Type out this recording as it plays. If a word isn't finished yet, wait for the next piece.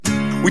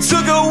We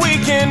took a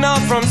weekend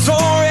off from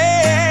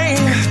touring,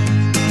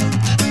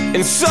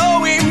 and so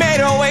we made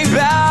our way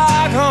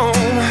back home.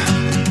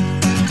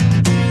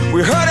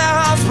 We heard a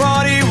house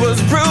party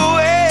was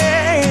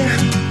brewing.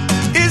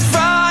 It's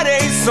Friday,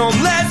 so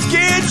let's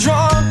get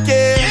drunk,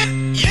 yeah.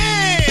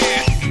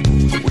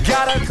 We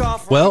got a call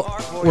from Well,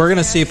 we're going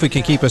to see if we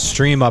can keep a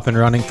stream up and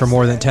running for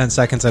more than 10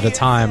 seconds at a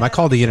time. I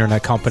called the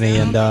internet company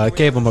and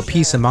gave them a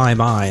piece of my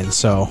mind,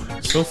 so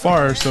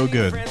far, so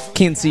good.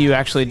 Can't see you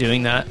actually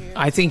doing that.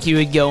 I think you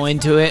would go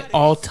into it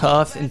all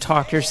tough and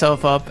talk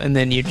yourself up, and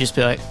then you'd just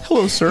be like,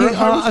 Hello, sir. "Hey,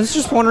 I was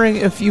just wondering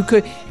if you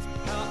could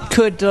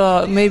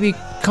maybe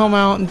come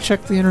out and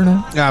check the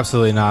internet."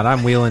 absolutely not.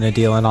 I'm wheeling and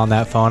dealing on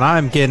that phone.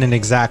 I'm getting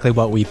exactly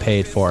what we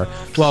paid for.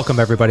 Welcome,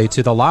 everybody,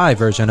 to the live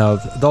version of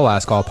the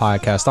Last Call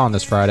podcast on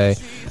this Friday.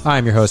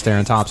 I'm your host,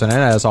 Aaron Thompson, and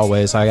as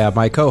always, I have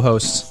my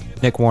co-hosts,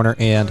 Nick Warner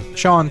and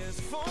Sean.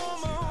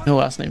 No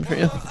last name for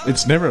you.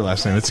 It's never a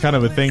last name. It's kind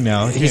of a thing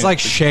now. He's like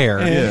Cher.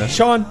 Yeah.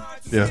 Sean.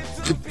 Yeah.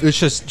 It's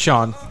just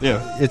Sean.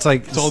 Yeah. It's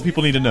like, It's all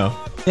people need to know.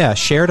 yeah,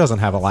 Cher doesn't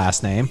have a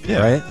last name, Yeah.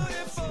 right?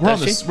 We're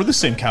Does the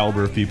same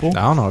caliber of people.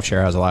 I don't know if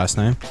Cher has a last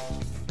name.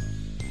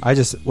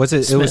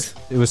 Smith.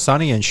 It was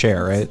Sonny and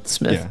Cher, right?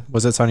 Smith. Yeah.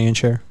 Was it Sonny and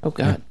Cher? Oh,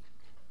 God.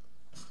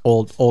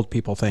 Old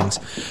people things.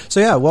 So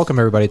yeah, welcome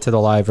everybody to the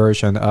live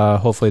version.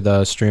 Hopefully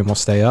the stream will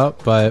stay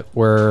up, but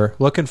we're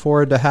looking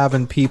forward to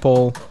having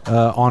people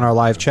on our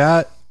live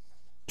chat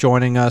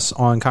joining us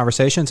on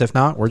conversations. If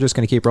not, we're just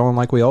going to keep rolling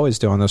like we always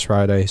do on this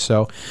Friday.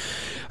 So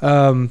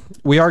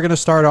we are going to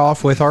start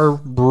off with our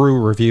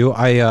brew review.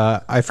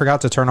 I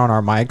forgot to turn on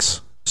our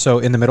mics, so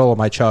in the middle of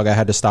my chug I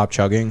had to stop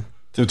chugging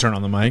To turn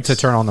on the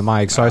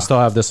mics. so I still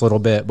have this little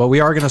bit, but we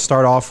are going to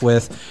start off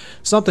with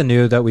something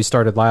new that we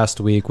started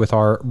last week with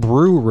our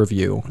brew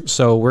review.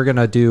 So we're going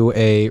to do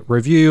a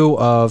review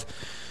of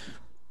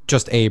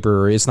just a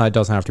brewery. It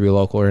doesn't have to be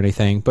local or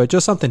anything, but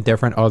just something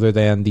different other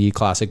than the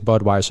classic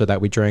Budweiser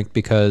that we drink,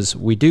 because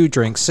we do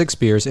drink 6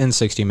 beers in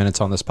 60 minutes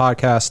on this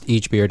podcast.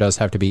 Each beer does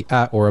have to be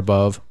at or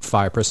above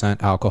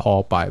 5%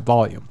 alcohol by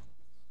volume.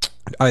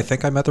 I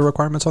think I met the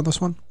requirements on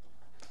this one.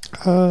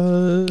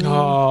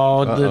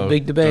 The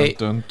big debate.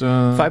 Dun,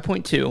 dun, dun.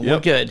 5.2. We're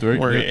Yep. good.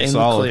 We're in the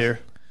Solid. clear.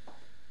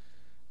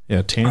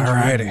 Yeah, tangerine.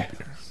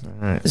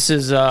 Alrighty. This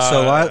is...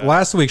 So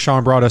last week,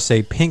 Sean brought us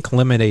a pink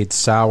lemonade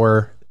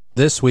sour.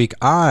 This week,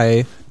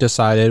 I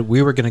decided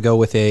we were going to go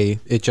with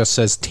it just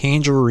says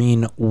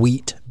tangerine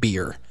wheat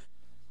beer.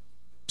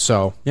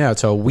 So, yeah,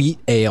 it's a wheat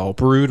ale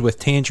brewed with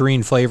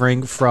tangerine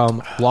flavoring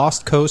from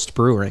Lost Coast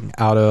Brewing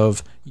out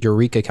of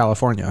Eureka,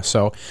 California.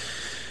 So,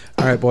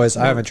 all right, boys,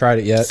 I haven't tried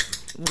it yet.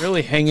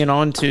 really hanging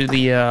on to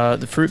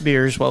the fruit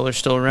beers while they're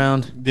still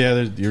around.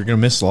 Yeah, you're going to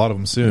miss a lot of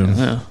them soon.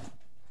 Yeah.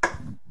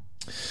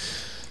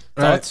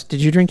 Thoughts?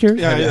 Did you drink yours?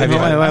 Yeah, I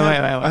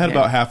had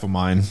about half of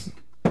mine.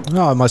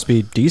 No, it must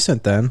be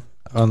decent then,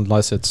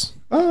 unless it's...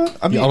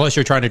 unless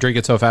you're trying to drink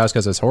it so fast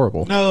because it's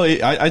horrible. No,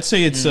 I'd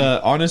say it's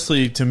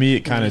honestly, to me,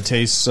 it kind of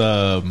tastes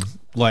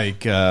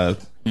like kind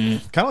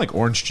of like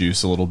orange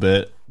juice a little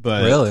bit.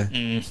 But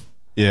Really?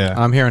 yeah,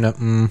 I'm hearing it.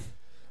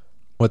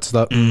 What's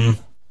the...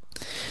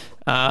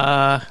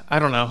 I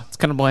don't know. It's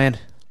kind of bland.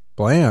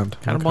 Bland.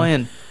 Kind of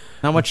bland.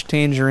 Not much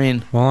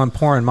tangerine. Well, I'm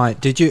pouring mine.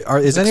 Did you...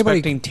 Is anybody...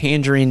 Expecting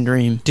tangerine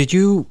dream. Did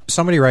you...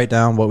 Somebody write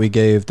down what we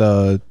gave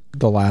the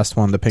last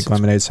one, the pink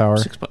lemonade sour?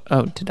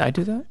 Oh, did I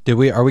do that? Did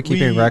we... Are we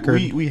keeping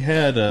record? We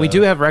had. We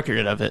do have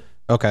record of it.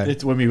 Okay.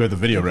 It's when we had the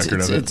video record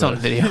of it. It's on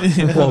video.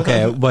 Well,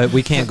 okay, but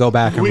we can't go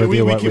back and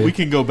review what we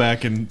can go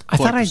back and I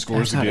collect thought the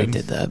scores I again.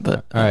 did that,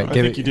 but All right, I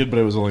think you did, but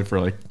it was only for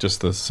like just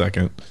the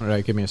second. All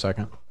right, give me a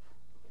second.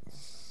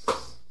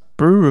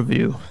 brew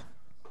review.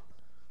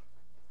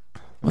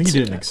 I think you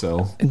did in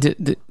Excel. Or did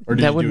that you would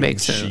do it make in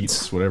sense.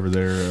 Sheets, whatever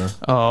they're.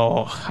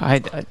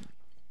 I'm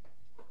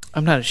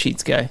not a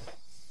Sheets guy.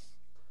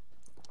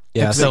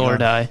 Yeah. Excel or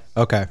die.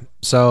 Okay.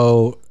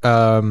 So,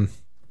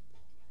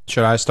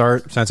 should I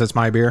start since it's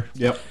my beer?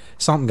 Yep.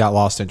 Something got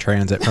lost in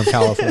transit from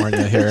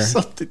California here.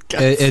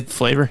 It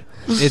Flavor.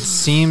 it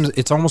seems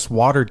it's almost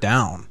watered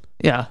down.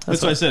 Yeah,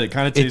 That's what I said. It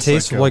kind of It tastes,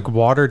 tastes like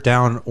watered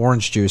down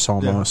orange juice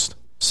almost.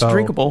 So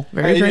drinkable.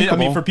 Very drinkable. I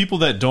mean, for people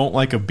that don't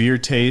like a beer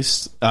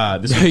taste,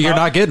 this would You're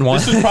not getting one.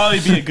 This would probably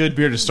be a good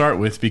beer to start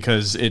with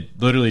because it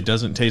literally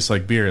doesn't taste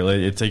like beer.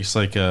 It tastes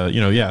like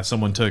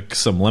someone took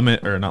some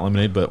not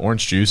lemonade, but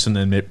orange juice, and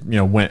then it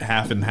went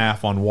half and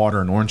half on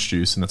water and orange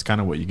juice, and that's kind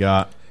of what you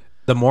got.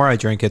 The more I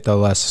drink it, the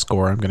less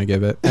score I'm going to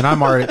give it. And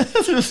I'm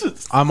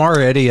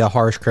already a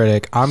harsh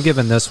critic. I'm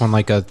giving this one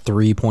like a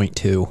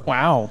 3.2.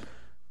 Wow.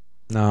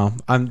 No,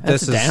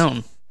 That's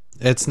down.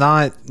 It's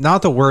not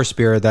the worst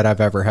beer that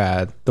I've ever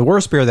had. The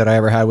worst beer that I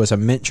ever had was a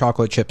mint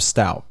chocolate chip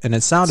stout, and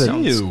it sounded.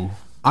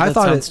 That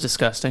sounds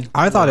disgusting.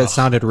 I thought it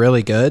sounded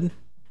really good,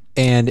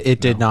 and it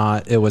did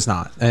not. It was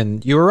not.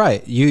 And you were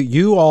right.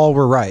 You all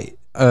were right.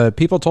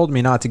 People told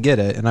me not to get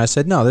it, and I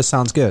said no. This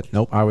sounds good.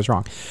 Nope, I was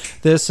wrong.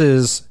 This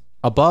is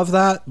above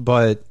that,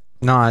 but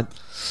not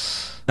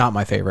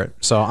my favorite.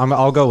 So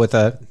I'll go with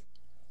a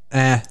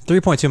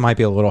 3.2 might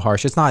be a little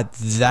harsh. It's not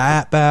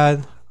that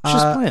bad. It's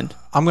just bland.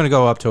 I'm going to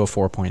go up to a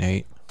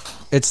 4.8.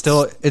 It's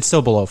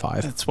still below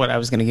 5. That's what I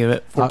was going to give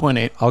it.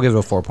 4.8. I'll give it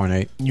a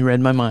 4.8. You read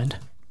my mind.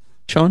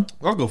 Sean?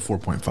 I'll go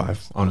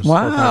 4.5, honestly.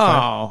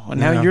 Wow.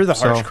 Now you're the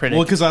harsh critic.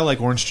 Well, because I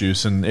like orange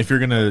juice, and if you're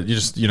going to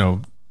just,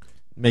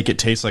 make it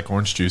taste like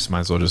orange juice, might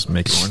as well just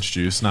make orange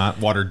juice, not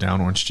watered down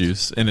orange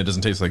juice, and it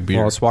doesn't taste like beer.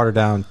 Well, it's watered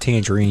down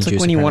tangerine It's juice.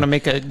 like when you want to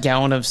make a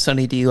gallon of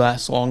Sunny D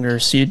last longer,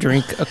 so you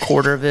drink a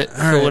quarter of it,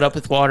 fill it up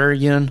with water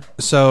again.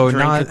 So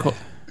drink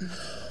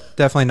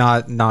definitely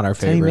not our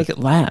That's how you favorite. make it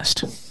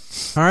last.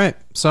 All right,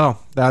 so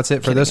that's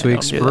it for this Kidding, I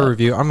week's don't do brew that.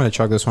 review. I'm going to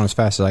chug this one as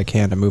fast as I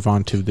can to move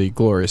on to the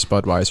glorious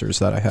Budweisers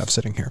that I have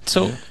sitting here.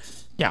 So,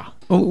 yeah,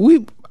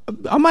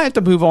 I might have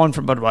to move on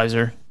from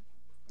Budweiser.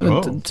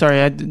 Oh.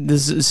 Sorry,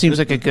 this seems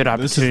like a good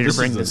opportunity to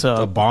bring this a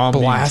up. bomb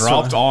being Blast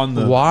dropped on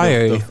the.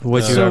 Why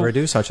would you So- ever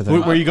do such a thing?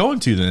 Where are you going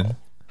to then?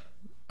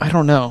 I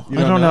don't know. I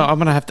don't don't know. know? I'm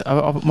gonna have to.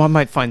 I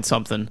might find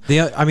something.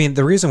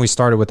 The reason we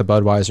started with the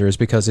Budweiser is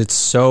because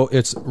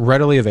it's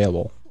readily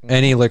available.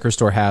 Any liquor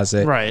store has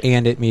it, Right.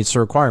 and it meets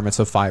the requirements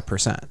of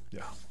 5%.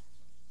 Yeah.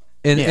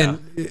 And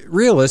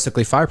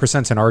realistically,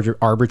 5% is an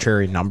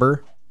arbitrary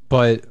number,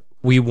 but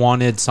we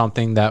wanted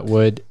something that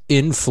would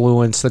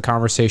influence the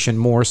conversation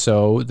more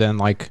so than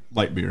Light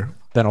beer.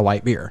 a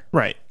light beer.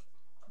 Right.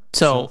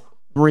 So,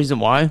 reason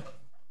why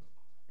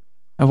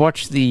I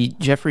watched the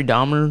Jeffrey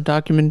Dahmer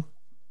document.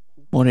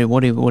 What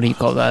do you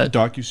call that?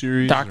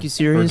 Docuseries.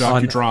 Docuseries?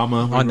 Or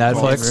docudrama. On whatever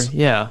you call it. Netflix?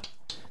 Yeah.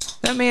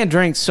 That man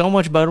drank so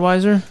much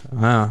Budweiser.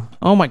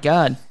 Oh my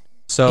god.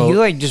 So He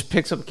like just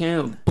picks up a can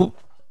and boop,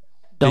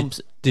 dumps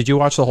it. did you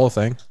watch the whole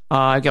thing?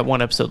 I got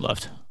one episode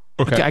left.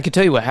 Okay. I can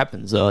tell you what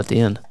happens though at the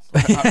end.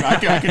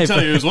 I can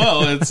tell you as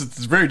well. It's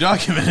very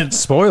documented.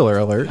 Spoiler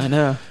alert. I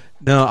know.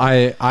 No,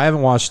 I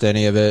haven't watched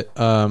any of it.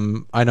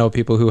 I know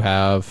people who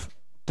have.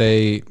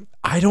 I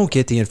don't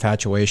get the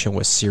infatuation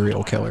with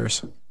serial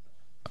killers.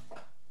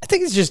 I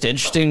think it's just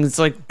interesting. It's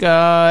like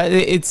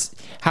it's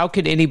how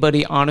could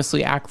anybody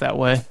honestly act that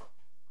way?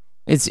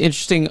 It's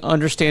interesting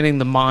understanding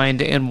the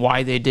mind and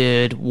why they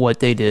did what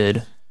they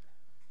did.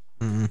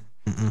 I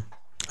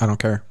don't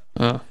care.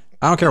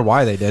 I don't care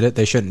why they did it.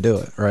 They shouldn't do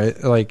it, right?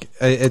 Like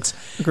it's.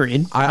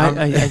 Agreed.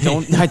 I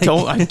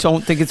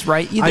don't think it's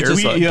right either.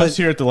 Us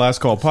here at the Last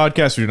Call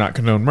podcast, we do not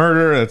condone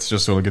murder. That's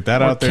just so we'll get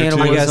that out there too.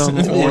 Cannibalism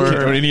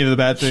or any of the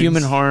bad things.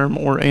 human harm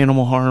or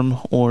animal harm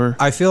or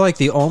I feel like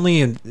the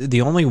only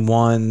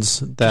ones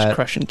just that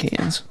crushing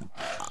cans.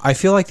 I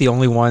feel like the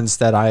only ones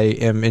that I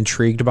am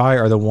intrigued by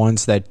are the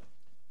ones that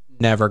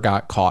never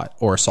got caught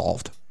or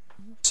solved.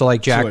 So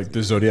like Jack, So like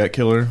the Zodiac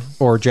Killer.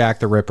 or Jack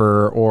the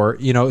Ripper, or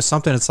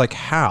something. It's like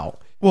how.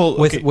 Well,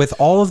 with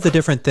all of the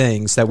different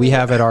things that we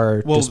have at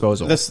our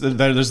disposal. That's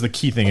the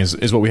key thing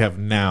is what we have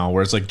now,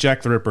 where it's like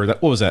Jack the Ripper.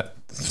 What was that?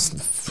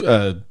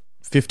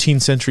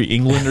 15th century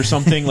England or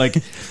something. Like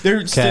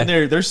they're sitting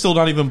there, they're still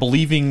not even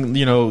believing,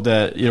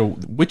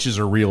 that witches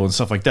are real and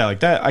stuff like that. Like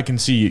that, I can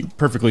see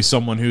perfectly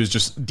someone who's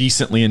just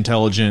decently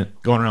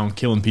intelligent going around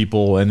killing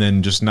people and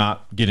then just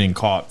not getting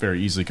caught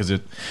very easily because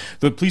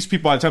the police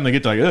people by the time they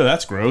get to oh,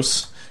 that's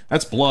gross.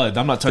 That's blood.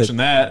 I'm not touching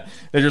that.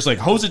 They're just like,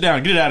 hose it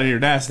down. Get it out of here.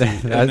 Nasty.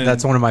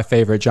 That's one of my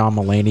favorite John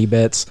Mulaney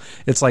bits.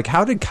 It's like,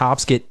 how did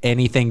cops get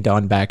anything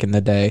done back in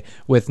the day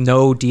with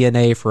no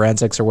DNA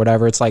forensics or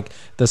whatever? It's like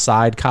the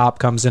side cop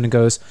comes in and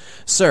goes,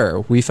 "Sir,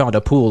 we found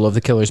a pool of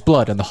the killer's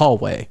blood in the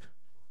hallway.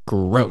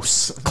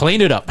 Gross. Clean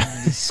it up."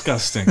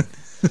 Disgusting.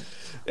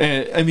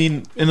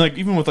 And like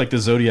even with like the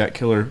Zodiac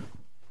Killer,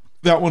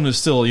 that one is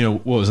still,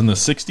 what was in the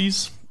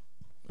 60s,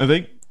 I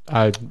think.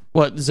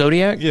 What,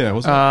 Zodiac? Yeah,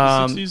 was it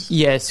the 60s?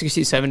 Yeah,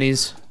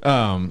 60s,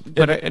 70s.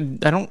 But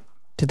I don't.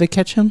 Did they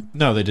catch him?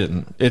 No, they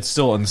didn't. It's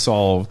still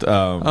unsolved.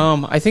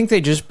 I think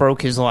they just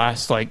broke his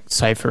last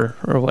cipher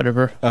or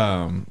whatever.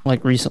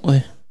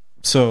 Recently.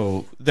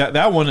 So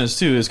that one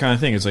is kind of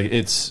thing. It's like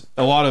it's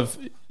a lot of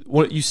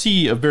what you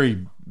see a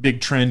very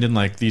big trend in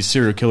like these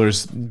serial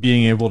killers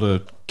being able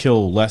to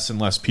kill less and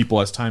less people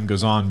as time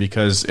goes on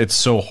because it's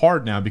so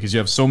hard now because you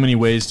have so many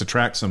ways to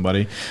track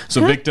somebody.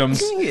 So victims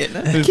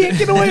Can't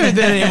get away with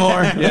it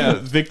anymore. Yeah,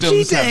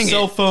 victims have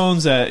cell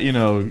phones that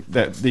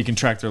that they can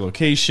track their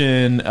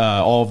location.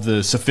 All of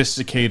the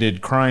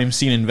sophisticated crime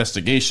scene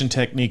investigation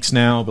techniques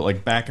now, but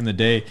like back in the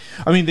day,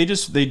 they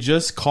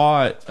just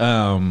caught.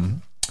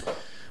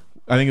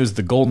 I think it was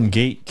the Golden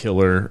Gate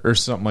Killer or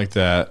something like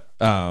that.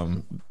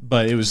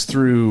 But it was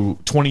through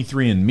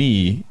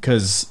 23andMe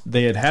because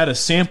they had a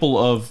sample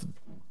of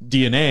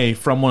DNA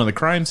from one of the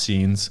crime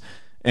scenes,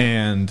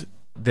 and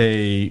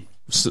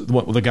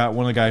one of the guy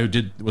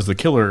who was the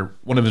killer,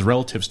 one of his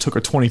relatives took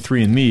a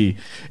 23andMe,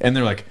 and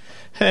they're like,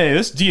 "Hey,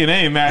 this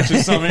DNA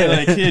matches something."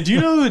 Like, "Yeah, do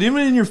you know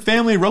anyone in your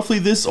family roughly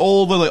this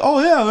old?" They're like, "Oh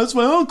yeah, that's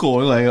my uncle."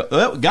 They're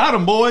like, "Got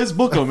him, boys,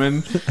 book him."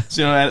 And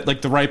so, at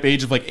like the ripe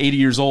age of like 80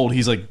 years old,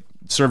 he's like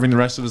serving the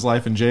rest of his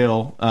life in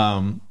jail.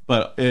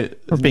 But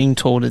we're being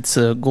told it's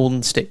a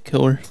Golden State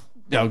Killer.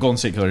 Yeah, Golden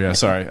State Killer. Yeah,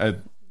 sorry,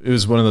 it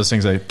was one of those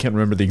things I can't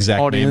remember the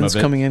exact name of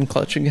it. Coming in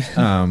clutching it.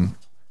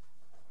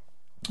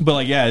 But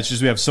like, yeah, it's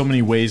just we have so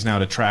many ways now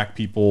to track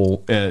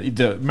people.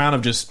 The amount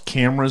of just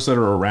cameras that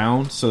are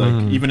around. So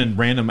like, even in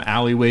random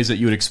alleyways that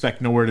you would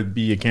expect nowhere to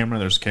be a camera,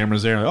 there's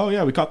cameras there. Like, oh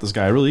yeah, we caught this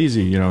guy really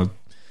easy. You know.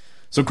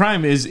 So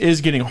crime is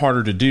getting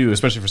harder to do,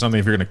 especially for something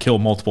if you're going to kill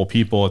multiple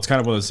people. It's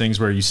kind of one of those things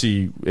where you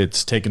see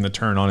it's taking the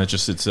turn on.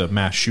 It's a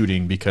mass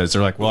shooting because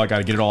they're like, well, I got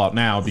to get it all out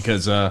now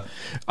because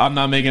I'm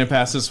not making it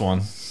past this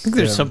one. I think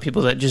there's some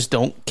people that just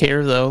don't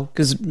care though,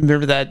 because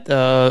remember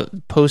that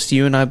post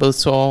you and I both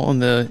saw on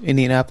the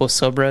Indianapolis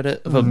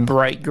subreddit of a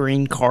bright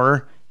green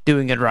car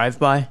doing a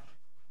drive-by.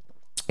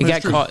 It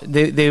got caught.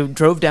 They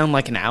drove down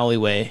like an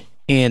alleyway,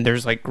 and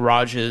there's like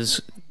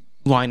garages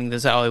lining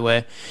this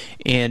alleyway,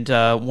 and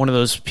one of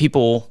those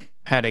people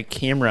had a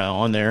camera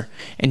on there,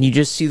 and you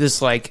just see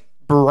this like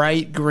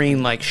bright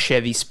green like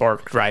Chevy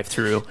Spark drive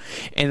through,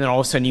 and then all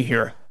of a sudden you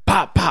hear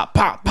pop pop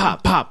pop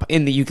pop pop,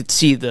 and you could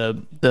see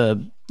the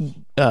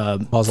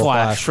Muzzle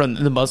flash from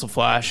the muzzle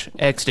flash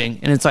exiting,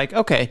 and it's like,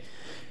 okay,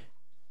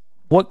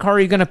 what car are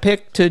you gonna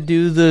pick to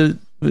do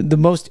the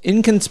most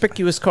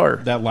inconspicuous car?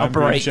 That lime a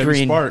bright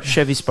green Spark.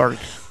 Chevy Spark.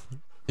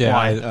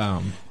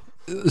 Yeah.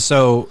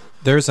 So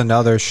there's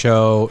another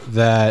show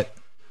that.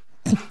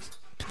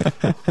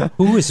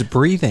 Who is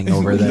breathing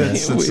over there?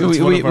 It's one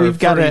of our we've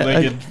got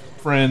furry-legged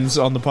friends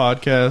on the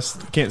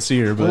podcast. Can't see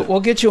her, but we'll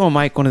get you on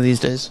mic one of these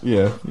days.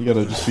 yeah, you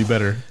gotta just be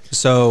better.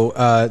 So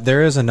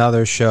there is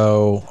another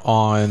show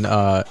on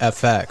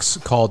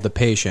FX called The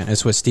Patient.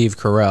 It's with Steve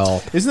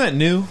Carell. Isn't that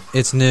new?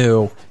 It's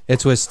new.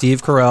 It's with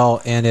Steve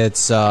Carell, and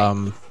it's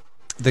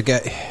the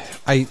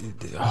guy.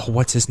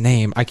 What's his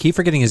name? I keep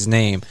forgetting his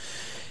name.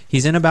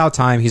 He's in About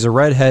Time. He's a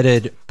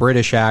redheaded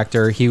British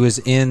actor. He was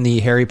in the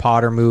Harry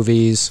Potter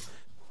movies.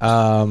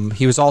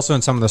 He was also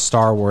in some of the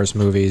Star Wars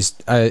movies.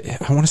 I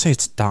want to say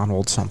it's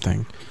Donald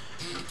something.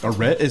 A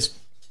red is.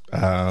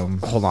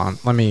 Hold on.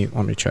 Let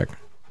me check.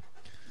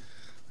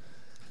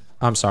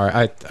 I'm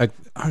sorry.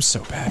 I'm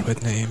so bad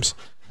with names.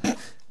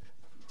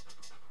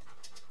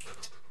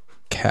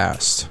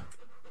 Cast.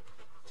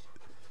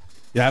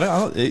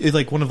 Yeah, it's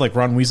like one of like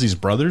Ron Weasley's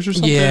brothers or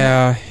something.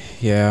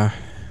 Yeah.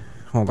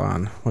 Hold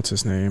on. What's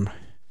his name?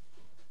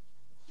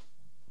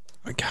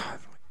 My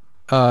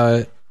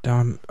God.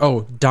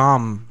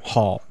 Dom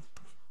Hall.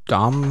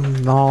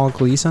 Domhnall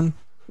Gleeson?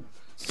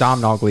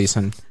 Domhnall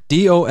Gleeson.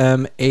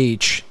 Domhnall.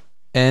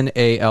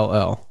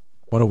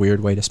 What a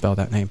weird way to spell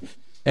that name.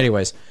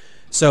 Anyways,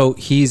 so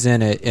he's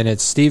in it, and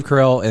it's Steve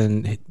Carell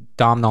and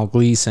Domhnall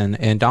Gleeson,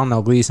 and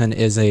Domhnall Gleeson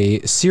is a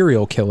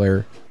serial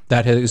killer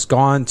that has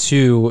gone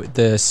to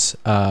this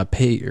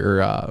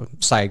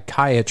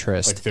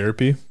psychiatrist. Like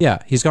therapy? Yeah,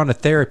 he's gone to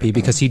therapy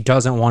because he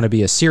doesn't want to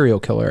be a serial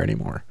killer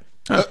anymore.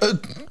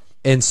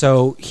 And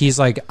so he's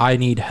like, I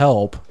need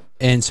help.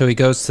 And so he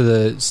goes to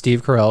the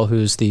Steve Carell,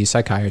 who's the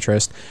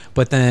psychiatrist.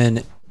 But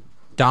then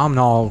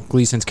Domhnall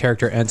Gleeson's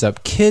character ends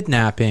up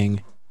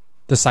kidnapping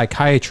the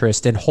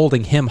psychiatrist and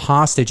holding him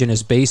hostage in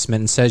his basement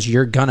and says,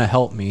 you're going to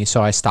help me,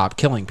 so I stop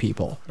killing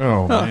people.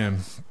 Oh, man.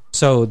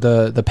 So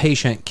the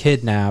patient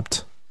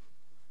kidnapped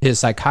his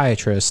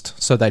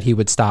psychiatrist so that he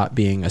would stop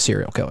being a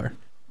serial killer.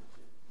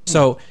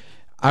 So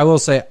I will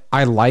say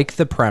I like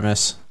the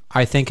premise.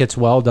 I think it's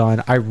well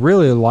done. I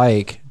really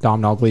like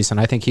Domhnall Gleeson.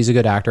 I think he's a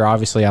good actor.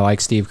 Obviously, I like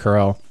Steve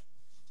Carell.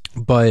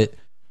 But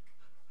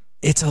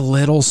it's a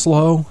little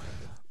slow.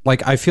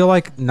 Like, I feel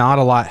like not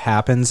a lot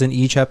happens in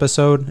each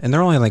episode. And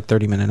they're only like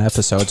 30-minute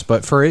episodes.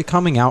 But for it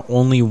coming out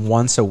only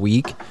once a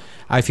week,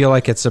 I feel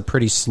like it's a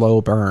pretty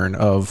slow burn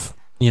of,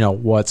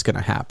 what's going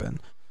to happen.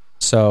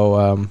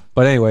 So,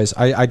 but anyways,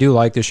 I do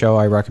like the show.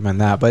 I recommend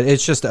that. But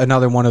it's just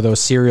another one of those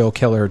serial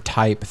killer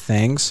type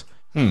things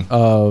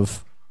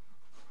of,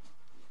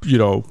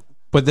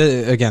 but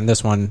again,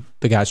 this one,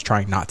 the guy's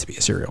trying not to be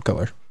a serial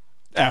killer.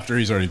 After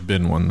he's already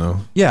been one,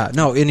 though. Yeah,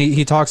 no, and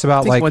he talks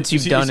about like once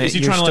you've done it,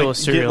 you're still a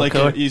serial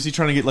killer. Is he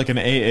trying to get like an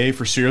AA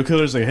for serial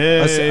killers? Like,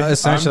 hey,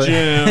 essentially.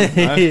 I'm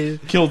Jim. I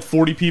killed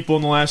 40 people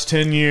in the last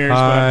 10 years, but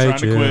I'm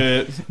trying to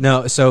quit.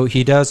 No, so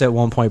he does at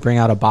one point bring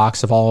out a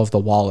box of all of the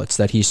wallets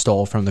that he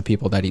stole from the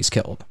people that he's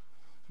killed.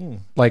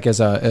 Like as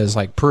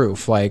like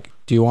proof. Like,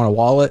 do you want a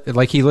wallet?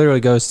 Like, he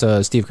literally goes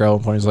to Steve Carell at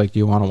one point. He's like, do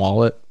you want a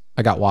wallet?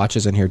 I got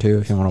watches in here too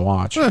if you want to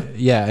watch.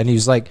 Yeah, and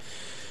he's like,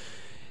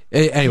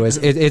 anyways,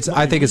 it's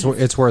I think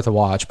it's worth a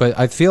watch. But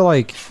I feel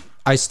like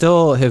I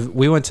still have.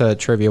 We went to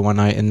trivia one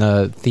night, and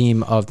the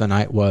theme of the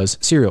night was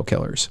serial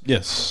killers.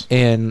 Yes,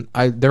 and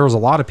there was a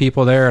lot of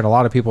people there, and a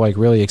lot of people like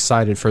really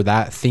excited for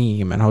that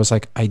theme. And I was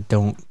like, I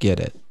don't get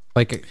it.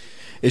 Like,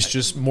 it's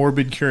just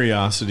morbid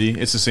curiosity.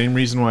 It's the same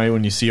reason why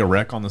when you see a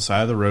wreck on the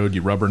side of the road,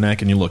 you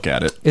rubberneck and you look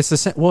at it. It's the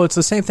same. Well, it's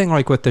the same thing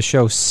like with the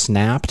show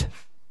Snapped.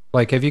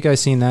 Like, have you guys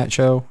seen that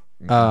show?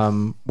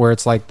 Where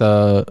it's like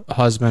the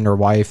husband or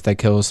wife that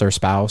kills their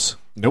spouse.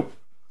 Nope.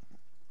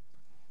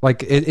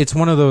 Like it's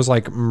one of those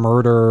like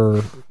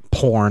murder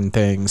porn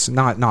things,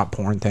 not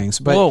porn things,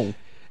 but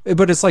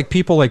it's like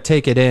people like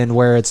take it in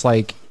where it's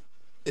like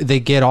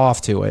they get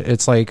off to it.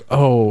 It's like,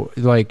 oh,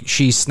 like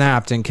she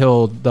snapped and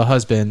killed the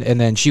husband,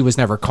 and then she was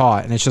never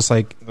caught, and it's just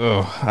like,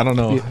 oh, I don't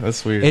know.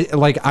 That's weird.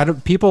 I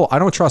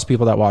don't trust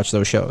people that watch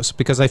those shows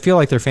because I feel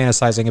like they're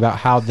fantasizing about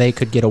how they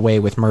could get away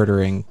with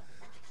murdering.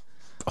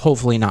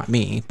 Hopefully not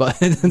me, but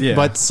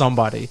but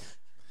somebody.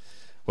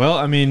 Well,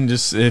 I mean,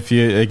 just if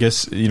you, I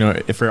guess, you know,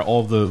 if for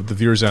all the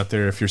viewers out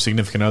there, if your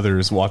significant other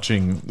is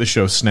watching the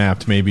show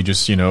Snapped, maybe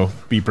just, you know,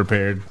 be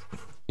prepared.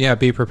 Yeah,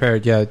 be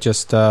prepared. Yeah,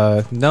 just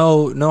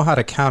know how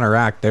to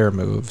counteract their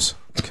moves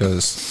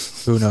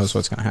because who knows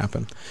what's going to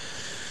happen.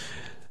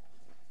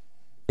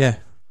 Yeah.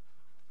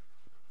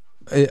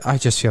 I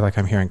just feel like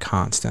I'm hearing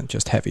constant,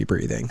 just heavy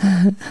breathing.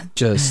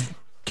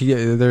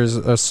 There's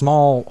a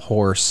small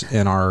horse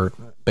in our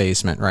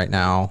basement right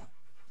now.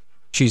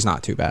 She's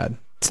not too bad.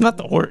 It's not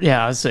the horse.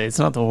 Yeah, I'd say it's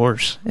not the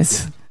horse.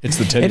 It's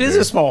the teddy It is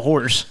bear. a small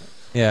horse.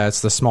 Yeah,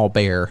 it's the small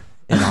bear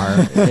in our.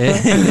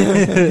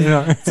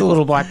 It's a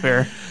little black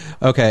bear.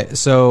 Okay,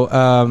 so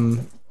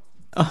And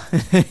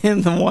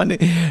the one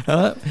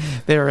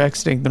they are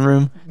exiting the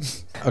room.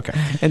 okay,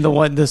 And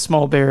the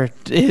small bear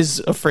is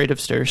afraid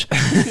of stairs.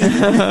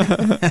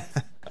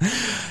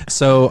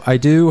 so I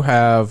do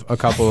have a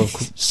couple of.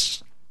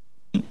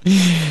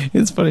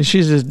 It's funny.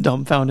 She's just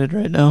dumbfounded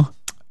right now.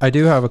 I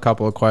do have a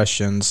couple of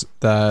questions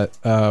that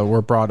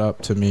were brought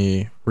up to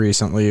me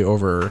recently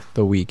over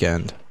the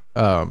weekend,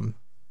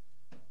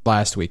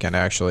 last weekend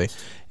actually,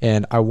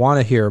 and I want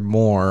to hear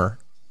more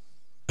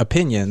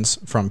opinions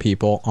from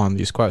people on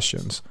these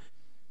questions.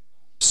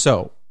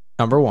 So,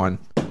 number one,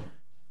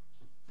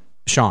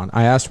 Sean,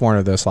 I asked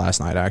Warner this last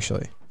night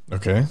actually.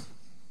 Okay.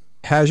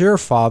 Has your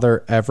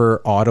father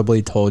ever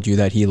audibly told you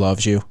that he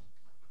loves you?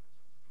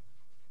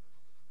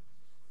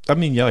 I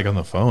mean, yeah, like on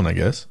the phone, I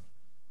guess.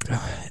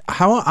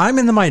 How I'm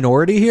in the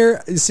minority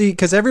here, see,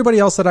 because everybody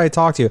else that I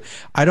talk to,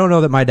 I don't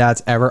know that my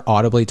dad's ever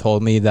audibly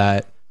told me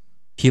that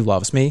he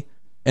loves me.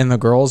 And the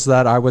girls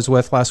that I was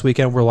with last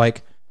weekend were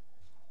like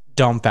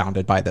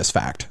dumbfounded by this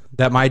fact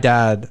that my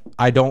dad,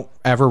 I don't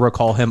ever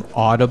recall him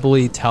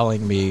audibly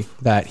telling me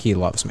that he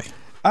loves me.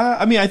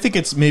 I mean, I think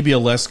it's maybe a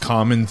less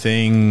common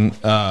thing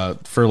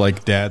for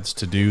like dads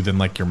to do than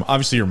like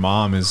obviously your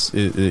mom is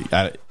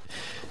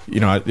you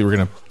know, we're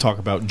going to talk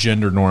about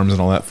gender norms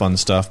and all that fun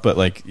stuff, but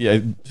like, yeah,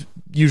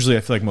 usually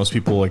I feel like most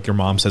people, like your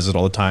mom says it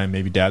all the time.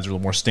 Maybe dads are a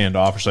little more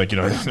standoffish, like, you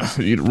know, this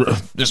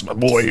is my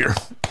boy here.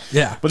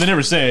 Yeah. But they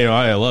never say, you know,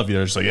 I love you.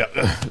 They're just like,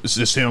 yeah, is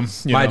this him?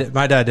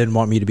 My dad didn't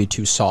want me to be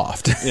too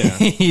soft. Yeah.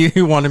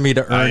 He wanted me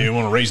to I earn. didn't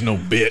want to raise no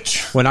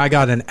bitch. When I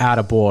got an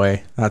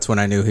attaboy, that's when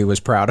I knew he was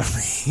proud of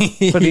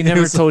me. But he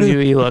never told you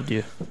he loved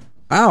you.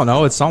 I don't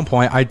know. At some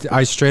point,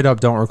 I straight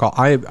up don't recall.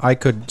 I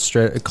could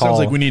straight call. Sounds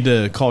like we need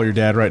to call your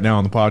dad right now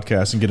on the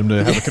podcast and get him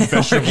to have a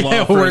confession of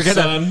love for his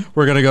son.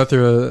 We're gonna go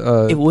through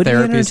a It would be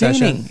therapy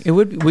entertaining. session. It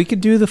would. We could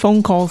do the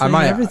phone call thing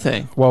and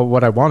everything. Well,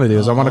 what I want to do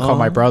is I want to call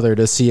my brother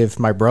to see if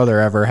my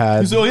brother ever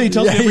had. So he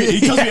tells me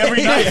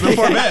every night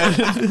before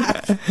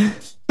bed.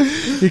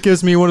 He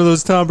gives me one of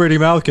those Tom Brady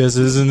mouth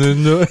kisses, and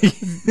then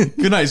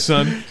Good night,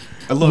 son.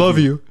 I love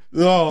you.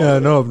 Oh. Yeah,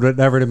 no, but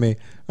never to me.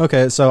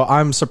 Okay, so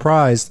I'm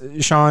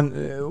surprised,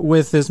 Sean.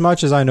 With as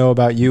much as I know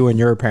about you and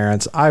your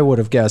parents, I would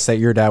have guessed that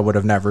your dad would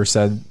have never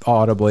said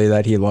audibly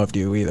that he loved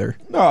you either.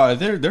 No,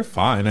 they're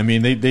fine. I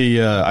mean,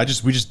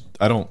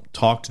 I don't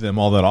talk to them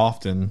all that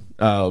often.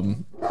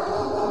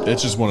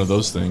 It's just one of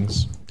those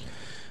things.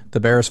 The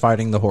bear is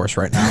fighting the horse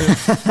right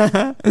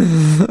now.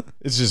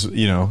 It's just,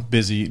 you know,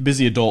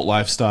 busy adult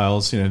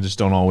lifestyles, you know, just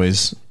don't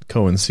always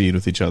coincide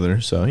with each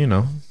other. So, you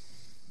know.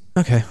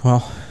 Okay,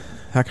 well,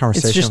 that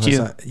conversation It's just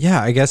was, you.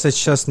 Yeah, I guess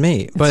it's just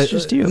me. But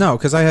just you. No,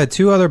 because I had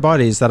two other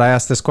buddies that I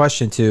asked this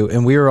question to,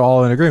 and we were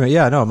all in agreement.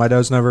 Yeah, no, my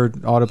dad's never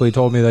audibly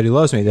told me that he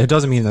loves me. That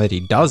doesn't mean that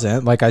he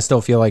doesn't. Like, I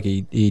still feel like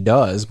he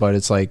does, but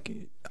it's like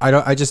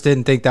I just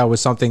didn't think that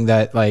was something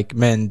that like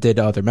men did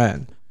to other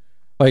men.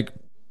 Like,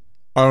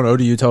 I don't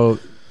know.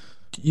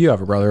 You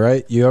have a brother,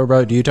 right? You have a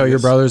brother. Do you tell your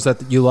brothers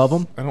that you love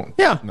them? I don't.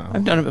 Yeah, No.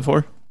 I've done it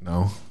before.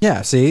 No.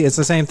 Yeah. See, it's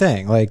the same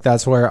thing. Like,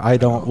 that's where I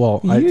don't.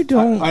 Well, You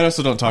don't. I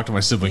also don't talk to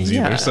my siblings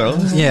Yeah. either, so.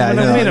 Yeah.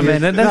 No, no, wait a you're-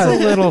 minute. That's a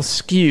little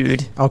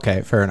skewed.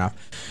 Okay, fair enough.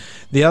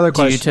 The other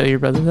Do you question. tell your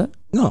brother that?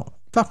 No,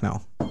 fuck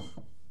no.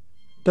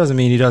 Doesn't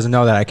mean he doesn't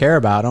know that I care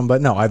about him,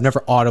 but no, I've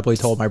never audibly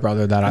told my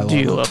brother that I love Do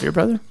you him. love your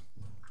brother?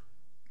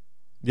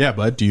 Yeah,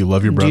 bud. Do you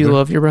love your brother? Do you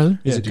love your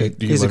brother? He's a do you- good.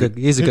 do you He's a love good.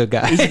 He's a good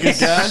guy. He's a good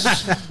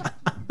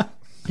guy.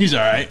 He's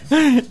all right.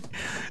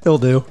 He'll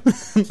do.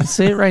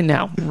 Say it right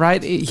now.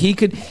 Right? He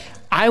could.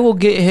 I will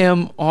get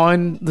him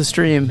on the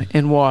stream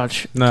and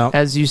watch No.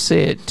 as you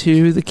say it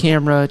to the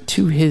camera,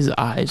 to his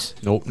eyes.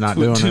 Nope, not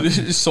doing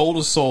it. Soul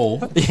to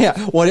soul. Yeah.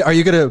 What are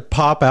you gonna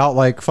pop out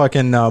like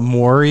fucking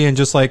Maury and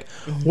just like?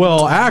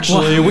 Well,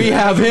 actually, we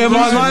have him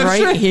on live right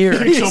stream. here.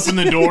 Kicks open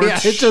the door. Yeah,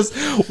 it's just,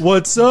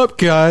 what's up,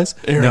 guys?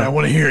 Aaron, No. I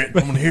want to hear it. I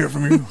want to hear it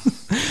from you.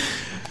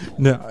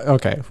 No,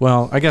 okay.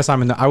 Well, I guess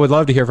I would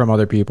love to hear from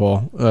other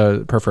people,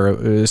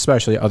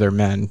 especially other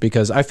men,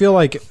 because I feel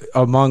like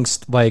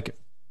amongst like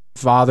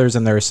fathers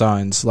and their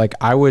sons, like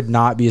I would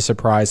not be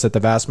surprised that the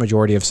vast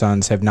majority of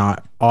sons have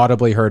not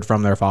audibly heard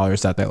from their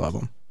fathers that they love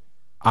them.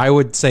 I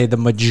would say the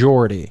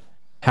majority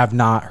have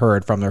not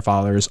heard from their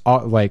fathers,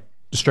 like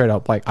straight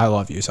up, like, I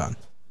love you, son.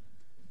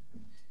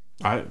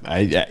 I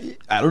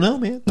don't know,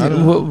 man. I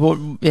don't know.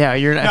 Well, yeah,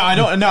 you're not. No, I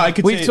don't. No, I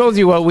could. We've told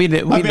you what we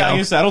did. I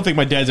guess I don't think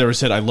my dad's ever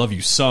said "I love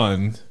you,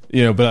 son."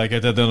 You know, but I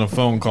get that on a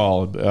phone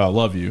call, "I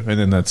love you," and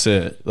then that's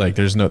it. Like,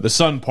 there's no the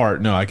son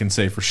part. No, I can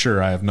say for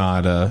sure I have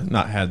not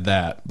had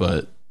that.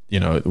 But you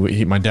know,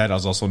 my dad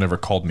has also never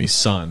called me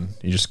son.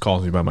 He just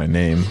calls me by my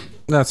name.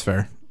 That's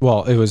fair.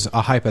 Well, it was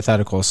a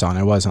hypothetical son.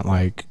 It wasn't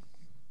like,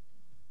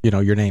 you know,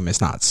 your name is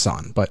not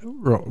son, but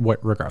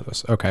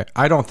regardless. Okay.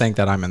 I don't think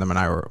that I'm in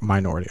the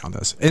minority on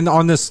this. And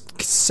on this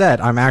set,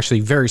 I'm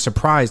actually very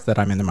surprised that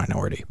I'm in the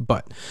minority.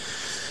 But,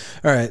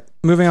 all right.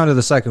 Moving on to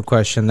the second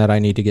question that I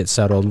need to get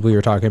settled. We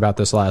were talking about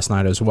this last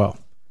night as well.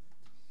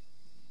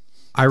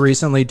 I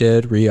recently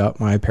did re-up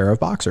my pair of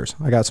boxers.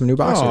 I got some new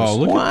boxers. Oh,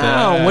 look at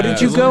that. What did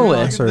you go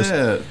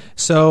with?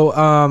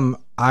 So,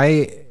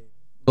 I...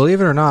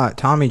 Believe it or not,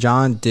 Tommy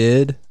John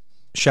did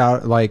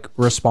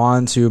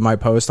respond to my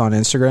post on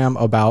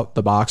Instagram about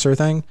the boxer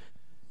thing.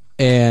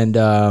 And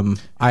I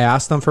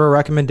asked them for a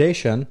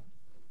recommendation.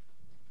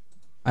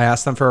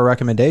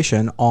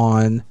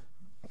 On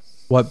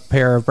what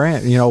pair of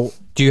brand, you know,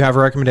 do you have a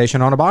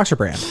recommendation on a boxer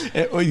brand?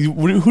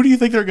 Who do you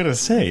think they're going to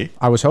say?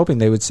 I was hoping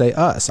they would say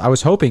us. I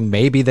was hoping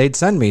maybe they'd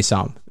send me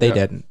some. They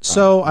didn't.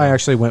 So I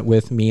actually went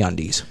with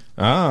MeUndies.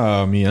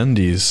 Ah,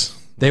 MeUndies.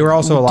 They were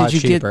also a lot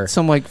cheaper. Did you get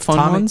some like fun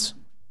ones?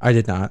 I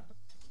did not.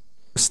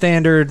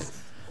 Standard,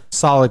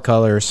 solid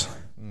colors.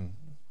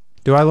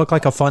 Do I look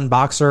like a fun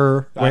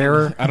boxer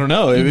wearer? I don't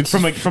know.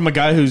 From a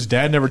guy whose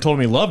dad never told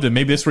him he loved him,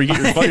 maybe that's where you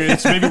get your fun.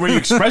 It's maybe where you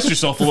express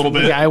yourself a little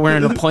bit. The guy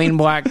wearing a plain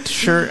black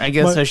shirt, I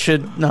guess I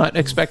should not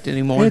expect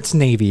anymore. It's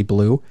navy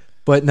blue.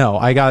 But no,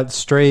 I got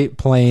straight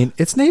plain.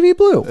 It's navy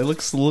blue. It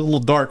looks a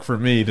little dark for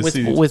me to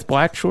see. With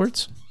black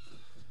shorts?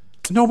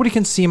 Nobody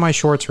can see my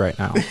shorts right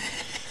now.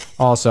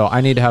 Also, I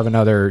need to have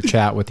another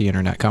chat with the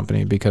internet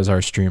company because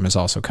our stream is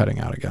also cutting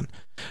out again.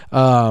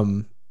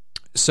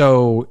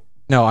 So,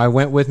 no, I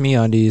went with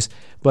MeUndies,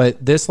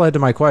 but this led to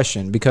my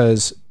question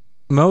because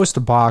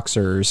most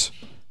boxers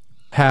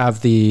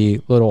have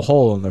the little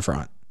hole in the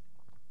front.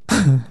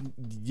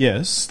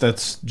 Yes,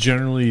 that's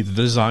generally the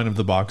design of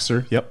the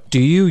boxer. Yep.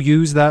 Do you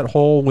use that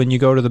hole when you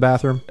go to the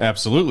bathroom?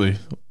 Absolutely.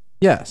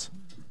 Yes.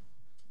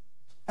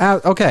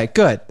 Okay,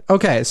 good.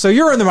 Okay, so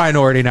you're in the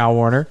minority now,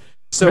 Warner.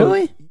 So,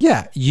 really?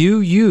 Yeah,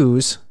 you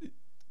use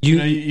you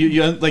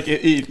like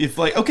if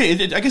like okay,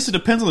 I guess it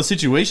depends on the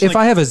situation. If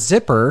I have a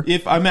zipper,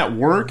 if I'm at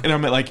work and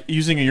I'm at like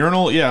using a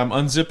urinal, yeah, I'm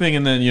unzipping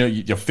and then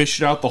you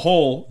fish it out the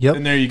hole. Yep.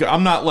 And there you go.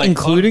 I'm not like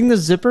including the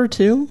zipper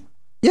too.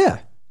 Yeah.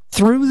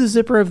 Through the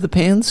zipper of the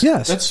pants.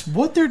 Yes, that's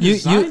what they're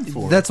designed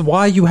for. That's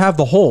why you have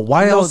the hole.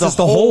 Why else is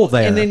the hole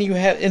there? And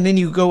then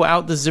you go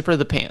out the zipper of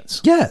the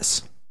pants.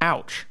 Yes.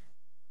 Ouch.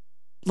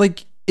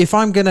 Like. If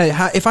I'm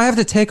gonna, if I have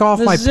to take off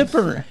my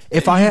zipper, I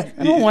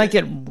don't like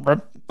it.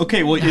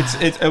 Okay, well,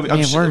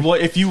 well,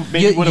 if you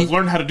maybe would have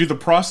learned how to do the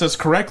process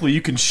correctly,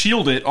 you can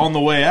shield it on the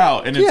way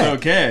out, and it's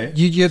okay.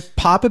 You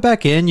pop it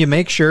back in. You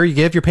make sure you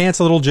give your pants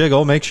a little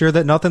jiggle. Make sure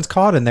that nothing's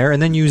caught in there,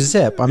 and then you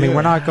zip. I mean,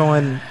 we're not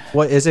going.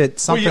 What is it?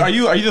 Something?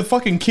 Wait, are you the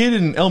fucking kid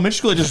in elementary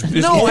school that just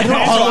no? I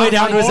don't all the way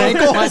down to his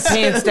ankle. My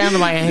pants down to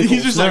my ankles.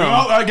 He's just like,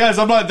 oh, guys,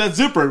 I'm not that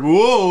zipper.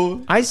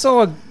 Whoa! I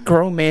saw a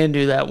grown man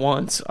do that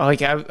once.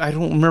 Like I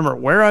don't remember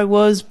where I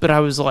was, but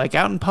I was like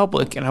out in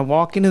public, and I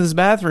walk into this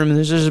bathroom, and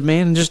there's just a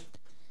man just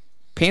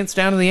pants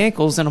down to the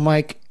ankles, and I'm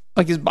like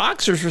his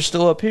boxers are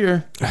still up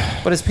here,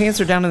 but his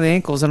pants are down to the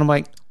ankles, and I'm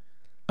like,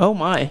 oh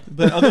my.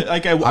 But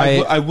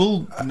I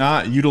will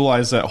not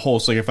utilize that hole.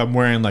 So like if I'm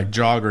wearing like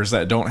joggers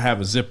that don't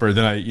have a zipper,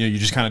 then you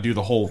just kind of do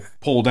the whole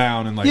pull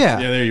down and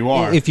there you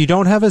are. If you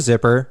don't have a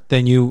zipper,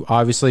 then you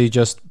obviously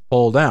just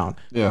pull down.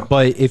 Yeah.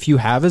 But if you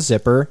have a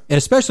zipper, and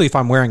especially if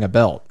I'm wearing a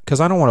belt,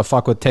 because I don't want to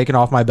fuck with taking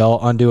off my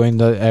belt, undoing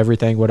the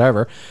everything,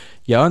 whatever.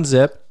 You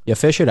unzip, you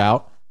fish it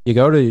out, you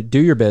go to do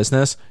your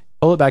business,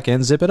 pull it back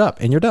in, zip it up,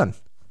 and you're done.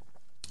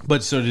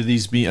 But so do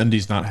these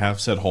MeUndies not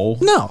have said hole?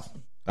 No.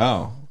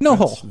 Oh. No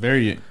hole.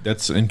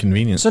 That's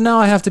inconvenient. So now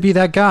I have to be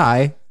that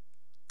guy.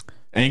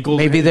 Ankles.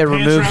 Maybe they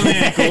removed.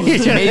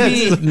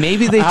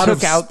 maybe they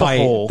took out the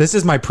hole. This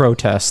is my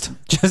protest.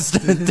 Just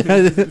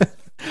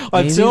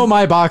until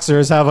my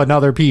boxers have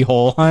another pee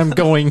hole, I'm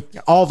going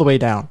all the way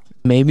down.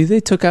 Maybe they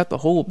took out the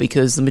hole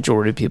because the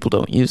majority of people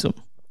don't use them.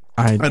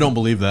 I don't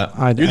believe that.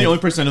 You're the only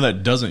person I know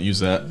that doesn't use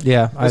that.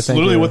 Yeah, that's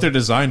literally what they're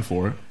designed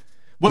for.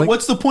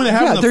 What's the point of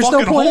having the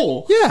fucking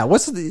hole? Yeah,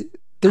 what's the?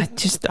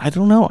 I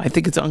don't know. I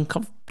think it's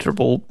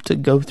uncomfortable to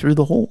go through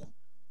the hole.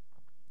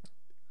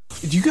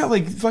 You got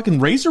like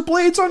fucking razor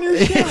blades on your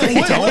shit?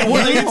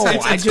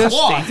 I just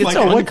think it's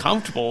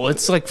uncomfortable.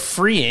 It's like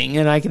freeing,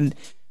 and I can.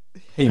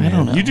 Hey man, I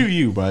don't know. You do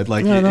you, bud.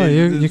 Like you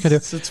can do.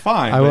 It's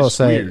fine. I will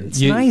say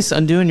it's nice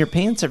undoing your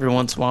pants every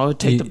once in a while.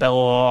 Take the belt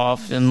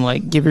off and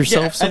like give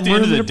yourself some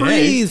room to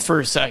breathe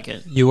for a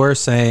second. You were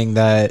saying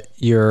that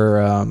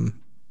your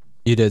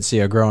You did see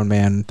a grown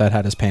man that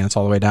had his pants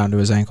all the way down to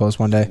his ankles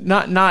one day.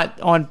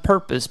 Not on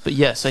purpose, but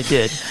yes, I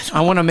did.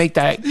 I want to make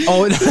that.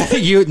 Oh,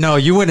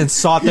 you went and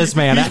sought this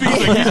man out.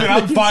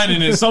 I'm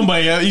finding it.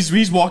 Somebody,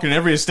 he's walking in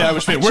every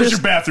establishment. Where's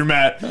your bathroom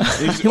at?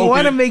 You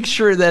want to make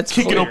sure that's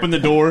kicking clear. open the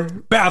door.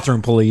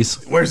 Bathroom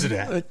police. Where's it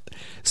at?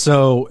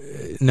 So,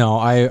 no,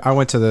 I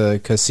went to the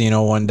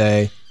casino one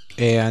day,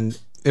 and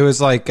it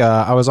was like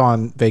I was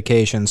on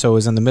vacation, so it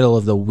was in the middle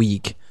of the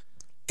week,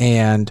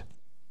 and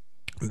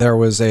there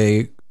was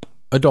a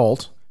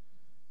adult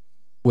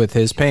with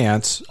his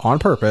pants on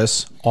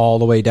purpose all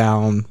the way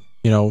down,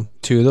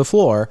 to the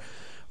floor.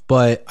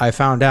 But I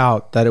found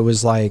out that it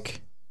was like,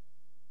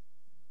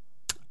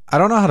 I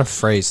don't know how to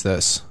phrase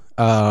this.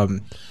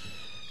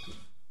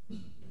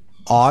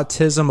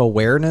 Autism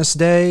Awareness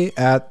Day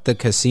at the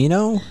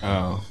casino.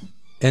 Oh.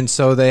 And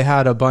so they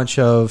had a bunch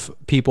of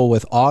people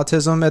with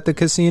autism at the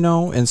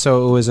casino. And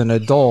so it was an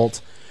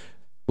adult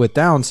with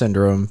Down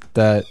syndrome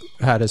that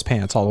had his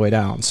pants all the way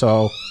down.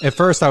 So at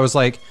first I was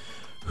like,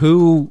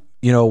 who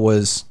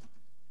is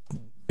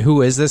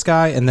this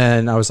guy? And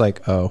then I was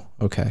like, oh,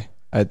 okay.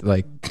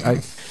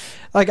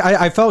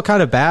 I felt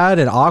kind of bad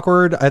and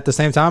awkward at the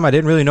same time. I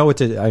didn't really know what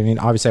to. I mean,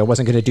 obviously, I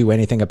wasn't going to do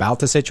anything about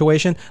the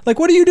situation. Like,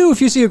 what do you do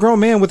if you see a grown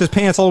man with his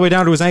pants all the way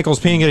down to his ankles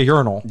peeing at a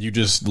urinal? You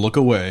just look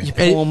away. You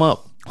pull him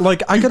up.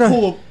 Like, I could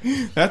have.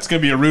 That's going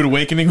to be a rude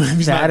awakening when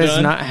he's That not is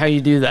done. not how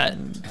you do that.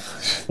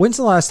 When's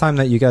the last time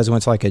that you guys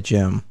went to like a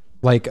gym?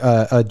 Like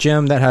a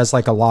gym that has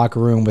like a locker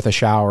room with a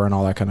shower and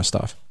all that kind of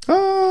stuff?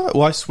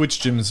 Well, I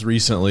switched gyms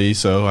recently,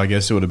 so I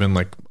guess it would have been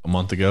like a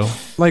month ago.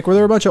 Like, were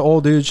there a bunch of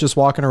old dudes just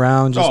walking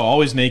around? Just,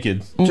 always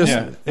naked. Just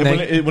yeah.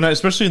 And when I,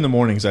 especially in the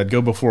mornings, I'd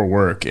go before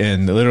work,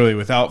 and literally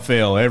without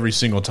fail, every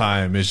single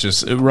time, it's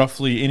just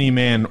roughly any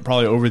man,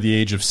 probably over the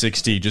age of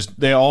 60. Just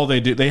they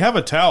have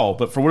a towel,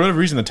 but for whatever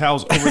reason, the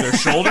towel's over their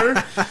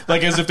shoulder,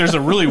 like as if there's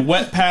a really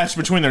wet patch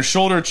between their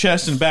shoulder,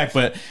 chest, and back.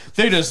 But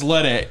they just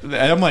let it. And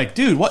I'm like,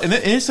 dude, what? And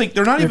it's like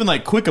they're not even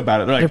like quick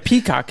about it. They're They're like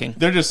peacocking.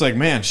 they're just like,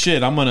 man,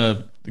 shit, I'm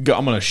gonna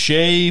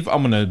shave,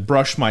 I'm gonna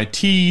brush my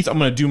teeth, I'm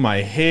gonna do my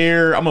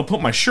hair, I'm gonna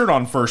put my shirt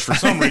on first for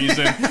some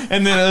reason,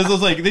 and then it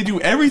was like they do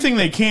everything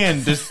they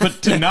can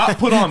to not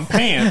put on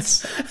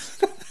pants.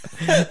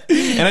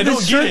 And I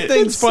don't get it.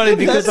 Thing's funny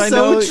because I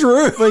know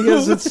true.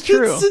 because it's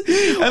true.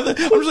 I'm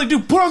just like,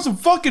 dude, put on some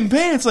fucking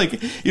pants. Like,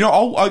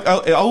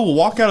 I will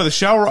walk out of the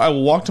shower. I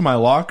will walk to my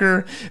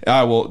locker.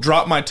 I will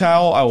drop my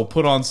towel. I will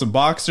put on some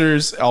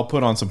boxers. I'll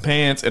put on some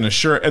pants and a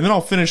shirt, and then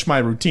I'll finish my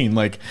routine.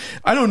 Like,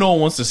 I know no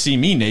one wants to see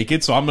me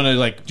naked, so I'm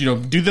gonna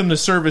do them the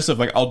service of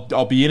like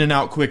I'll be in and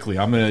out quickly.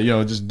 I'm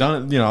gonna just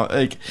done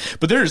like,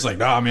 but they're just like,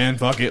 nah, man,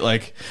 fuck it.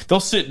 Like, they'll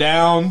sit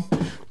down,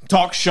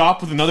 talk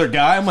shop with another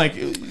guy. I'm like,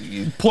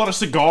 pull out a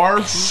cigar.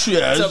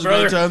 Yeah, What's up,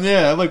 brother?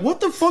 Yeah, I'm like,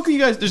 what the fuck are you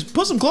guys? Just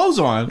put some clothes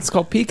on. It's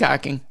called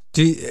peacocking.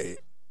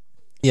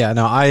 Yeah,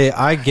 no,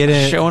 I get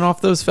it. Showing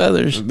off those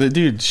feathers. The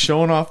dude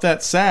showing off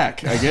that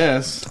sack, I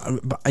guess.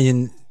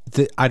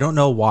 I don't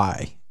know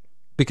why,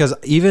 because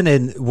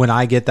even when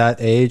I get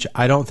that age,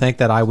 I don't think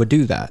that I would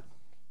do that.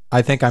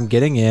 I think I'm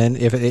getting in.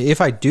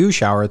 If I do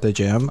shower at the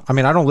gym, I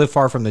mean, I don't live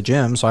far from the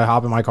gym, so I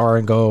hop in my car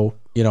and go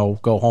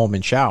home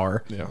and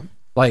shower. Yeah.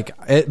 Like,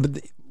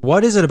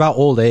 what is it about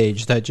old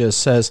age that just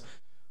says,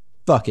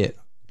 fuck it,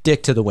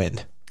 dick to the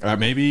wind?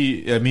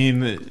 Maybe, I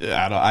mean,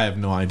 I have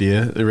no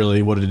idea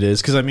really what it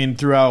is. Because, I mean,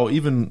 throughout,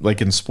 even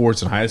like in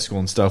sports and high school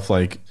and stuff,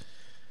 like,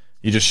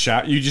 you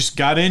just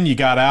got in, you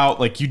got out.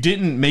 Like, you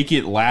didn't make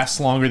it last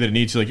longer than it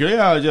needs to. Like,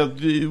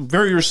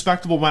 very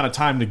respectable amount of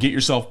time to get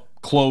yourself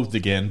clothed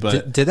again.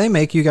 But did they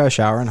make you guys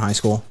shower in high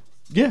school?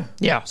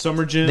 Yeah.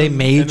 Summer gym. They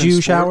made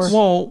you shower?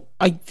 Well,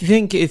 I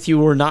think if you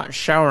were not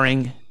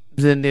showering,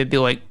 then they'd be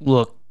like,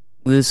 look,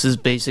 this is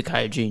basic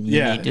hygiene.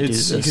 You need to do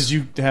this. Because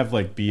you have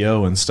like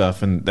BO and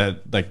stuff, and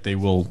that like they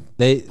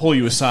pull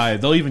you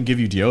aside. They'll even give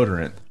you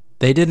deodorant.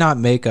 They did not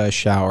make us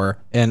shower,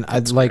 and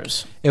That's like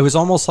gross. it was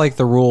almost like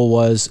the rule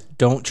was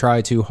don't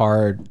try too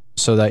hard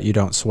so that you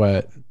don't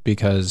sweat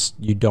because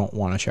you don't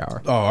want to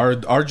shower.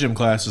 Oh, our gym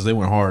classes, they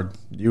went hard.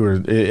 You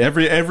were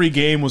every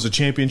game was a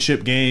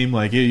championship game.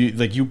 Like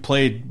you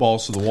played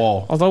balls to the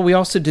wall. Although we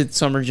also did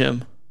summer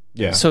gym.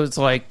 Yeah. So it's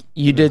like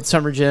you did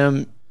summer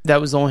gym. That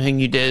was the only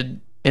thing you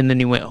did, and then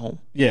you went home.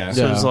 Yeah.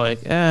 So it was like,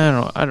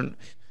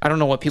 I don't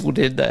know what people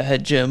did that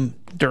had gym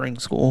during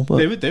school. But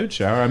They would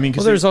shower. I mean,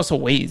 because there's also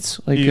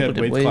weights. Like you people had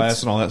did weight weights.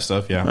 class and all that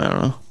stuff. Yeah. I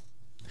don't know.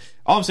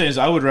 All I'm saying is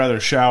I would rather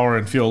shower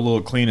and feel a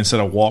little clean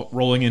instead of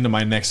rolling into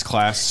my next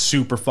class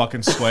super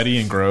fucking sweaty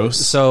and gross.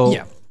 So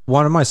Yeah.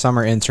 one of my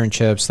summer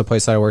internships, the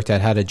place that I worked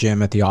at had a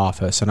gym at the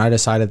office, and I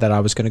decided that I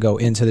was going to go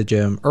into the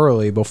gym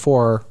early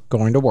before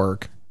going to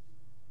work.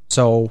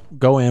 So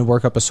go in,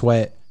 work up a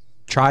sweat,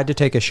 tried to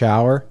take a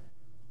shower.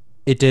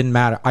 It didn't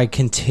matter. I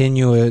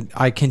continued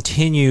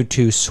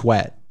to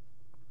sweat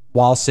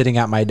while sitting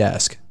at my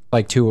desk,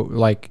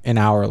 like an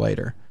hour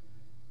later.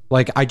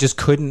 Like, I just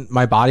couldn't,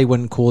 my body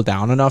wouldn't cool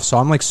down enough. So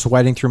I'm like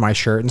sweating through my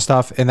shirt and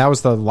stuff. And that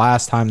was the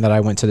last time that I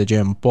went to the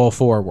gym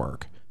before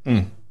work.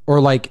 Or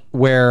like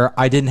where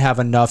I didn't have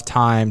enough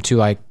time to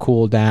like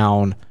cool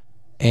down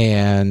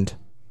and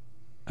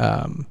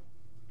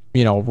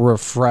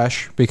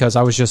refresh, because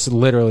I was just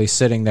literally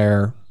sitting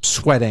there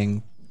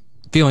sweating,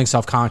 feeling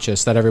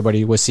self-conscious that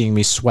everybody was seeing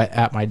me sweat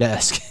at my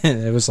desk.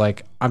 And it was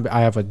like,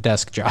 I have a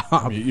desk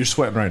job. You're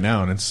sweating right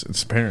now, and it's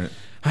apparent.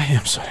 I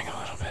am sweating a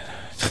little bit.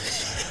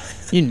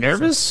 You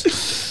nervous?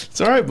 It's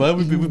all right, bud.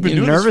 We've been You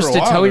doing nervous this for a to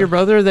while tell now. your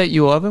brother that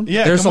you love him?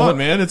 Yeah, There's come a on, lot-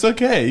 man. It's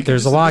okay. You can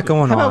There's a just- lot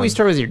going How on. about we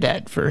start with your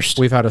dad first?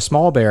 We've had a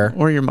small bear.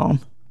 Or your mom?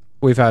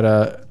 We've had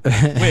a... Wait,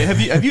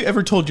 have you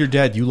ever told your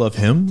dad you love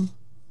him?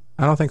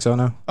 I don't think so,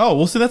 no. Oh,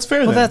 well, see, that's fair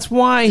Well, then. that's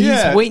why he's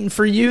Yeah. waiting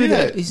for you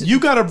Yeah. to... he's- You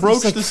got to broach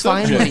he's like, the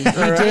finally,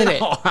 subject. he did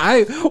it.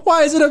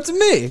 Why is it up to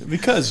me?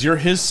 Because you're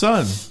his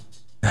son.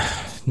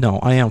 No,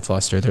 I am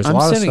flustered. There's a I'm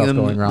lot of sending stuff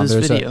him going around.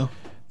 this video.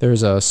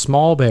 There's a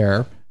small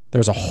bear.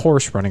 There's a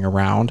horse running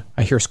around.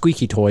 I hear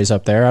squeaky toys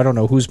up there. I don't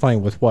know who's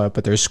playing with what,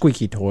 but there's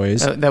squeaky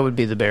toys. That would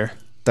be the bear.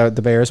 The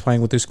bear is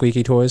playing with the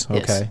squeaky toys?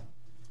 Yes. Okay.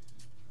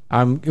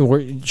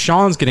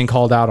 Sean's getting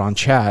called out on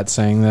chat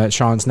saying that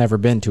Sean's never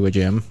been to a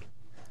gym.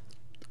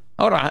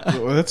 Hold on.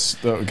 Well,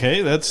 that's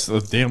okay. That's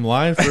a damn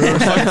lie for saying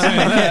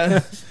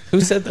that. Who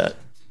said that?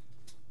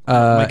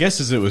 My guess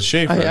is it was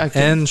Schaefer. I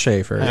can- And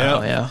Schaefer.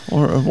 Oh, yeah.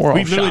 We're all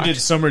We literally shocked. did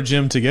summer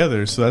gym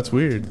together, so that's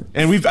weird.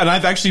 And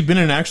I've actually been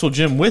in an actual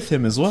gym with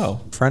him as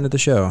well. Friend of the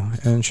show,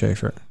 and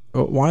Schaefer.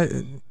 Why?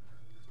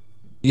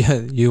 Yeah,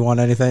 you want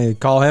anything?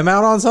 Call him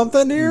out on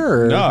something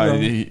here? Or,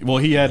 No,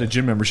 he had a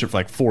gym membership for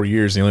like 4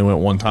 years. And he only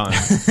went one time.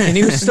 And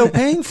he was still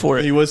paying for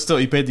it.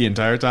 He paid the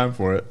entire time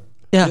for it.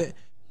 Yeah.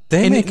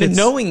 they And make it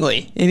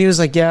knowingly. And he was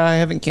like, yeah, I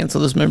haven't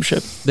canceled this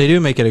membership. They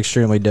do make it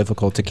extremely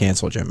difficult to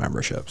cancel gym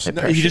memberships.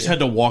 No, he just had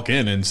to walk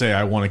in and say,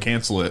 "I want to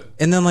cancel it."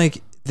 And then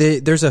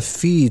there's a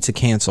fee to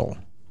cancel.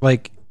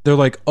 Like they're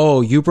like,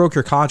 "Oh, you broke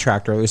your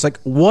contract early." It's like,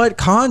 "What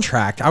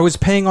contract? I was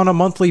paying on a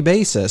monthly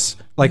basis."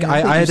 Like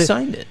I had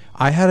signed it.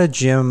 I had a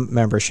gym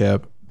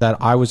membership that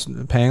I was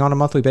paying on a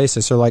monthly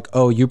basis. They're like,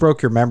 "Oh, you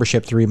broke your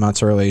membership 3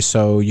 months early,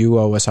 so you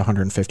owe us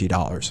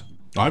 $150."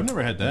 I've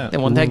never had that. They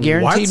want that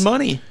guaranteed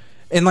money.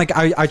 And like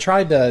I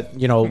tried to,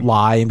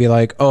 lie and be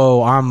like,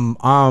 "Oh,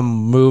 I'm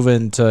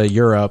moving to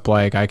Europe,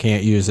 like I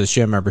can't use this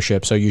gym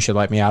membership, so you should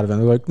let me out of it."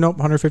 And they're like, "Nope,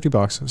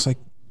 $150." I was like,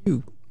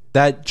 "Dude,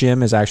 that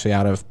gym is actually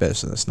out of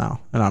business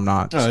now." And I'm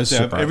not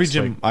surprised. Every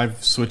gym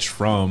I've switched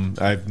from,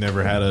 I've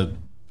never had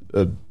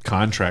a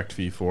contract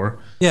fee for.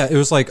 Yeah, it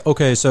was like,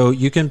 okay, so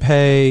you can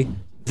pay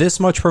this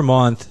much per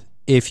month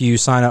if you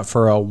sign up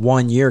for a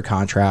 1-year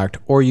contract,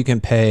 or you can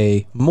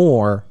pay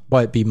more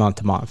but be month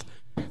to month.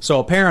 So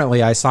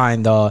apparently I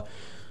signed the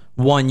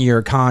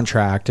 1-year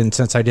contract, and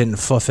since I didn't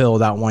fulfill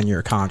that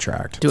 1-year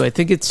contract. Do I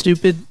think it's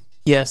stupid?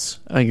 Yes,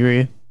 I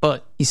agree.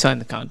 But he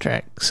signed the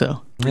contract,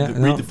 so.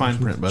 Read the fine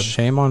print, bud.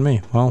 Shame on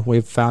me. Well,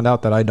 we've found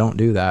out that I don't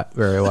do that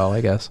very well, I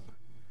guess.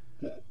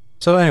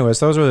 So anyways,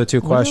 those were the two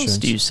What questions. else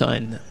do you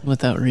sign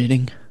without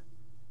reading?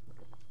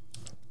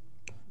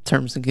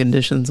 Terms and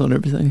conditions on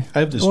everything. I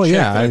have this Well, check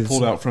yeah, that I I-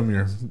 pulled out from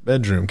your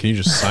bedroom. Can you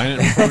just sign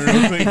it for me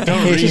real quick?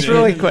 Don't read Just it.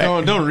 really quick.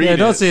 Don't read Yeah, it.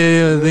 don't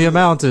see the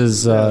amount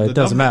is it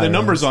doesn't matter. The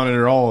numbers on it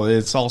are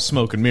it's all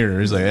smoke and mirror.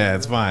 He's like, yeah,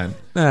 it's fine.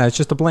 Nah, it's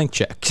just a blank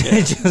check.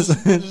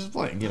 Just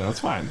blank, it's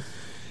fine.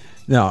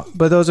 No,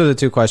 but those are the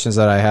two questions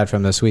that I had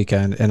from this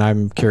weekend, and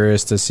I'm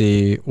curious to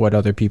see what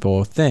other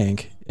people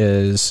think.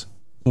 Is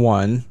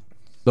one,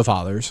 the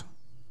fathers.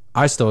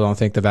 I still don't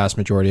think the vast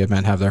majority of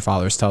men have their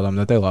fathers tell them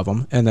that they love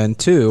them. And then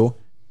two,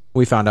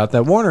 we found out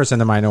that Warner's in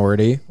the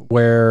minority,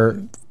 where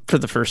For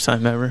the first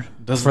time ever.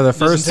 for the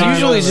first time,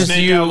 usually just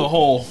snake you- out of the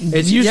hole.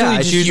 It's usually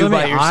just you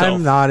by yourself.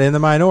 I'm not in the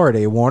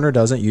minority. Warner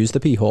doesn't use the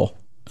pee hole.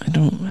 I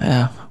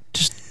don't,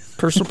 just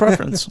personal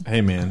preference.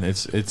 Hey man,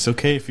 it's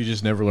okay if you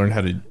just never learn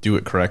how to do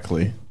it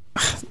correctly.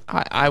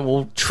 I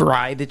will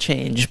try to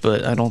change,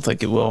 but I don't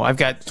think it will. I've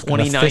got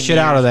 29 Fish it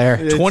out of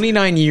there.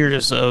 29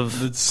 years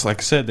of It's like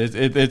I said,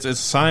 it's a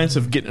science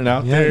of getting it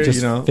out Yeah, there.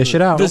 just You know, fish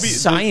it out. the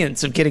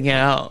science of getting it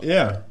out.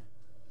 Yeah.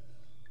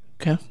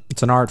 Okay.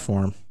 It's an art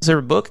form. Is there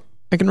a book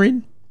I can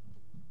read?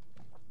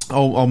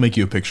 I'll make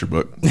you a picture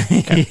book. Go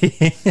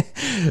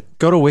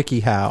to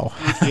WikiHow.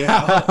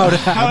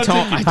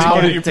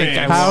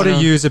 How to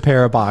use a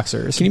pair of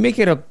boxers. Can you make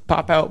it a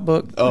pop-out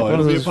book? Oh, Like one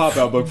it'll of be a those-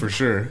 pop-out book for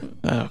sure.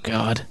 Oh,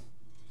 God.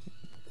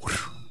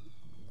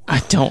 I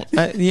don't.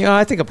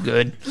 I think I'm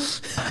good.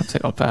 I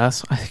think I'll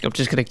pass. I think I'm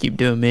just going to keep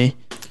doing me.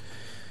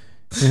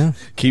 Yeah.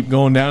 Keep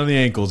going down to the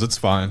ankles. It's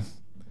fine.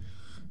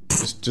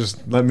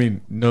 Just let me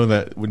know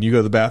that when you go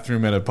to the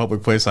bathroom at a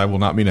public place, I will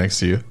not be next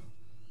to you.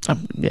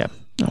 Yeah.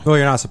 No. Well,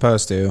 you're not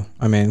supposed to.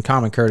 I mean,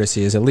 common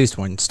courtesy is at least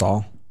one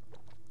stall.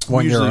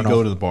 One We usually urinal.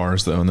 go to the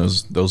bars though, and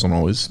those don't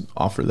always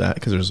offer that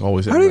because there's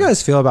always. How do you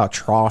guys feel about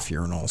trough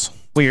urinals?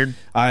 Weird.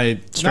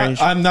 Strange.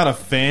 I'm not a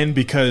fan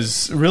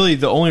because really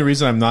the only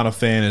reason I'm not a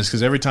fan is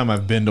because every time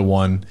I've been to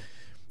one,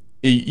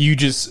 you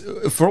just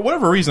for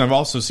whatever reason I've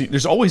also seen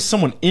there's always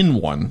someone in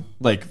one,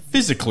 like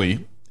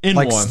physically in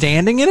Like one,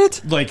 standing in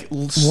it? like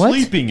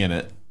sleeping in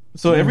it.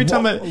 So every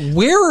time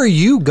Where are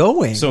you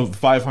going? so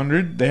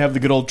 500 they have the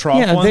good old trough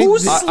Yeah, one.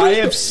 Who's I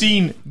have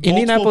seen multiple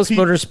Indianapolis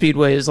people- Motor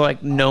Speedway is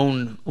like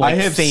known, like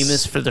I have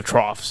famous for the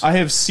troughs. I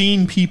have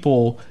seen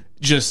people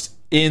just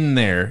in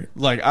there.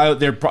 Like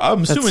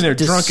I'm assuming they're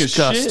drunk as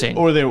shit,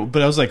 or they.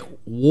 But I was like,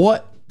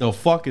 what the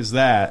fuck is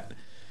that?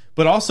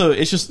 But also,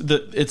 it's just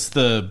it's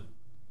the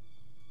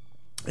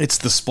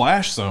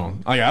splash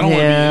zone. Like, I don't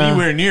want to be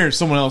anywhere near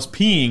someone else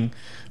peeing,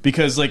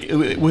 because like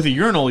with a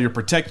urinal, you're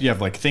protected. You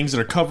have like things that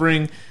are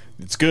covering.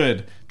 It's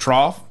good.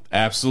 Trough,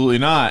 absolutely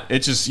not.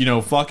 It's just,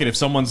 fuck it. If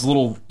someone's a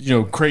little,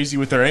 crazy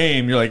with their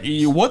aim, you're like,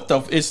 what the?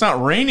 It's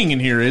not raining in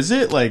here, is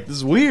it? Like, this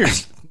is weird.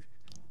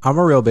 I'm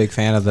a real big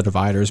fan of the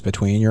dividers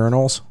between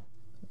urinals.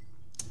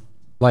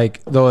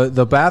 Like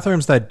the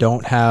bathrooms that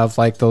don't have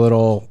like the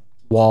little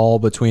wall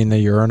between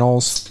the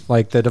urinals,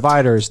 like the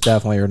dividers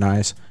definitely are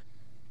nice.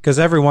 Because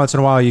every once in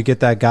a while you get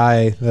that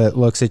guy that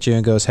looks at you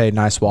and goes, "Hey,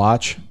 nice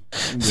watch."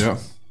 Yeah.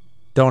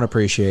 Don't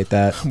appreciate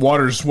that.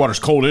 Water's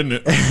cold, isn't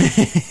it?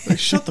 Like,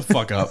 shut the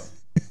fuck up.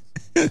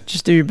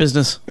 Just do your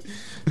business.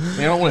 Man,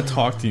 I don't want to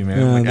talk to you,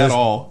 man, at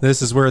all.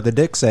 This is where the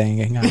dick's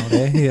hanging out,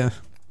 eh? Yeah.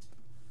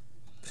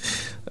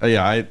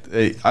 Yeah,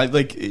 I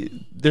like.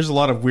 There's a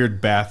lot of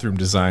weird bathroom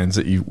designs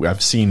that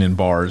I've seen in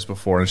bars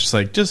before. And it's just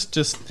like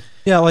just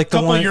yeah, like a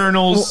couple of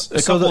urinals,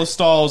 a couple of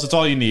stalls. That's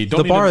all you need.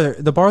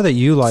 The bar that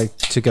you like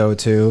to go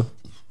to,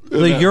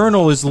 the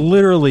urinal is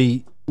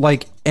literally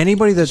like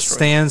anybody that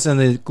stands in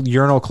the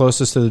urinal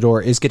closest to the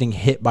door is getting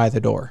hit by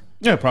the door.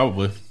 Yeah,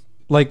 probably.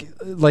 Like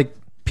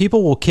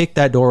people will kick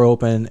that door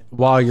open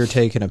while you're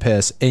taking a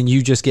piss, and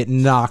you just get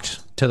knocked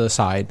to the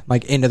side,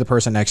 like into the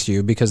person next to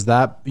you, because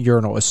that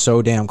urinal is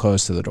so damn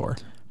close to the door.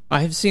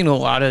 I've seen a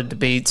lot of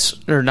debates,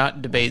 or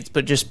not debates,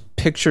 but just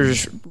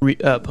pictures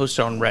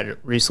posted on Reddit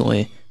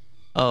recently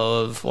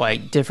of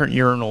like different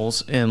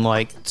urinals and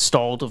like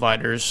stall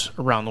dividers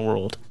around the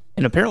world.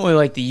 And apparently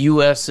like the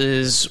US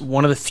is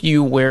one of the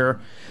few where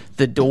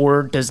the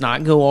door does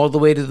not go all the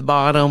way to the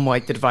bottom.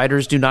 Like the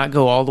dividers do not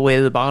go all the way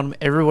to the bottom.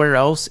 Everywhere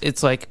else,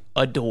 it's like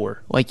a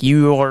door. Like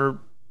you are,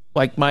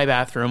 like my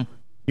bathroom,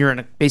 you're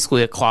in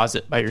basically a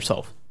closet by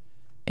yourself.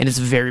 And it's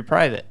very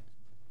private.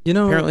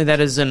 Apparently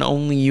that is an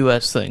only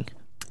US thing.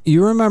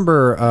 You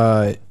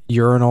remember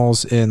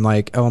urinals in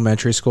like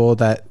elementary school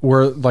that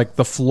were like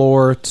the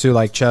floor to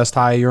like chest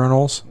high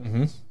urinals?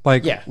 Mm-hmm.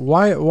 Like, yeah.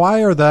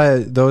 Why are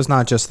those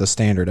not just the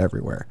standard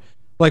everywhere?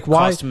 Like,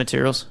 why? Cost of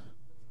materials.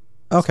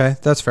 Okay,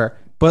 that's fair.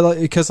 But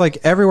because like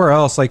everywhere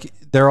else, like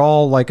they're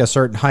all like a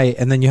certain height,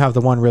 and then you have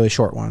the one really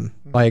short one,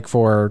 like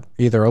for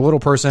either a little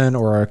person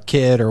or a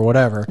kid or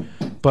whatever.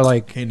 But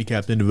like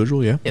handicapped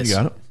individual, yeah, yes. You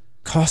got it.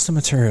 Cost of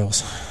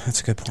materials.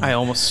 That's a good point. I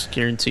almost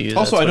guarantee you.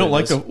 Also, I don't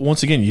like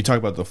once again, you talk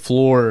about the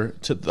floor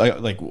to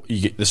like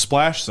you get the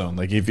splash zone.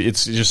 Like if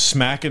it's just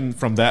smacking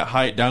from that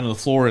height down to the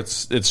floor,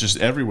 it's just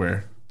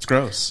everywhere. It's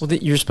gross. Well,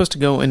 you're supposed to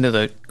go into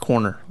the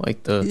corner,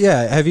 like the.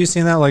 Yeah, have you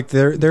seen that? Like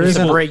there's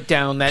a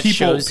breakdown that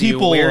shows you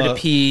where to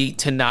pee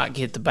to not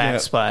get the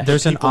backsplash.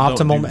 There's an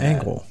optimum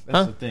angle.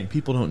 That's the thing.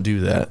 People don't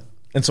do that.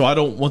 And so I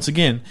don't, once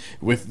again,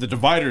 with the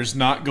dividers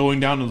not going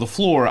down to the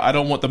floor, I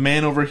don't want the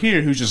man over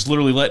here who's just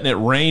literally letting it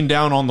rain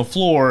down on the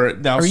floor.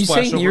 Now are you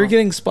saying you're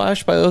getting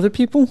splashed by other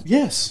people?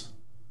 Yes.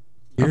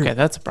 Okay,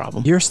 that's a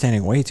problem. You're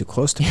standing way too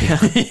close to me.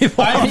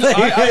 Why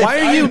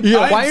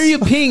are you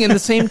peeing in the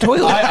same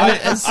toilet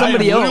as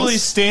somebody else? I'm literally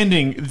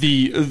standing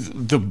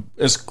the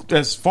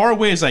as far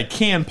away as I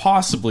can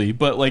possibly.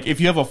 But like if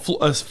you have a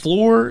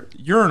floor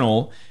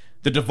urinal,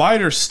 the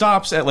divider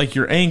stops at like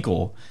your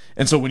ankle.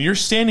 And so when you're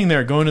standing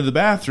there going to the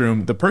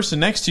bathroom, the person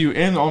next to you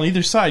and on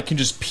either side can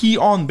just pee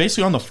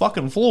basically on the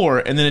fucking floor,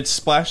 and then it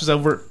splashes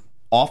over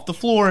off the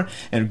floor,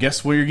 and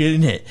guess where you're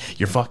getting hit?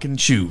 Your fucking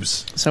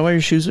shoes. Is that why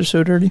your shoes are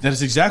so dirty? That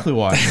is exactly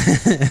why.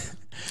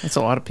 That's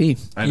a lot of pee.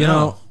 I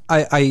know.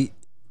 I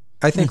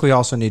think we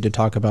also need to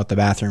talk about the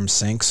bathroom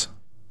sinks.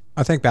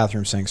 I think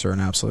bathroom sinks are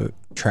an absolute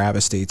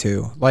travesty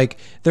too. Like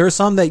there are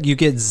some that you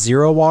get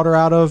zero water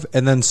out of,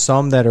 and then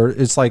some that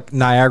it's like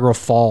Niagara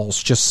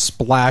Falls just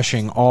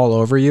splashing all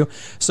over you.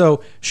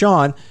 So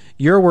Sean,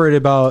 you're worried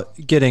about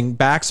getting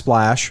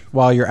backsplash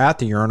while you're at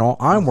the urinal.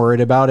 I'm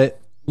worried about it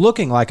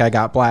looking like I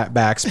got black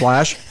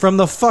backsplash from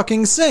the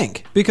fucking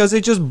sink, because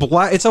it just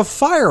it's a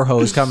fire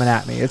hose coming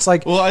at me. It's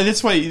like, well,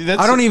 that's why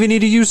I don't even need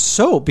to use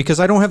soap because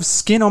I don't have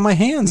skin on my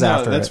hands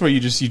after. That's where you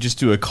just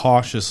do a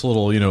cautious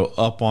little,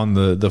 up on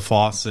the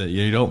faucet.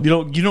 You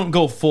don't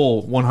go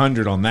full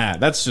 100 on that.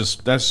 That's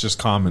just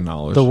common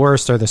knowledge. The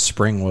worst are the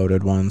spring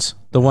loaded ones.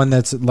 The one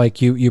that's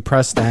like you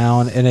press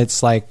down and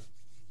it's like,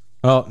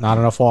 oh, not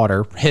enough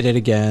water. Hit it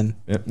again.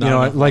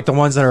 Yep, like the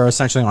ones that are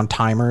essentially on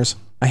timers.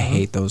 I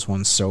hate those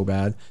ones so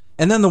bad.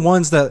 And then the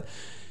ones that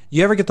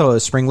you ever get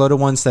those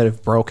spring-loaded ones that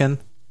have broken,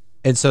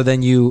 and so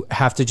then you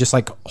have to just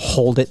like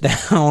hold it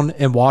down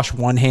and wash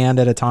one hand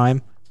at a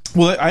time.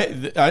 Well,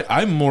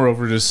 I'm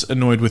moreover just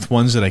annoyed with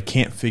ones that I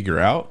can't figure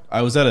out.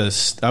 I was at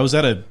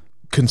a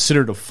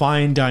considered a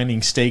fine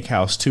dining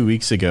steakhouse 2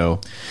 weeks ago,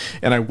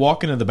 and I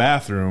walk into the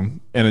bathroom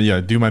and I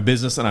do my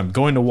business, and I'm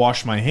going to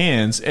wash my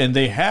hands, and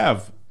they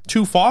have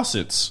two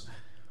faucets.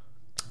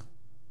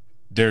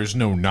 There's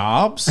no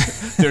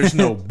knobs. There's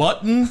no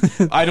button.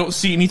 I don't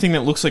see anything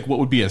that looks like what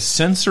would be a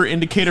sensor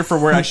indicator for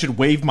where I should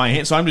wave my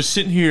hand. So I'm just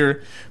sitting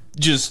here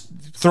just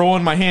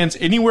throwing my hands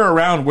anywhere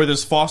around where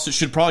this faucet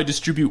should probably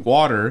distribute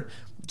water.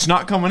 It's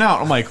not coming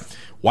out. I'm like,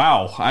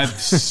 wow, I'm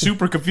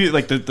super confused.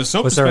 Like the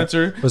soap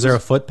dispenser. Was there a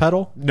foot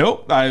pedal?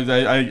 Nope.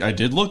 I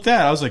did look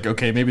that. I was like,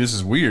 okay, maybe this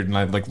is weird. And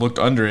I like looked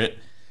under it.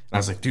 And I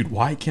was like, dude,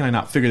 why can't I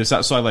not figure this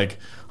out? So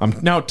I'm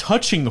now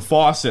touching the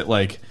faucet,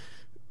 like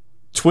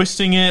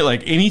twisting it,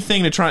 like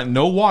anything to try.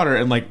 No water.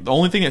 And like the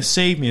only thing that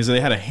saved me is that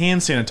they had a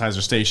hand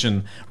sanitizer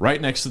station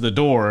right next to the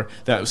door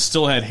that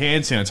still had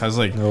hand sanitizer.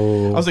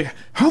 I was like,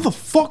 how the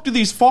fuck do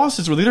these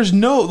faucets work? There's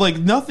no, like,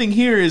 nothing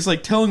here is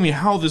like telling me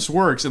how this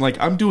works. And like,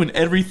 I'm doing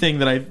everything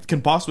that I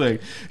can possibly,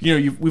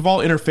 we've all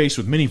interfaced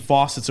with many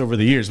faucets over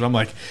the years, but I'm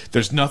like,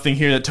 there's nothing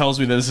here that tells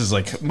me that this is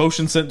like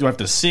motion sent. Do I have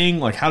to sing?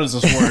 Like, how does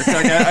this work?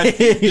 Like,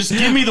 just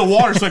give me the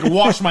water so I can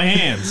wash my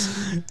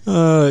hands.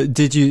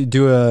 Did you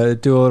do a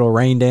little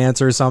rain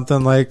dance or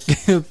something, like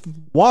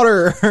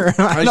water?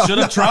 I should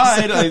have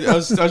tried. I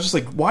was just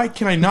like, why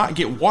can I not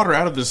get water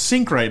out of the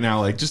sink right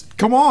now? Like, just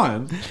come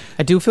on.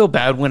 I do feel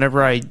bad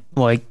whenever I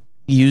like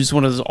use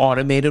one of those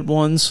automated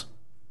ones,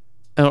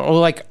 or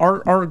like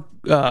our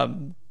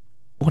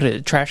what is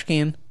it, trash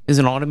can is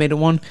an automated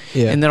one,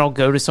 and then I'll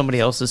go to somebody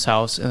else's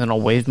house and then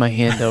I'll wave my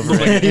hand over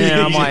it,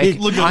 and I'm like,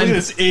 look at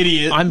this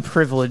idiot. I'm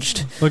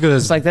privileged. Look at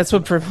this. It's like, that's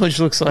what privilege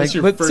looks like.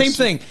 But same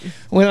thing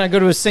when I go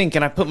to a sink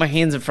and I put my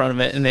hands in front of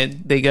it and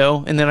they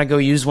go, and then I go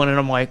use one and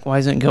I'm like, why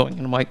isn't it going?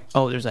 And I'm like,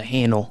 oh, there's a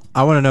handle.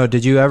 I want to know,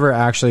 did you ever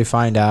actually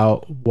find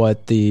out what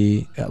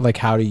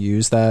how to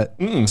use that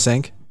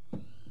sink?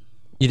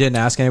 You didn't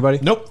ask anybody?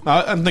 Nope.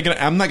 I'm not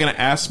gonna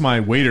ask my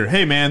waiter,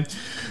 hey man,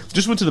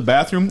 just went to the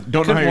bathroom,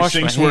 don't know how your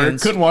sinks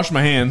work, couldn't wash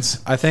my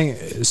hands. I think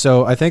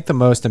the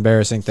most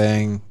embarrassing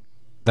thing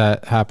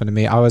that happened to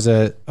me, I was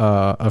at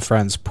a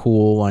friend's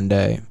pool one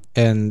day,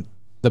 and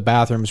the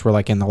bathrooms were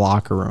like in the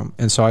locker room,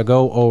 and so I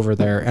go over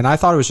there, and I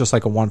thought it was just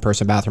like a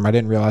one-person bathroom. I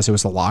didn't realize it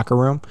was the locker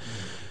room.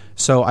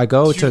 So I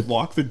go to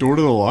lock the door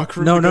to the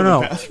locker room.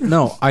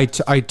 No. I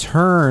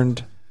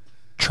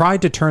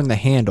tried to turn the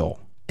handle,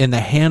 and the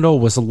handle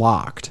was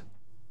locked,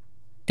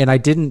 and I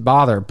didn't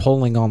bother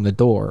pulling on the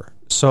door.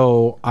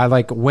 So I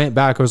like went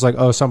back. I was like,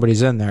 oh,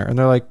 somebody's in there, and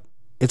they're like,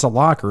 it's a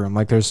locker room.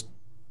 Like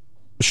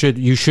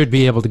you should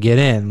be able to get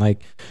in. Like,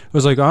 it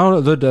was like,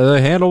 oh, the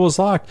handle was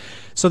locked.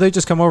 So they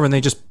just come over and they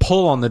just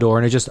pull on the door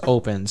and it just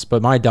opens.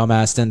 But my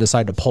dumbass didn't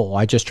decide to pull.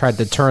 I just tried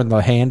to turn the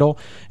handle.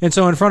 And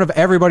so in front of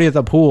everybody at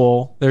the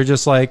pool, they're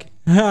just like,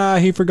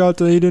 he forgot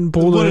that he didn't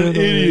pull the handle. What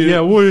an idiot.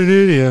 Yeah, what an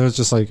idiot. I was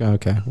just like,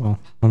 okay, well,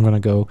 I'm going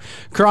to go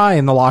cry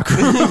in the locker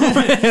room. Now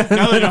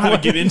that I know how to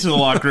get into the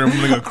locker room, I'm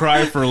going to go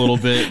cry for a little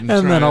bit. And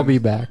then I'll be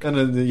back.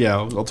 And then,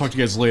 I'll talk to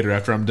you guys later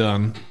after I'm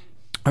done.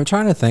 I'm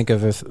trying to think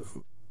of if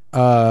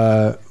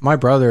my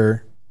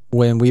brother,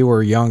 when we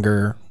were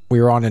younger,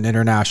 we were on an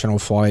international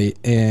flight,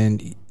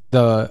 and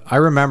I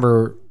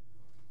remember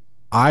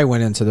I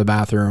went into the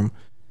bathroom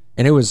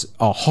and it was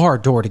a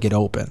hard door to get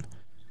open,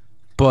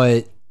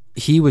 but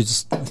he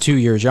was 2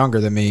 years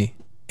younger than me,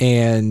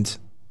 and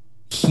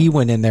he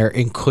went in there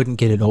and couldn't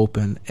get it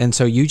open. And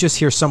so you just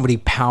hear somebody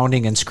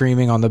pounding and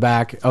screaming on the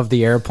back of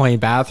the airplane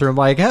bathroom,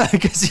 like,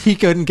 because he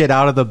couldn't get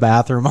out of the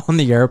bathroom on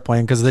the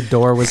airplane because the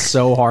door was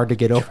so hard to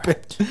get open.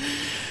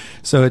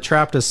 So it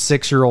trapped a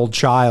 6-year-old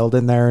child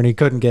in there, and he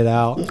couldn't get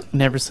out.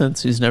 Never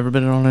since. He's never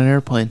been on an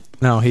airplane.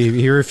 No,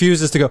 he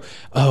refuses to go.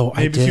 Oh,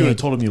 maybe if you had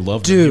told him you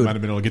loved him, he might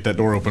have been able to get that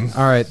door open.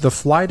 All right, the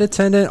flight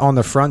attendant on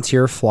the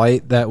Frontier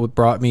flight that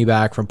brought me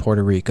back from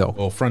Puerto Rico.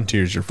 Well,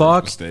 Frontier's your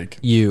first mistake.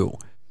 You.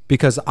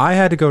 Because I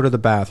had to go to the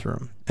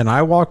bathroom, and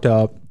I walked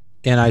up,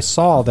 and I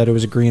saw that it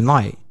was a green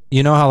light.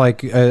 You know how,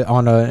 like,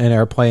 on an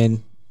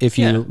airplane, if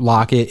you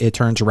lock it, it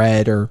turns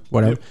red or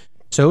whatever. Yep.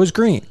 So it was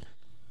green.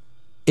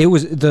 It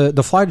was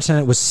the flight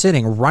attendant was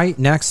sitting right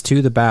next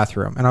to the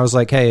bathroom, and I was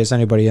like, hey, is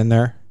anybody in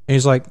there? And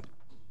he's like,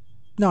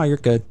 no, you're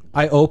good.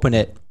 I open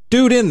it.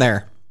 Dude in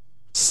there.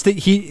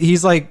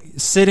 He's like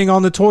sitting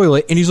on the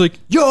toilet, and he's like,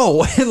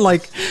 yo, and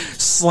like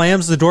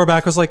slams the door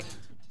back. I was like,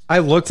 I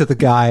looked at the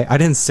guy. I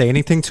didn't say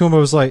anything to him. He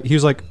was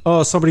like,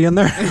 oh, somebody in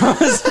there?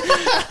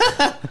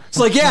 It's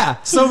like, yeah,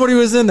 somebody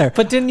was in there.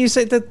 But didn't you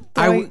say that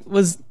the light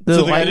was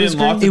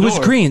green? It was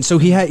green, so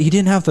he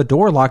didn't have the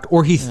door locked,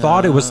 or he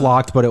thought it was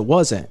locked, but it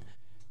wasn't.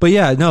 But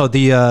yeah, no,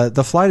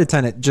 the flight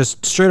attendant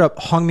just straight up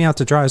hung me out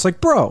to dry. I was like,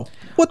 bro,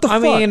 what the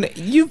fuck? I mean,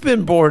 you've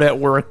been bored at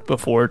work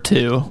before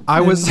too. I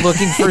was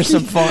looking for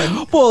some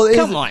fun. Well,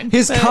 come on,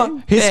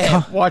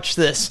 watch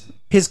this.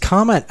 His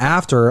comment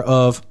after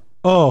of,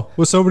 oh,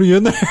 was somebody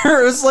in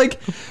there? It's like,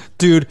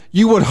 dude,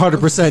 you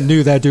 100%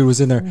 knew that dude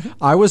was in there.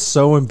 I was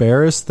so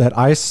embarrassed that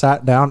I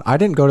sat down. I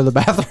didn't go to the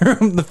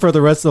bathroom for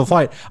the rest of the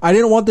flight. I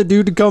didn't want the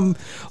dude to come,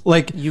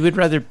 like... You would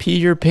rather pee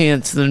your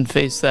pants than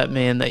face that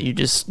man that you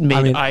just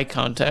made eye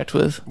contact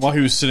with. While he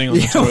was sitting on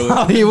the toilet.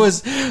 While he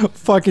was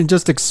fucking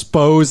just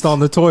exposed on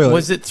the toillet.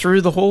 Was it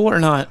through the hole or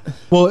not?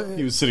 Well,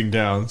 he was sitting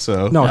down,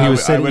 so... No, he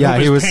was sitting... Yeah,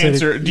 he was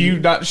sitting... Do you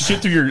not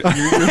shit through your...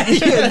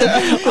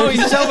 Oh,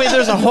 you tell me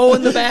there's a hole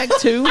in the bag,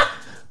 too?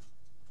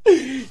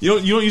 You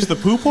don't use the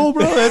poop hole,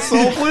 bro? That's the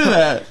whole point of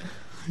that.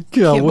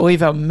 Can't believe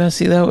how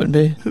messy that would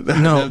be. No,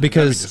 That'd be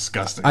because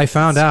disgusting. I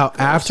found out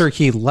after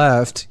he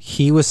left,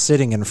 he was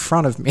sitting in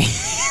front of me.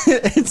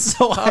 And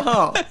so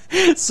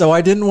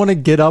I didn't want to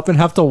get up and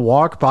have to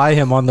walk by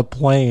him on the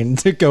plane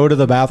to go to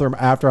the bathroom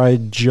after I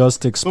had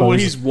just exposed. But when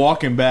he's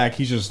walking back,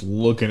 he's just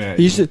looking at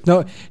he you. should,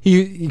 no,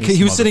 he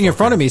was sitting in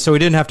front of me, so he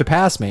didn't have to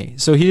pass me.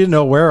 So he didn't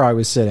know where I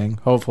was sitting,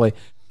 hopefully.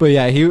 But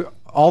yeah, he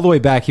all the way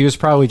back, he was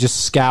probably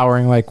just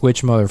scouring like,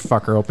 which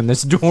motherfucker opened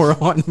this door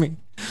on me.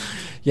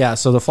 Yeah,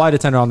 so the flight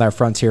attendant on that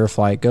Frontier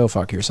flight, go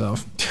fuck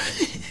yourself.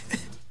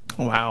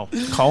 Wow.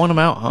 Calling him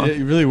out, huh? Yeah,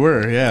 you really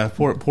were, yeah.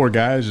 Poor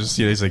guy was just,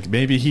 he's like,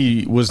 maybe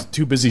he was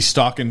too busy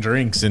stocking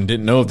drinks and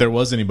didn't know if there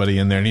was anybody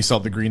in there, and he saw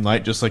the green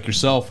light just like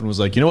yourself and was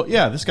like, you know what,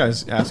 yeah, this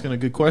guy's asking a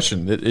good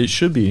question. It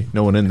should be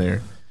no one in there.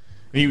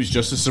 And he was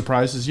just as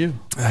surprised as you.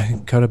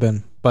 Could have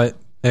been. But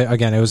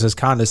again, it was as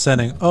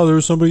condescending. Oh, there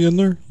was somebody in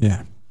there?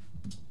 Yeah.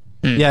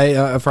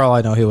 Yeah, for all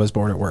I know, he was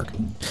bored at work.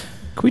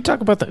 Can we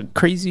talk about the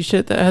crazy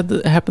shit that had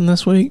to happen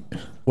this week?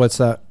 What's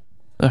that?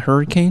 A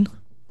hurricane?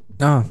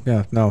 Oh,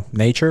 yeah, no.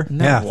 Nature?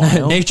 Not Yeah,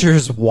 wild.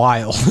 nature's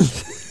wild.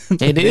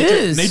 It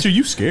is. Nature,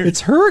 you scared.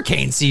 It's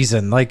hurricane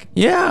season. Like,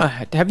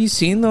 Yeah. Have you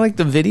seen the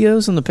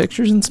videos and the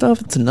pictures and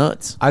stuff? It's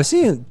nuts. I've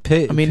seen...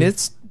 I mean,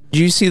 it's... Do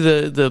you see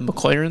the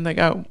McLaren that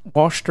got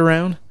washed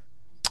around?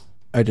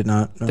 I did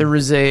not. No. There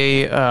was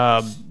a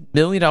 $1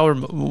 million,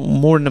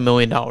 more than $1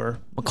 million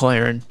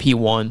McLaren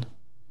P1,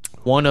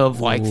 one of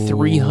like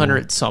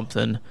 300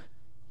 something,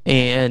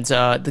 and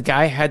the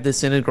guy had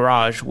this in a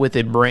garage with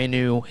his brand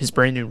new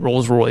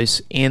Rolls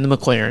Royce and the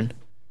McLaren.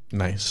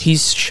 Nice. He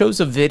shows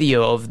a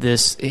video of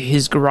this,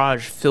 his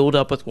garage filled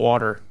up with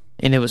water,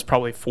 and it was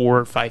probably 4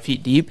 or 5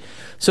 feet deep.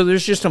 So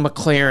there's just a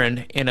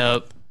McLaren and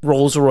a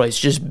Rolls Royce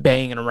just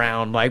banging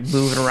around, like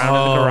moving around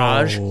in the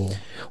garage.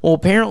 Well,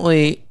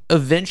 apparently,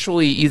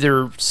 eventually,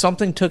 either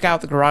something took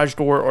out the garage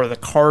door or the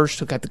cars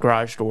took out the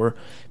garage door,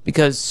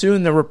 because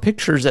soon there were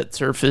pictures that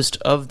surfaced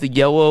of the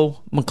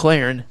yellow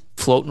McLaren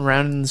floating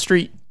around in the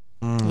street.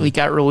 He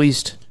got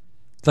released.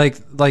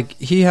 Like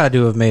he had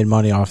to have made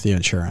money off the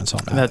insurance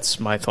on that. That's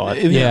my thought.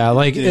 Yeah,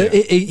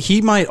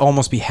 he might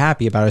almost be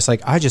happy about it. It's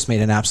like, I just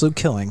made an absolute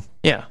killing.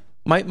 Yeah.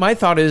 My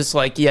thought is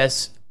like,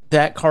 yes,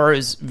 that car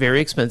is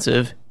very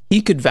expensive.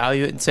 He could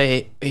value it and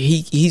say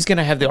he's going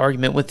to have the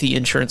argument with the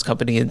insurance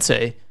company and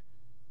say,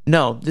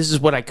 no, this is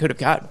what I could have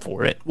gotten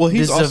for it. Well,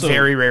 he's this is also- a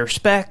very rare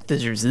spec.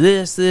 There's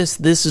this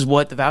is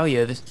what the value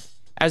is.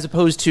 As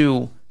opposed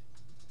to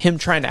him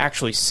trying to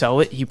actually sell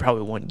it, he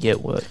probably wouldn't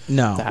get what.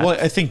 No. that. Well,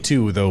 I think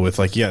too, though, with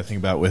think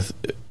about with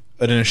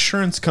an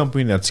insurance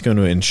company that's going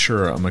to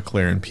insure a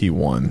McLaren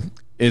P1,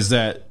 is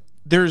that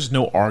there's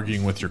no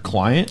arguing with your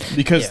client,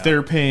 because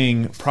they're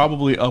paying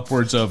probably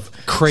upwards of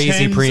Crazy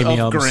tens premiums.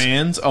 of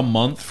grands a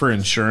month for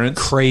insurance.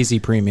 Crazy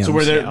premiums. So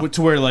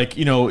where like,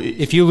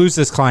 if you lose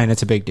this client,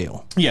 it's a big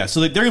deal. yeah,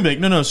 so they're gonna be like,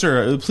 no,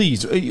 sir,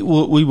 please, we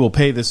will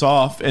pay this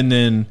off, and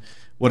then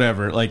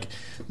whatever. Like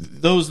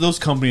those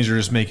companies are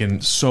just making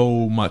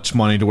so much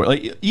money to where,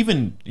 like,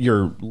 even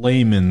your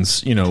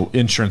layman's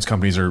insurance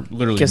companies are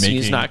literally Guess making.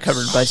 he's not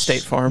covered by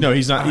State Farm. No,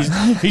 he's not.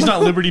 He's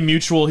not Liberty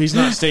Mutual. He's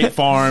not State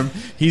Farm.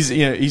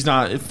 He's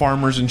not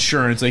Farmers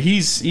Insurance. Like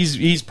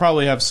he's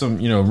probably have some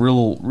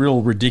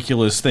real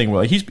ridiculous thing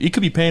where, like, he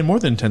could be paying more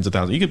than tens of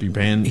thousands. He could be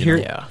paying.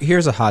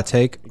 Here's a hot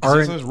take.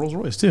 Rolls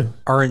Royce too.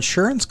 Are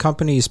insurance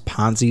companies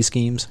Ponzi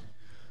schemes?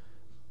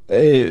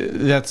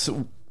 That's.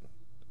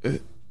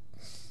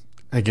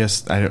 I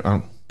guess I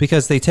don't.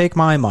 Because they take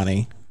my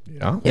money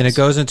Yeah. and it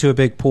goes into a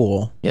big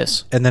pool,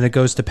 Yes. and then it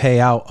goes to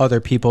pay out other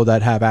people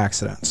that have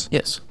accidents.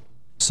 Yes.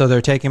 So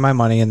they're taking my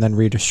money and then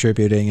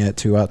redistributing it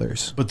to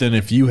others. But then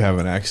if you have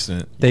an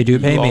accident, They do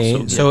pay also me.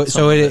 get So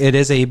some of it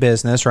is a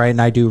business, right?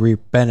 And I do reap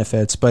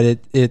benefits, but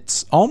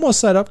it's almost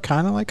set up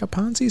kind of like a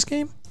Ponzi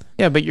scheme.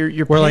 Yeah, but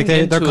you're Where, like,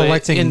 paying they're into it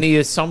collecting- in the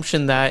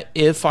assumption that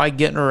if I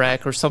get in a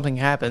wreck or something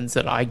happens,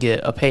 that I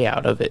get a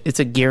payout of it. It's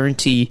a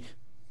guarantee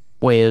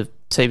way of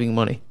saving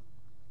money.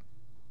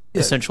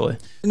 Essentially.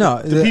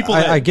 No, people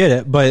that- I get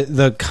it, but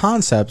the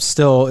concept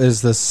still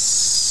is the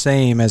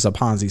same as a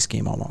Ponzi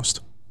scheme almost.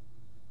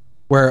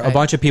 Where a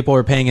bunch of people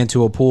are paying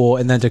into a pool,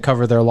 and then to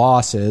cover their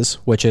losses,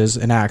 which is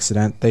an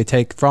accident, they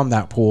take from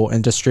that pool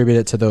and distribute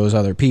it to those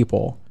other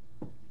people.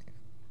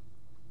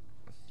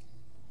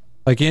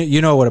 Like, you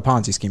know what a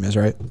Ponzi scheme is,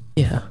 right?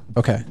 Yeah.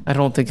 Okay. I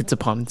don't think it's a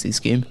Ponzi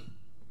scheme.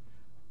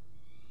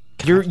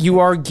 You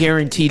are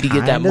guaranteed to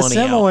get that Kinda money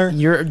similar. out.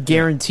 You're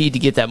guaranteed to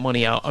get that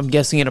money out. I'm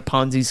guessing in a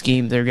Ponzi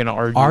scheme they're going to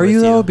argue. Are with you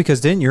though?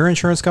 Because didn't your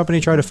insurance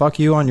company try to fuck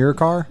you on your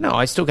car? No,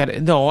 I still got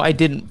it. No, I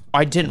didn't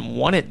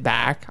want it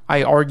back.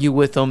 I argue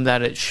with them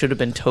that it should have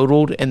been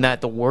totaled and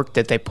that the work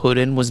that they put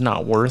in was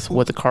not worth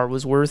what the car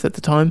was worth at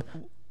the time.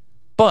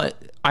 But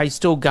I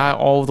still got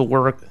all of the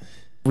work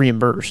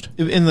reimbursed.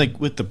 and like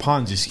with the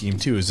Ponzi scheme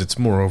too, is it's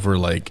moreover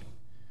like,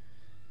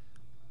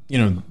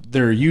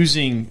 they're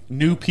using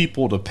new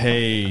people to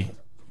pay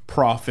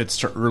profits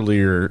to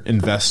earlier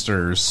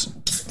investors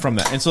from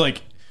that. And so,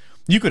 like,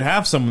 you could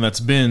have someone that's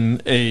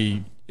been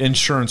a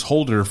insurance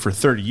holder for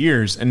 30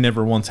 years and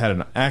never once had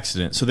an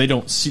accident. So they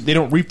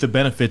don't reap the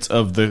benefits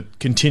of the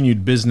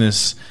continued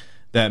business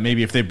that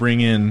maybe if they bring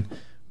in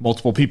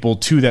multiple people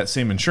to that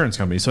same insurance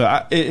company.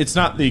 So it's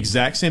not the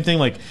exact same thing.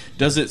 Like,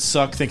 does it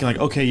suck thinking like,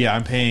 okay, yeah,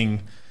 I'm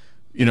paying,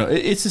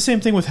 it's the same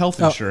thing with health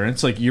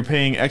insurance. Like, you're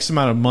paying X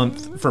amount a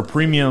month for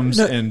premiums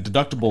and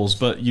deductibles,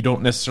 but you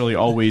don't necessarily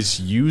always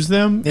use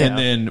them.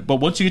 Yeah. But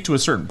once you get to a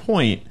certain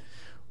point,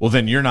 well,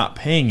 then you're not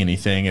paying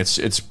anything.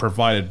 It's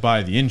provided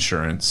by the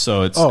insurance,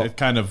 so it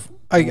kind of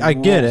I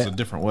get it a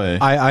different way.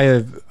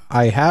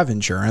 I have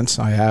insurance.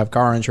 I have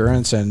car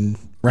insurance and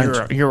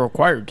rent. You're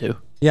required to.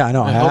 Yeah, I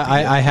know.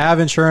 I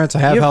have insurance. I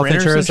have health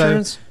renter's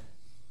insurance.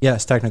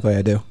 Yes, technically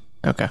I do.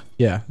 Okay.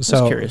 Yeah.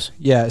 So curious.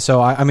 Yeah.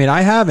 So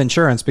I have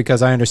insurance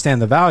because I understand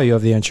the value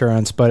of the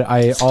insurance, but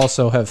I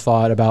also have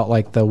thought about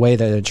like the way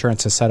that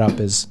insurance is set up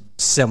is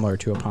similar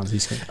to a Ponzi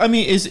scheme. I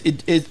mean,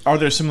 are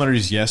there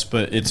similarities? Yes,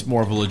 but it's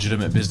more of a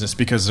legitimate business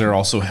because they're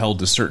also held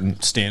to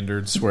certain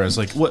standards. Whereas,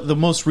 like, what the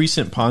most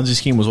recent Ponzi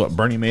scheme was, what,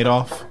 Bernie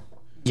Madoff?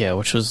 Yeah,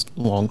 which was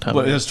a long time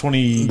Well, ago. that was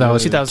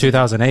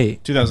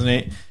 2008.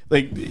 2008.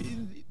 Like,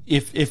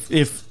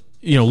 if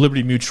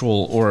Liberty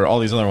Mutual or all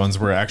these other ones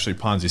were actually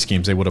Ponzi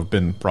schemes, they would have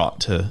been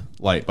brought to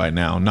light by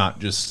now, not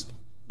just.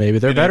 Maybe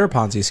they're better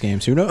Ponzi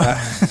schemes. Who knows?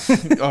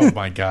 Oh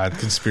my God!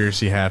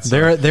 Conspiracy hats.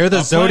 They're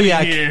the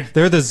Zodiac.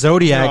 They're the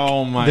Zodiac.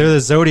 Oh my. They're the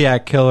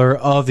Zodiac killer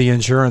of the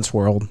insurance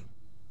world.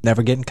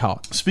 Never getting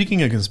caught.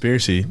 Speaking of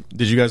conspiracy,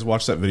 did you guys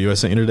watch that video I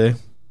sent you today?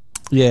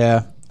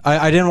 Yeah,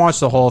 I didn't watch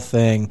the whole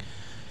thing.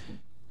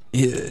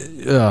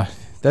 That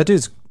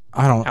dude's.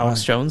 I don't.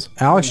 Alex Jones.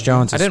 Alex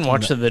Jones. I didn't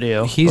watch the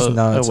video. He's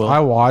nuts. I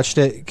watched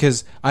it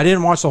because I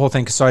didn't watch the whole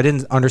thing, so I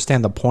didn't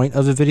understand the point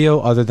of the video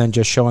other than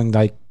just showing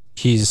like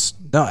he's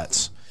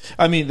nuts.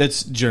 I mean,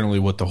 that's generally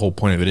what the whole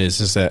point of it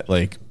is that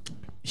like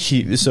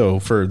so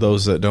for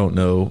those that don't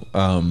know,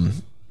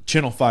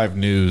 Channel 5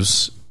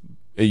 News,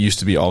 it used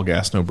to be All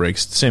Gas No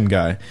Brakes, same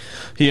guy.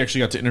 He actually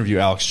got to interview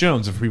Alex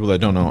Jones, and for people that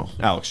don't know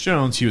Alex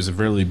Jones, he was a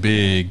really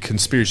big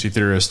conspiracy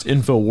theorist,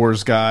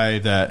 InfoWars guy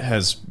that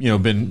has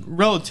been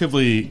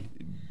relatively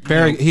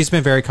he's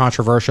been very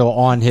controversial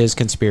on his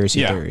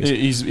conspiracy theories.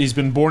 He's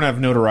been born out of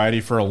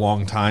notoriety for a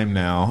long time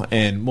now,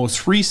 and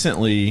most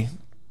recently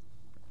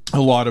a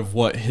lot of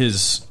what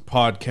his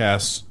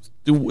podcast,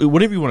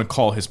 whatever you want to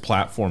call his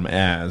platform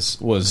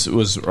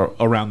was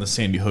around the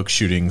Sandy Hook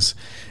shootings,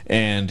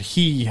 and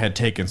he had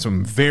taken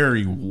some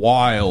very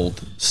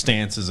wild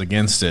stances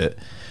against it.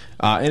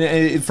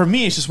 And for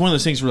me, it's just one of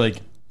those things where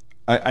like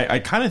I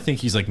kind of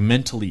think he's like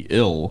mentally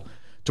ill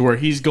to where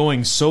he's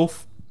going so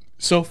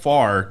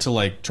far to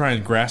like try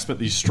and grasp at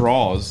these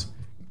straws,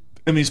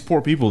 and these poor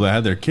people that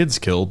had their kids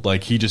killed,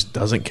 like he just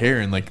doesn't care.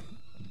 And like,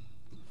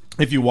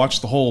 if you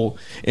watch the whole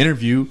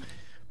interview,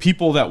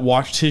 people that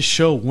watched his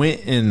show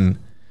went and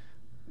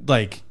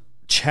like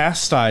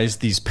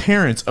chastised these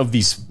parents of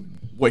these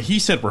what he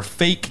said were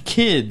fake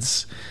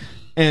kids,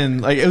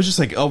 and like it was just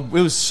like it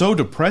was so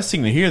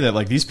depressing to hear that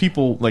like these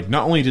people, like,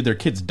 not only did their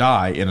kids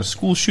die in a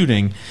school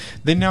shooting,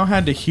 they now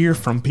had to hear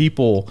from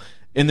people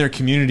in their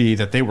community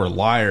that they were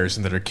liars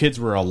and that their kids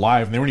were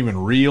alive and they weren't even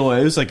real.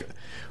 It was like,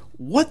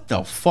 what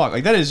the fuck?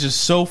 Like, that is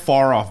just so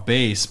far off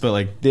base. But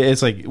like,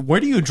 it's like, where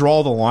do you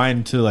draw the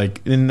line to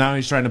like? And now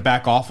he's trying to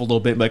back off a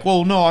little bit. Like,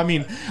 well, no, I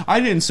mean,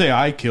 I didn't say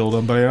I killed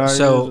him, but I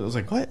was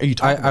like, what are you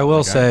talking about? I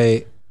will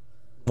say,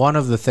 one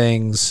of the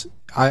things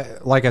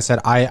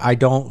I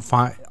don't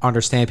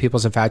understand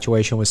people's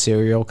infatuation with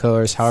serial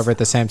killers. However, at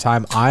the same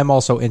time, I'm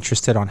also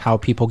interested on how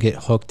people get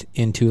hooked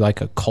into like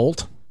a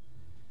cult,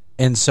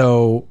 and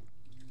so.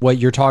 What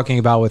you're talking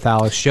about with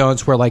Alex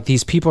Jones, where like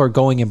these people are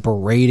going and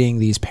berating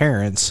these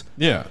parents,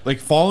 like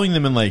following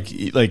them and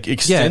like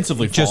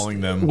extensively following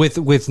them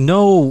with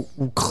no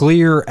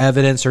clear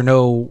evidence or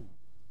no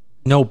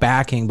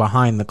backing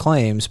behind the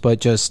claims, but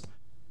just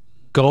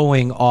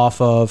going off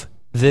of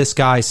this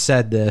guy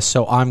said this,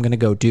 so I'm going to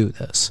go do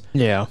this.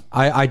 Yeah,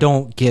 I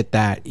don't get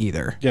that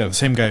either. Yeah, the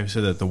same guy who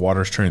said that the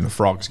water's turning the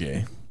frogs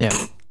gay.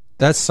 Yeah.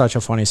 That's such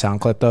a funny sound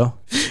clip, though.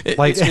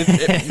 Like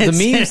the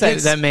memes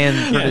that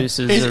man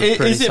produces are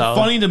pretty is it solid.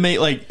 funny to make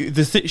like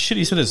the shit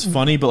he said is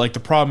funny, but like the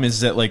problem is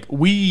that like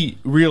we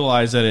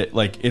realize that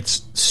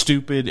it's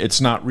stupid,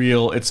 it's not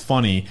real, it's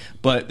funny,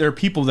 but there are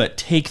people that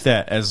take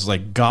that as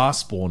like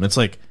gospel, and it's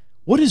like,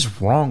 what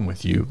is wrong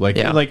with you? Like,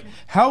 like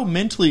how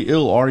mentally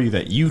ill are you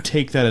that you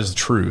take that as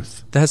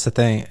truth? That's the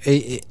thing.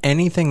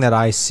 Anything that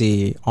I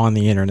see on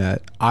the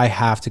internet, I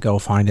have to go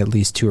find at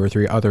least 2 or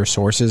 3 other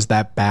sources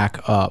that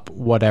back up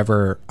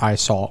whatever I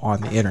saw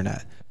on the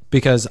internet,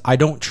 because I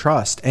don't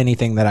trust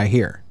anything that I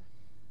hear.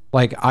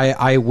 Like,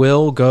 I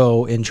will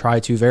go and try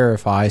to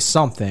verify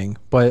something,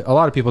 but a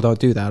lot of people don't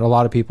do that. A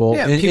lot of people,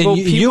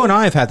 you and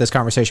I have had this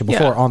conversation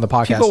before on the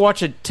podcast. People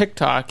watch a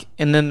TikTok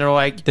and then they're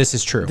like, "This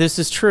is true. This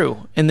is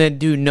true," and then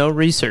do no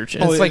research.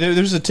 And it's like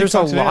there's a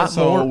TikTok there's a lot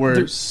more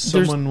where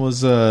someone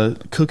was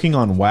cooking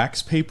on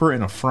wax paper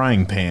in a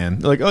frying pan.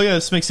 They're like, oh yeah,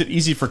 this makes it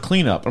easy for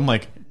cleanup. I'm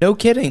like, no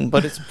kidding,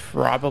 but it's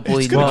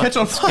probably it's gonna catch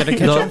on fire. It's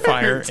gonna catch on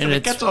fire, it's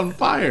gonna catch on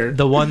fire.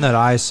 The one that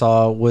I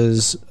saw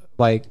was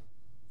like,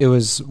 it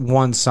was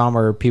one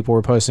summer, people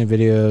were posting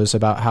videos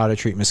about how to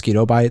treat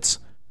mosquito bites,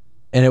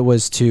 and it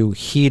was to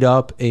heat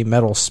up a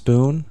metal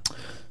spoon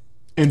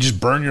And just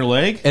burn your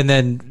leg? and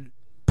then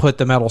put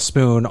the metal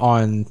spoon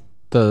on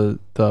the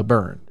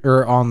burn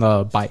or on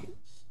the bite.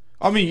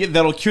 I mean, yeah,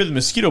 that'll cure the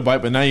mosquito bite,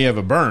 but now you have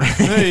a burn.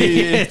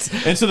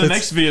 And so the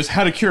next video is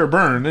how to cure a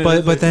burn.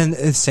 But then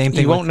it's the same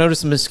thing. You won't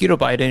notice a mosquito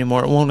bite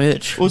anymore. It won't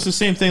itch. Well, it's the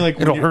same thing. Like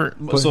It'll hurt.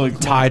 So like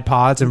Tide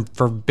Pods and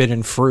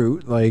forbidden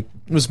fruit. Like,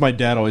 it was my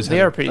dad always had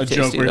They are a pretty joke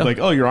tasty, where he's though. like,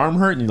 "Oh, your arm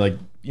hurt," and you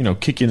like,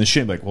 kick you in the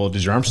shin. Like, well,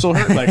 does your arm still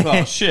hurt? Like,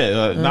 oh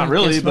shit, not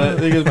really, but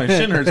because my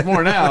shin hurts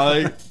more now.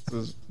 Like,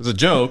 it's a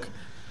joke,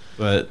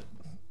 but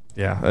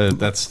yeah,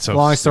 that's so.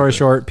 long story stupid.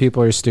 short,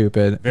 people are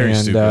stupid. Very and,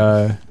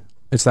 stupid.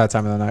 It's that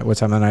time of the night. What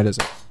time of the night is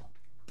it?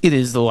 It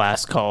is the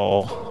last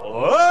call.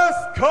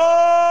 Last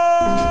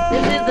call!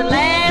 This is the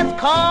last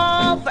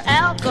call for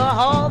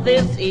alcohol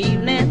this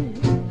evening.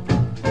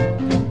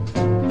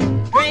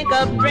 Drink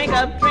up, drink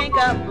up, drink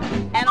up,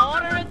 and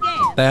order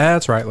again.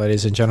 That's right,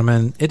 ladies and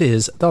gentlemen. It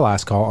is the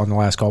last call on the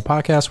Last Call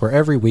podcast, where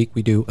every week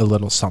we do a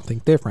little something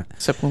different.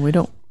 Except when we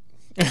don't.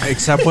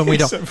 Except when we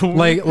don't. Except when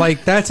we-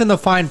 like that's in the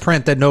fine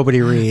print that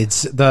nobody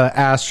reads. The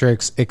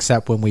asterisk,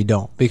 except when we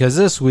don't, because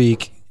this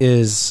week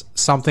is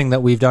something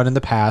that we've done in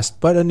the past,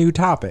 but a new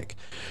topic.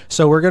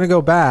 So we're going to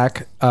go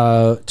back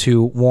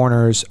to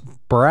Warner's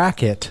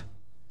bracket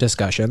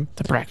discussion.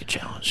 The bracket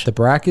challenge. The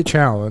bracket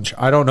challenge.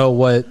 I don't know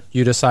what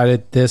you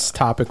decided this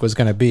topic was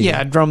going to be.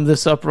 Yeah, drum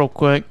this up real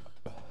quick.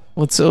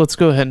 Let's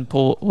go ahead and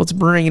pull. Let's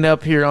bring it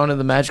up here onto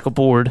the magical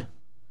board.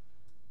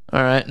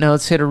 All right, now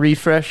let's hit a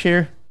refresh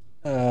here,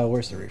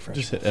 Where's the refresh?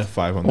 Just hit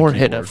F5 on the or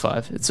hit keyboard.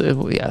 F5. It's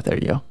yeah, there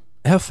you go.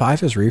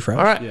 F5 is refresh.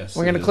 All right, Yes,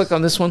 we're it gonna is. click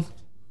on this one.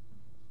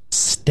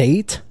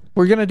 State.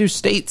 We're gonna do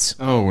states.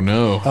 Oh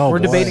no! Oh, We're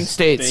boy. debating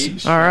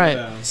states. All right.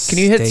 Can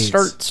you hit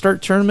States.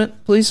 start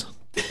tournament, please?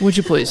 Would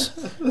you please?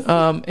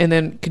 And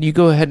then can you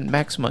go ahead and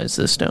maximize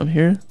this down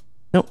here?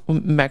 No,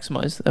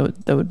 maximize.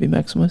 That would be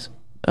maximize.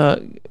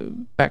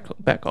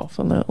 Back off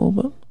on that a little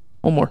bit.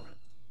 One more.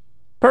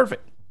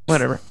 Perfect.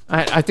 Whatever.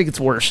 I think it's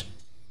worse.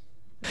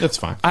 That's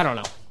fine. I don't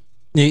know.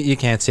 You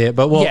can't see it,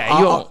 but well,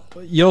 Yeah,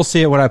 you'll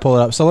see it when I pull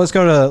it up. So let's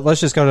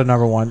just go to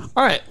number one.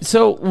 All right.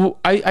 So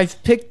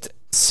I've picked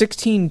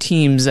 16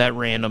 teams at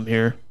random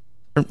here.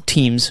 Or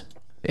teams.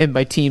 And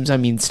by teams, I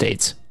mean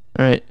states.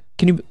 All right.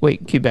 Can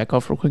you back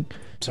off real quick?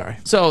 Sorry.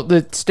 So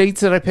the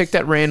states that I picked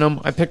at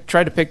random,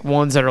 tried to pick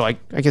ones that are like,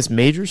 I guess,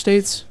 major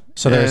states.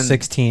 So there's And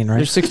 16, right?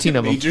 There's 16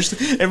 of them.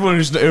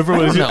 Everyone's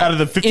out of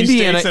the 50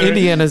 states.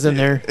 Indiana's in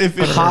there.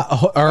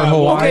 Or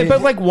Hawaii. Okay,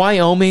 but like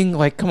Wyoming,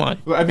 like come on.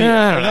 I mean,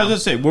 I I don't was know. gonna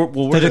say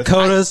we're the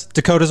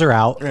Dakotas are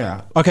out.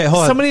 Yeah. Okay,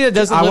 hold on. Somebody that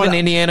doesn't I live wanna- in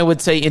Indiana would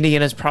say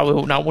Indiana's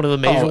probably not one of the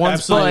major Oh, ones,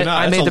 absolutely but not.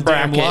 I That's made a the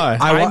damn bracket. lie.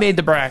 I I wa- made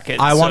the bracket.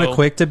 I want a so-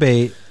 quick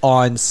debate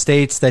on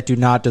states that do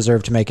not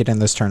deserve to make it in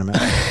this tournament.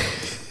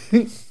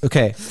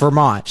 Okay,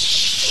 Vermont.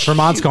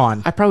 Vermont's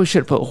gone. I probably should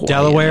have put Hawaii.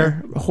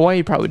 Delaware? In there.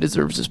 Hawaii probably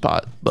deserves a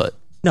spot, but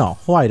No,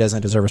 Hawaii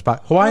doesn't deserve a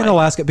spot. Hawaii and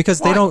Alaska,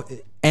 because they don't,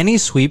 any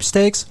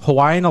sweepstakes,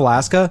 Hawaii and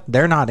Alaska,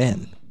 they're not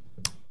in.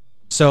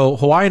 So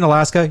Hawaii and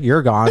Alaska,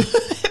 you're gone.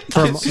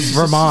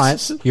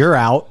 Vermont, you're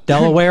out.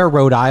 Delaware,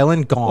 Rhode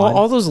Island, gone.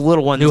 all those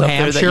little ones New up there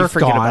that Hampshire, you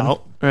forget gone.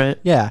 about, right?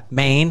 Yeah,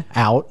 Maine,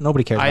 out.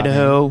 Nobody cares about Maine.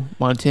 Idaho,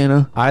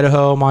 Montana.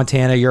 Idaho,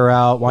 Montana, you're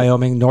out.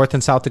 Wyoming, North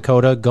and South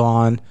Dakota,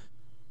 gone.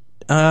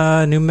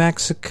 New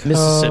Mexico,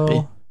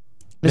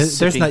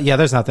 Mississippi.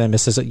 There's nothing in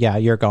Mississippi. Yeah,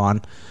 you're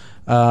gone.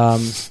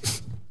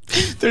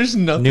 There's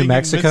nothing. New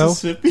Mexico? in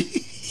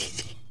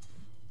Mississippi.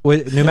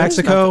 New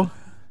Mexico,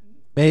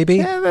 maybe.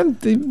 Yeah, I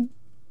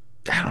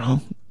don't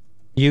know.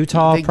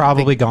 Utah, They-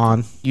 probably they-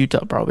 gone.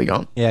 Utah probably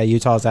gone. Yeah,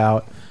 Utah's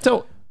out.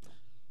 So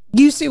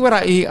you see what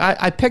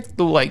I picked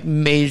the like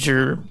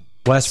major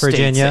West states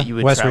Virginia. that you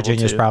would West travel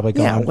Virginia's to. probably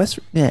gone.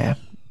 Yeah.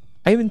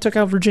 I even took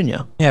out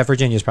Virginia. Yeah,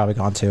 Virginia's probably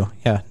gone too.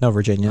 Yeah, no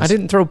Virginia's. I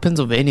didn't throw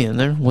Pennsylvania in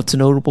there. What's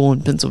notable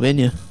in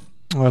Pennsylvania?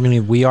 Well, I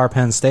mean, we are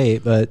Penn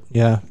State, but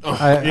yeah.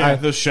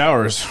 Those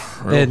showers.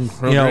 And,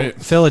 you know,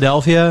 great.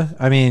 Philadelphia,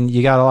 I mean,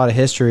 you got a lot of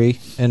history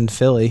in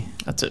Philly.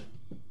 That's it.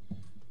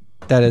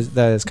 That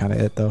is kind of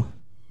it, though.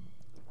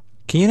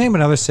 Can you name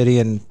another city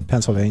in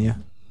Pennsylvania?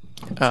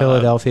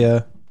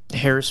 Philadelphia.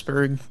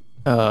 Harrisburg,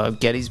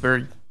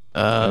 Gettysburg,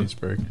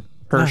 Gettysburg.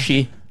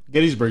 Hershey,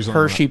 Gettysburg's on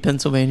Hershey,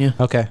 Pennsylvania.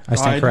 Okay, I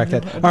stand I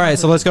corrected. didn't know- All right,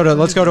 so let's go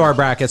to our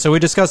bracket. So we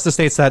discussed the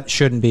states that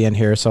shouldn't be in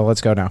here. So let's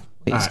go now.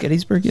 Wait, is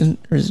Gettysburg in,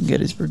 or is it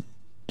Gettysburg?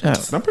 Oh,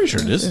 I'm pretty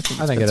sure it is.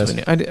 I think it is.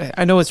 Pennsylvania.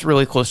 I know it's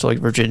really close to like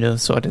Virginia,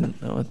 so I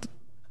didn't know it.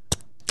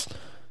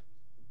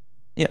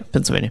 Yeah,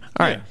 Pennsylvania.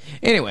 All right.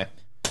 Anyway.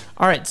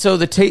 All right. So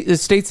the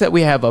states that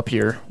we have up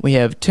here, we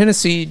have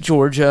Tennessee,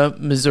 Georgia,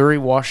 Missouri,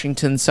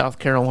 Washington, South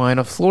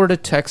Carolina, Florida,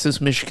 Texas,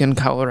 Michigan,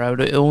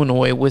 Colorado,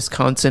 Illinois,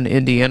 Wisconsin,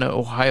 Indiana,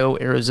 Ohio,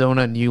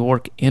 Arizona, New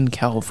York, and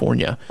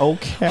California. Oh,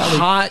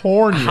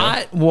 California.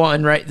 Hot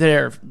one right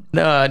there.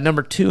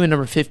 Number 2 and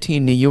number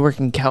 15, New York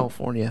and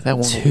California. That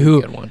one will be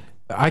a good one.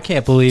 I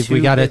can't believe we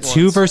Two got a big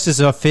 2 ones. versus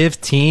a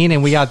 15,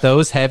 and we got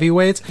those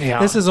heavyweights. Yeah.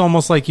 This is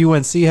almost like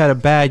UNC had a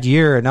bad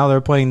year, and now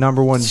they're playing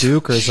number 1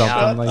 Duke or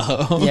something.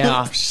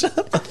 Yeah.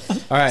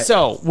 All right.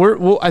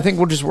 So I think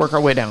we'll just work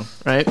our way down,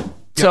 right?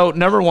 So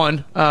number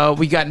 1,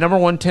 we got number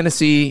 1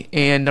 Tennessee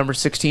and number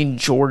 16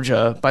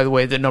 Georgia. By the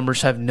way, the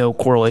numbers have no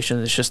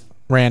correlation. It's just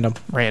Random.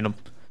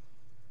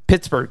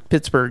 Pittsburgh.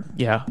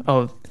 Yeah.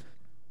 Oh,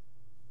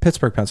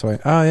 Pittsburgh,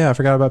 Pennsylvania. Oh, yeah. I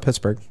forgot about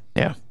Pittsburgh.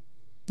 yeah.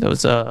 That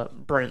was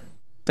Brent.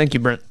 Thank you,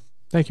 Brent.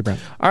 Thank you, Brent.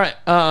 All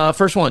right.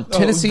 First one,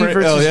 Tennessee Brent,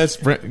 versus. Oh, yeah, it's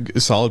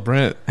Brent, solid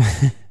Brent.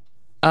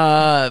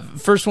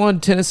 First one,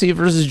 Tennessee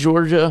versus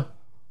Georgia.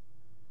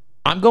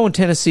 I'm going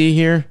Tennessee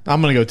here.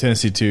 I'm going to go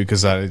Tennessee, too,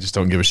 because I just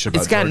don't give a shit about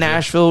It's got Georgia.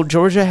 Nashville.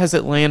 Georgia has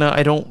Atlanta.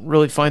 I don't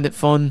really find it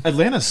fun.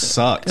 Atlanta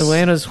sucks.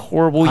 Atlanta's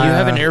horrible. You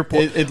have an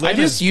airport. I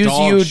Atlanta's just use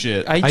dog you.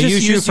 shit. I just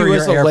use you use for you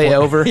your as a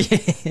airport.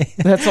 layover.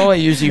 That's all I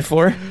use you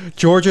for.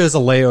 Georgia is a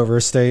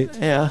layover state.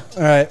 Yeah.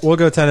 All right. We'll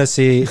go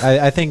Tennessee.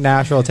 I think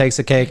Nashville takes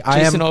the cake.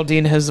 Jason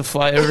Aldean has the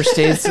flyover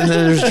states, and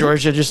then there's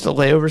Georgia, just a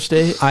layover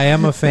state. I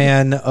am a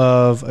fan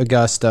of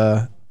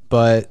Augusta,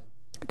 but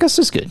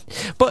Augusta's good,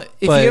 but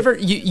if But you ever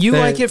you they-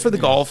 like it for the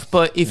golf,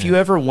 but if you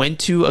ever went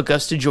to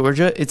Augusta,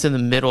 Georgia, it's in the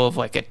middle of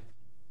like a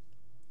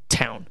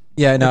town.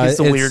 yeah, no, Like, it's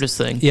the weirdest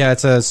thing. Yeah,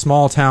 it's a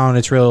small town.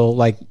 It's real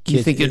like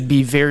You think it'd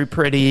be very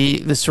pretty.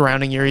 The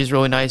surrounding area is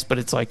really nice, but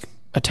it's like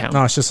a town.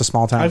 No, it's just a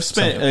small town. I've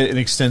spent an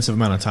extensive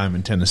amount of time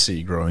in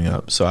Tennessee growing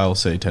up, so I will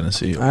say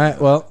Tennessee. All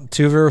right, well,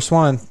 2 versus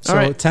 1. So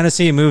right.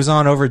 Tennessee moves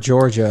on over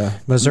Georgia,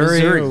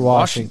 Missouri,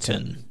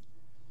 Washington.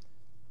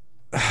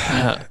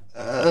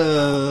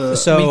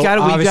 So We got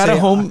a obviously,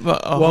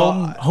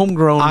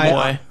 homegrown boy.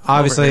 I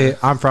obviously,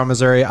 I'm from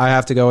Missouri. I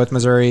have to go with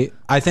Missouri.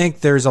 I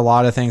think there's a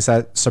lot of things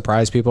that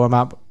surprise people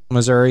about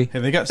Missouri. Hey,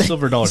 they got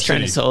Silver Dollar He's trying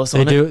City. to sell us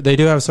They on it.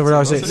 do have silver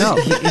dollar state. No,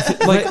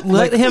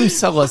 Let him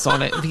sell us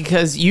on it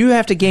because you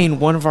have to gain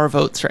one of our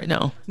votes right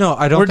now. no,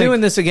 I don't. We're think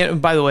doing this again.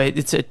 By the way,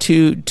 it's a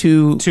two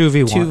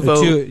 2v1. two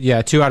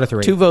vote. 2 out of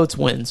 3. 2 votes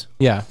wins.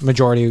 Yeah,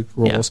 majority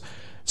rules.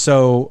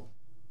 So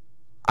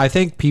I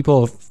think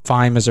people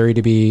find Missouri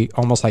to be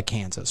almost like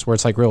Kansas, where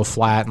it's like real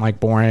flat and like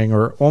boring,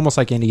 or almost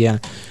like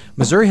Indiana.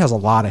 Missouri has a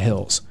lot of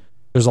hills.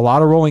 There's a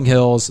lot of rolling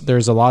hills.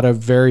 There's a lot of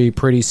very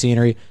pretty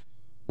scenery.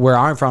 Where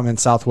I'm from in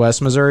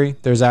Southwest Missouri,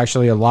 there's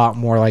actually a lot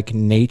more like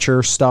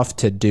nature stuff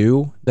to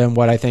do than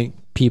what I think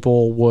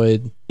people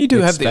would. You do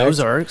have the expect.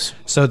 Ozarks.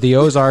 So the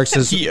Ozarks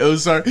is The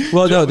Ozark.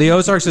 well, no, the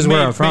Ozarks is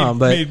where I'm from,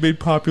 but made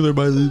popular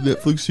by the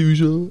Netflix TV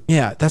show.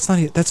 yeah,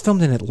 that's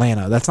filmed in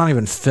Atlanta. That's not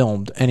even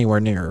filmed anywhere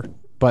near.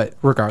 But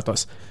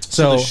regardless, So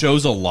so the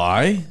show's a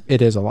lie?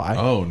 it is a lie.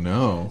 Oh,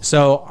 no.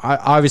 So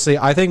obviously,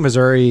 I think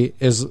Missouri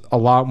is a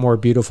lot more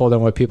beautiful than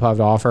what people have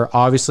to offer.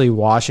 Obviously,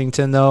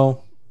 Washington,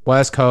 though,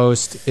 West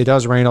Coast, it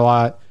does rain a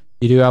lot.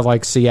 You do have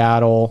like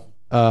Seattle.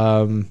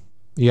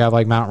 You have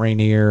like Mount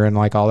Rainier and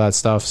like all that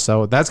stuff.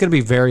 So that's going to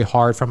be very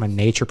hard from a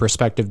nature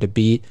perspective to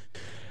beat.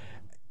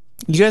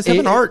 You guys have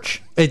an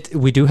arch.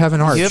 We do have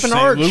an arch. You have an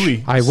St. arch.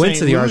 Louis. I went St.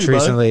 to the arch Louis, bud.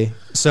 recently.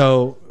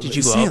 So Did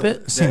you go St. up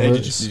it? St. Hey, Louis.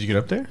 did you get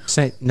up there?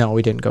 No,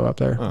 we didn't go up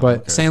there.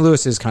 but okay. St.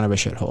 Louis is kind of a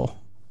shithole.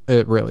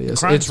 It really is.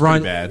 Crime's It's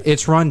run. pretty bad.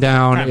 It's run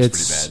down. Crime's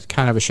It's pretty bad.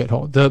 kind of a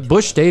shithole. The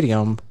Busch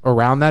Stadium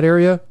around that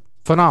area,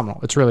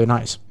 phenomenal. It's really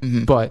nice.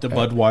 But The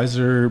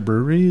Budweiser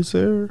Brewery is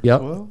there?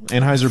 Yep. Well,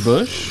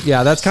 Anheuser-Busch?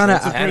 yeah, that's kind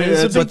of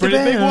That's a pretty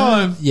big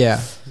one. yeah.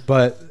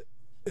 But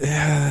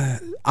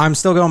I'm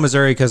still going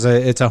Missouri because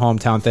it's a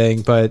hometown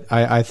thing. But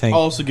I think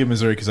I'll also give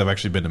Missouri because I've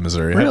actually been to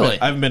Missouri. Really?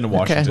 I haven't been to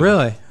Washington.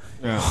 really.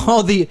 Yeah.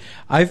 Oh,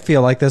 I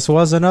feel like this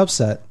was an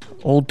upset,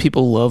 Old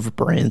people love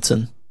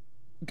Branson.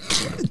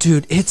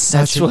 dude. It's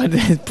That's such.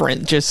 what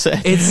Brent just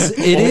said. It Old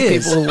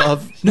is. people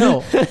love.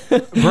 No,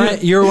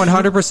 Brent, you're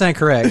 100%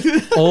 correct.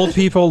 Old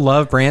people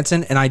love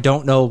Branson, and I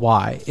don't know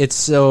why. It's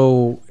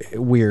so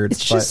weird.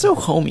 It's just so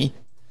homey.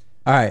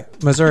 all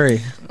right,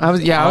 Missouri. I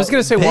was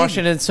gonna say Big.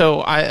 Washington.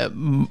 So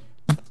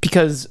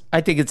because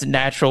I think its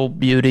natural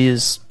beauty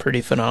is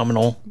pretty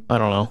phenomenal. I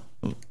don't know.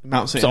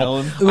 Mount St. So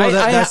Helen. Well,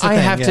 that's the I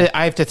thing, have yeah.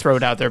 I have to throw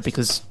it out there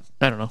because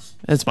I don't know.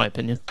 That's my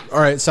opinion. All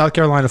right, South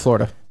Carolina,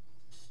 Florida.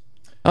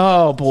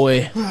 Oh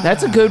boy,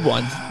 that's a good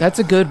one. That's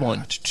a good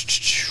one.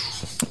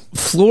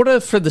 Florida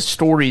for the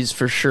stories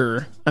for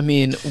sure. I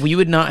mean, we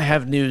would not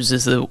have news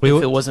if it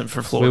wasn't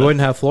for We Florida.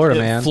 wouldn't have Florida,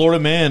 man. Florida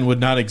man would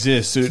not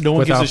exist. So no one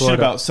Without gives a shit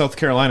Florida. about South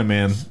Carolina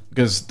man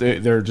because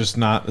they're just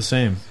not the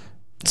same.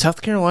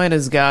 South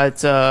Carolina's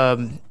got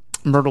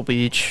Myrtle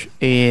Beach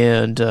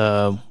and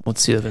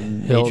what's the other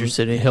major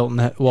city? Hilton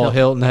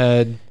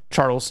Head,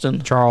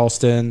 Charleston.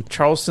 Charleston.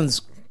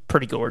 Charleston's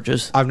pretty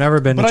gorgeous. I've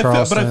never been to But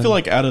Charleston. I feel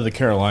like out of the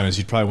Carolinas,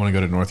 you'd probably want to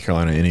go to North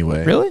Carolina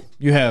anyway. Really?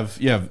 You have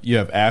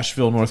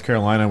Asheville, North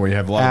Carolina, where you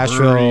have a lot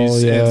Asheville, of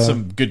breweries yeah. and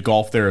some good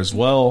golf there as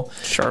well.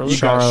 Charlotte. You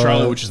got Charlotte.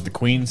 Charlotte, which is the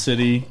Queen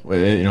City.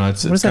 You know,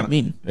 it's What does that kinda-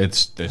 mean?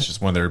 It's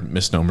just one of their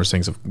misnomers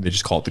things. They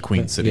just call it the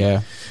Queen City.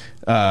 yeah.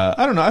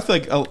 I don't know. I feel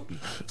like,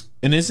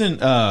 and isn't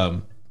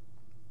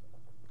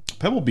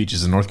Pebble Beach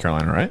is in North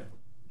Carolina, right?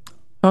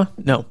 Huh?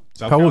 No.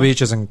 South Pebble Carolina?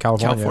 Beach is in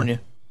California. California.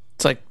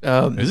 It's like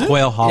Is it?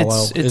 Quail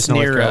Hollow It's is North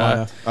near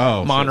Carolina.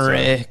 Oh,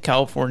 Monterey,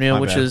 California, My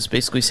which bad. is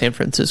basically San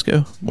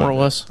Francisco, more or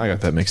less. I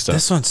got that mixed up.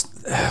 This one's.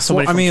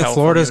 Somebody I from mean, California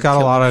Florida's got a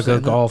killed lot me of good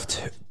saying that. golf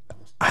too.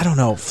 I don't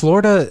know.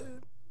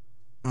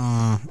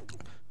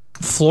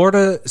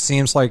 Florida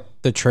seems like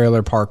the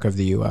trailer park of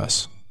the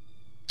U.S.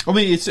 I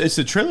mean, it's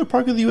the trailer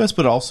park of the U.S.,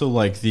 but also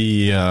like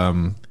the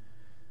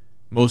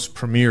most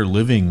premier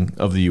living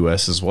of the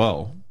U.S. as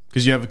well.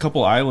 Because you have a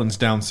couple islands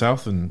down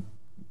south in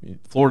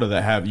Florida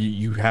that have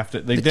you have to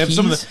they have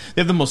some of Keys?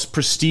 they have the most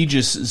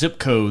prestigious zip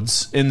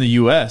codes in the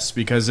U.S.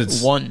 because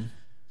it's One.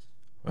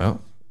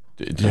 well.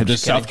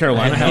 Does South kidding.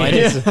 Carolina I had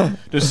have no any?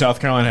 Does South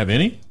Carolina have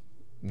any?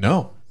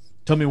 No.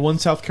 Tell me one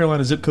South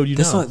Carolina zip code you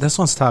know. This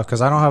one's tough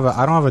because I don't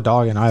have a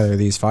dog in either of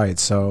these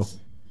fights. So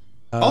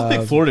I'll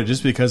pick Florida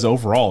just because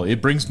overall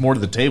it brings more to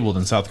the table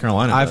than South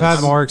Carolina. I've does.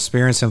 had more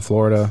experience in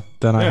Florida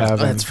than I have.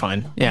 That's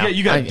fine. Yeah,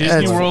 You got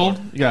Disney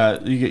World. You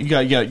got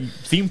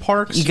theme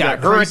parks. You got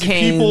crazy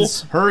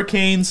hurricanes. people,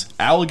 hurricanes,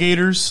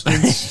 alligators,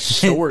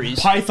 stories.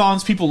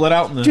 pythons. People let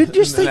out in the. Dude,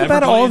 just in think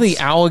about all the Everglades.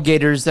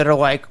 alligators that are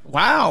like,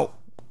 wow,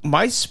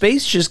 my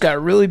space just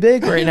got really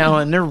big right now,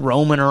 and they're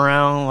roaming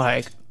around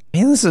like,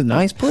 man, this is a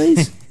nice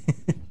place.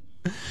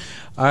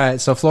 All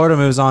right, so Florida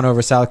moves on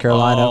over South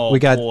Carolina. Oh, we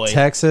got boy.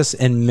 Texas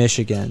and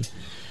Michigan.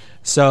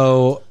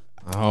 So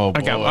Oh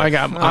boy!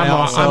 I'm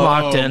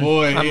locked in.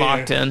 Boy, I'm here.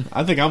 locked in.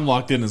 I think I'm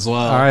locked in as well.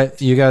 all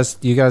right, you guys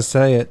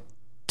say it.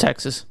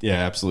 Texas. Yeah,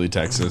 absolutely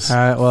Texas. All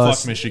right, well, fuck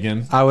it's-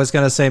 Michigan. I was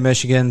gonna say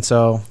Michigan,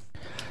 so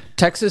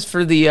Texas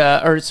for the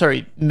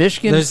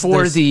Michigan There's- for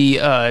there's-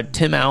 the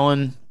Tim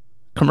Allen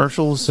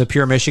commercials. the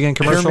pure Michigan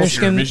Pure commercial.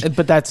 Michigan, Michigan.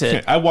 but that's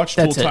it. I watched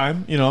full That's it.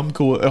 time. You know, I'm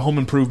cool. A Home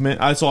Improvement.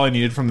 That's all I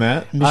needed from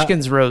that.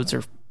 Michigan's roads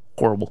are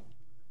horrible,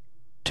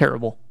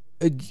 terrible.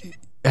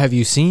 Have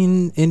you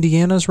seen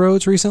Indiana's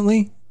roads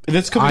recently?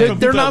 That's coming from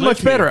They're people not that live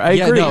much better. here. I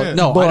agree.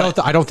 No, But-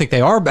 I don't think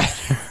they are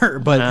better,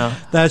 but No.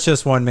 that's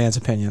just one man's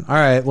opinion. All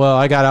right, well,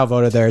 I got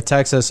outvoted there.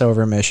 Texas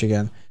over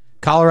Michigan.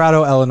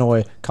 Colorado,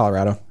 Illinois,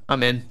 Colorado.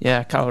 I'm in.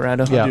 Yeah,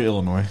 Colorado. Yeah. I do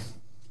Illinois.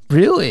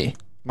 Really?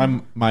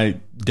 My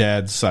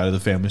dad's side of the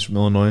family's from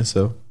Illinois,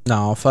 so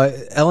No,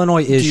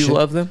 Illinois is. Do you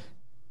love them?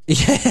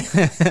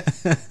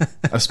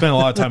 I've spent a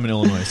lot of time in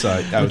Illinois, so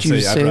I would you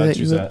say I'd say rather that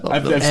choose you that. love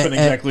I've them? spent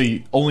exactly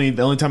the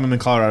only time I'm in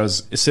Colorado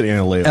is sitting in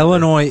a layover.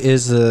 Illinois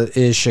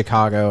is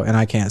Chicago, and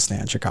I can't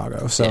stand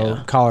Chicago. So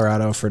Yeah.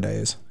 Colorado for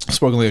days.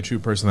 Spoken like a true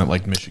person that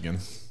liked Michigan.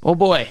 Oh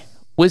boy,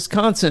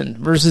 Wisconsin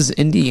versus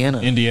Indiana.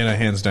 Indiana,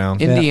 hands down.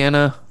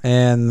 Indiana.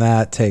 And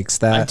that takes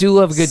that. I do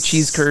love a good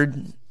cheese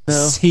curd.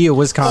 though. See you,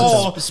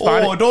 Wisconsin.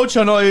 Spotted- don't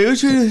you know?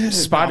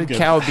 Spotted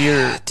cow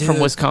beer from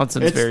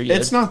Wisconsin is very good.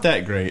 It's not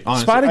that great.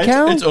 Honestly. Spotted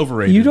cow? It's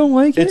overrated. You don't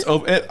like it?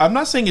 I'm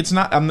not saying it's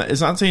not. It's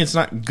not saying it's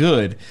not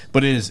good,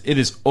 but it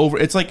is over.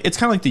 It's kind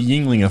of like the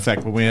Yingling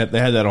effect when they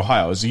had that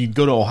Ohio. Is you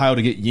go to Ohio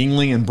to get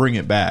Yingling and bring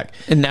it back,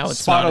 And now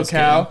it's not Spotted as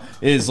cow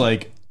is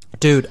like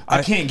Dude,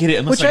 I can't get it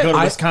unless Which I go to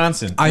I-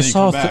 Wisconsin. I and then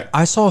saw come back.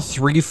 I saw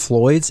 3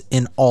 Floyds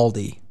in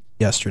Aldi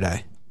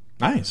yesterday.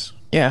 Nice.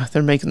 Yeah,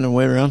 they're making their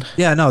way around.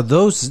 Yeah, no,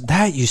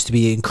 that used to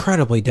be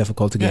incredibly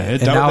difficult to get. Yeah,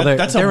 and now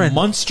that's they're a in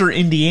Munster,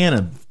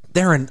 Indiana.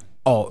 they're in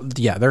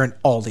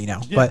Aldi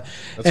now. But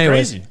that's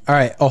anyways, crazy. all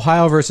right,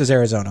 Ohio versus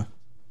Arizona.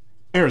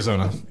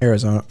 Arizona.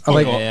 I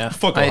like. Yeah,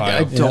 Fuck I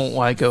Ohio. don't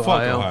like Fuck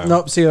Ohio. Ohio.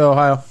 Nope, see you,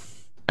 Ohio.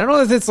 I don't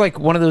know if it's like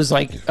one of those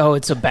like, oh,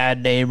 it's a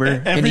bad neighbor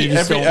and you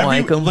just don't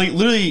like them. Like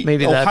literally,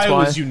 Maybe that's Ohio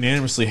why. is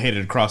unanimously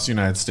hated across the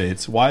United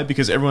States. Why?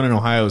 Because everyone in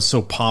Ohio is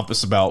so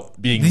pompous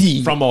about being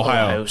The from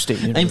Ohio. Ohio State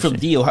I'm from University.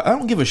 the Ohio. I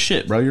don't give a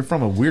shit, bro. You're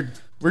from a weird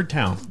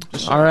town.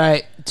 Just All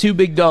right, 2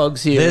 big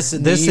dogs here. This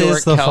New is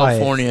York, the fight.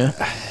 California.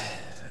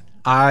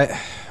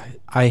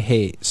 I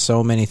hate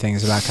so many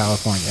things about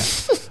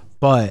California,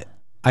 but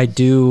I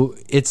do.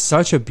 It's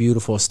such a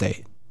beautiful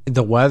state.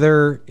 The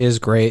weather is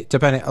great.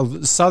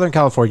 Depending Southern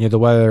California, the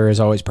weather is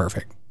always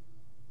perfect.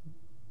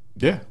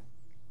 yeah.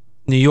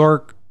 New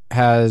York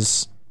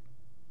has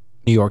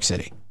New York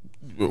City.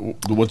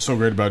 What's so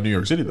great about New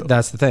York City though?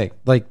 That's the thing.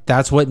 Like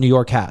that's what New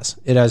York has.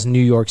 It has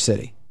New York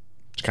City.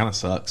 Which kind of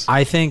sucks.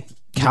 I think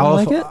don't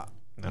like California.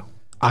 No.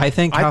 I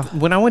think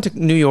When I went to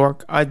New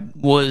York, I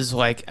was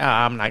like,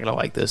 I'm not going to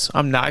like this.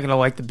 I'm not going to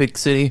like the big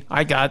city.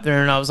 I got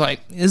there and I was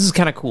like, this is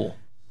kind of cool.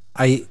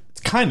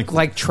 It's kind of cool.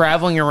 Like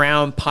traveling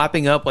around,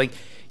 popping up, like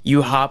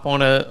you hop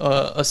on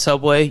a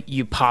subway,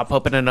 you pop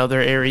up in another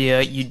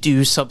area, you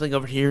do something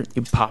over here,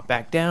 you pop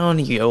back down,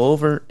 you go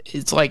over.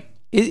 It's like,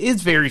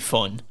 it's very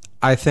fun.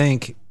 I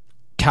think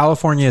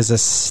California as a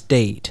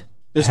state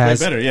It's way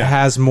has better, yeah.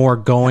 has more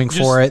going Just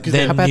for it 'cause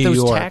than How about New those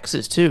York.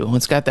 taxes too?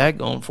 It's got that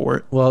going for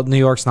it. Well, New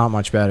York's not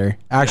much better.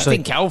 I Actually,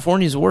 think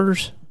California's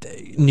worse.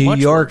 New much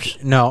York. worse.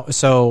 No,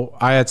 so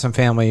I had some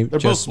family.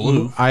 both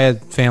blue. I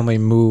had family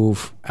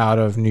move out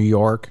of New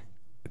York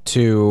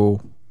to.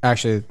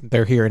 Actually,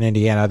 they're here in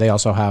Indiana. They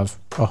also have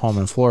a home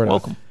in Florida.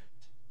 Welcome.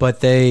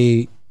 But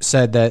they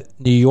said that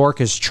New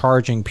York is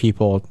charging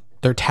people.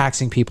 They're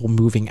taxing people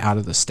moving out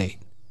of the state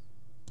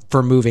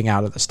for moving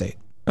out of the state.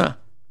 Huh.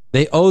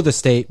 They owe the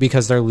state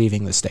because they're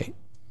leaving the state.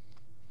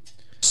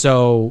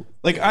 So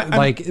like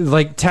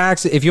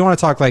tax. If you want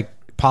to talk like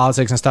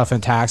politics and stuff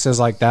and taxes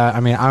like that, I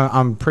mean,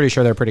 I'm pretty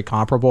sure they're pretty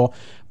comparable.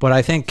 But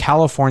I think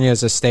California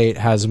as a state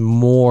has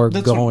more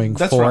going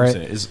that's for what I'm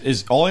it. saying,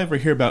 is all I ever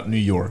hear about New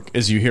York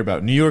is you hear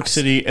about New York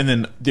City, and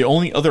then the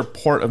only other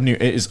part of New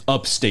York is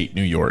upstate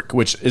New York,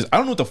 which is I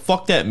don't know what the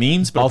fuck that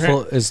means. But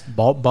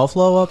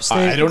Buffalo upstate?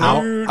 I don't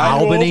know.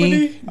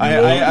 Albany? I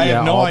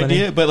have no Albany.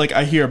 idea, but like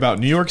I hear about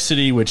New York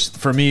City, which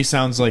for me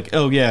sounds like,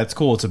 oh yeah, it's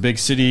cool. It's a big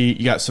city.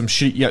 You got some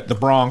shit. You got the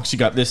Bronx. You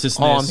got this,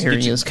 and All this. I'm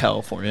hearing is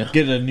California.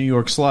 Get a New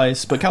York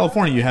slice, but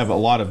California, you have a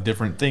lot of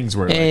different things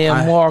where. Hey,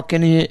 I'm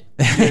walking it.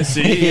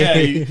 See, yeah,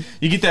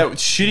 you get that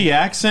shitty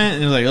accent,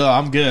 and you're like, oh,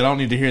 I'm good. I don't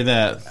need to hear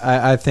that.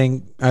 I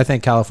think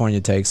California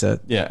takes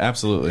it. Yeah,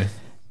 absolutely.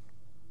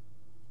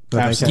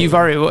 Absolutely. You've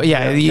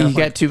already, you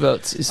got 2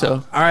 votes.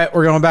 So, All right,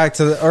 we're going back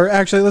to or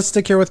actually, let's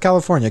stick here with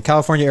California.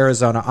 California,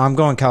 Arizona. I'm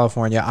going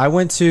California. I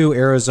went to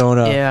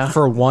Arizona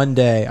for one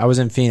day. I was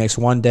in Phoenix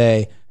one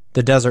day.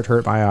 The desert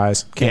hurt my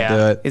eyes. Can't do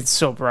it. It's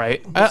so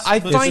bright. I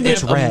find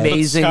it's it red.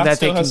 amazing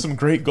that they can. has some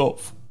great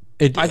golf.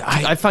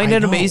 I find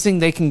it amazing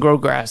they can grow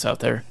grass out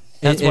there.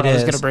 That's what I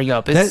was going to bring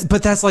up.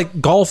 But that's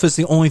like golf is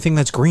the only thing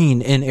that's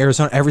green in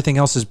Arizona. Everything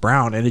else is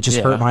brown, and it just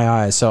hurt my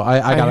eyes. So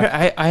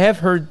I have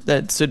heard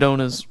that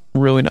Sedona's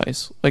really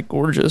nice, like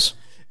gorgeous.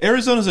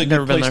 Arizona's a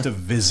good place to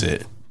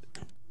visit.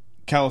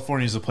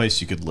 California's a place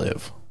you could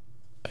live.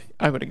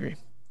 I would agree.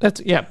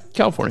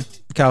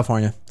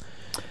 California.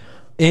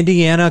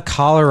 Indiana,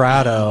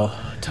 Colorado.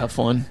 Tough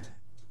one.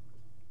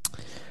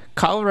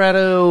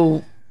 Colorado,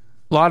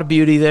 a lot of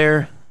beauty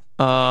there.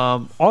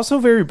 Also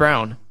very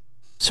brown.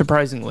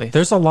 Surprisingly,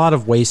 there's a lot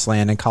of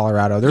wasteland in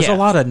Colorado. There's a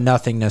lot of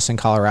nothingness in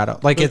Colorado.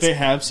 But they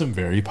have some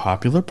very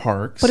popular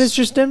parks, but it's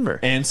just Denver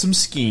and some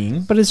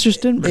skiing. But it's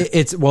just Denver.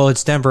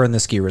 It's Denver and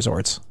the ski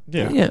resorts.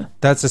 Yeah.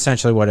 That's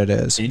essentially what it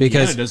is. Indiana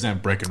because doesn't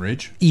have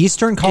Breckenridge.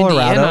 Eastern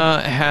Colorado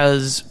Indiana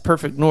has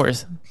perfect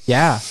north.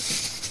 Yeah,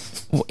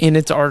 in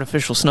its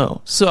artificial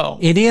snow. So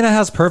Indiana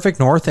has perfect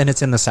north, and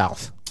it's in the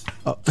south.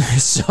 Man.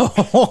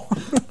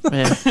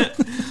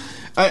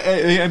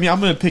 I mean, I'm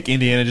going to pick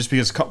Indiana just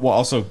because,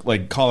 also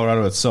like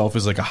Colorado itself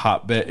is like a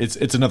hotbed.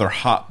 It's another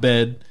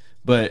hotbed,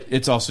 but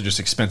it's also just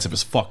expensive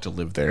as fuck to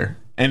live there,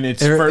 and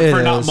it's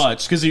for not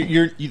much because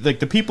you're like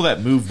the people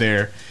that move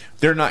there,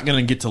 they're not going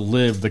to get to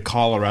live the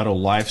Colorado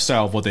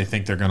lifestyle of what they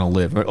think they're going to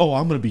live. Like, oh,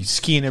 I'm going to be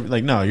skiing.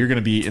 Like, no, you're going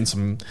to be in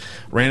some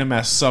random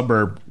ass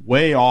suburb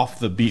way off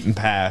the beaten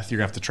path. You're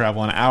going to have to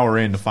travel an hour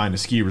in to find a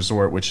ski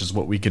resort, which is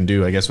what we can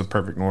do, I guess, with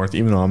Perfect North.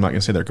 Even though I'm not going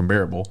to say they're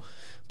comparable,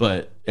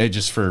 but it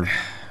just for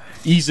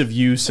ease of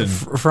use and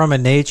from a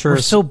nature. We're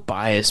so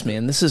biased,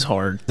 man. This is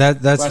hard.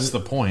 That's the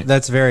point.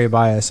 That's very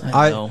biased.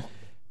 I know.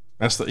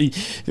 That's the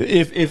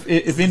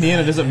if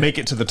Indiana doesn't make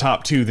it to the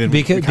top 2, then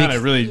we kind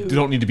of really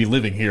don't need to be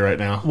living here right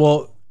now.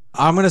 Well,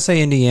 I'm going to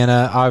say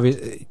Indiana,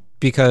 obviously,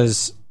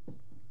 because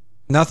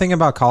nothing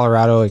about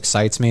Colorado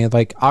excites me.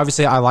 Like,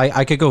 obviously,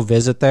 I could go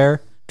visit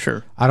there.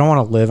 Sure. I don't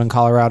want to live in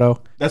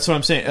Colorado. That's what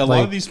I'm saying. A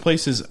lot of these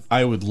places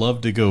I would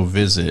love to go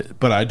visit,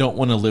 but I don't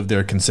want to live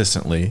there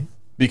consistently.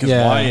 Because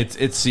why?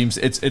 It seems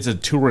it's a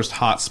tourist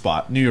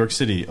hotspot. New York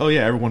City. Oh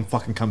yeah, everyone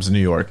fucking comes to New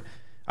York.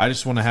 I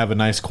just want to have a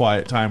nice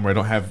quiet time where I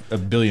don't have a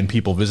billion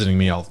people visiting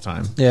me all the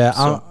time. Yeah,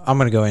 so. I'm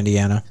gonna go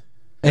Indiana,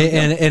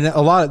 and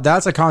a lot.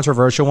 That's a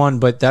controversial one,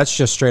 but that's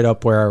just straight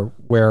up where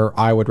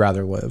I would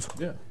rather live.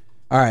 Yeah.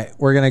 All right,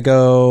 we're gonna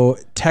go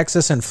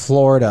Texas and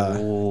Florida.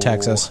 Ooh.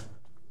 Texas.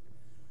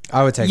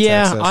 I would take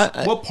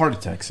Texas. What part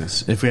of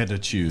Texas, if we had to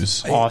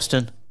choose?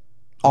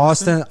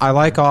 Austin, I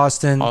like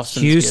Austin.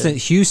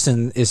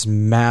 Houston is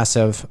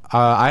massive.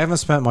 I haven't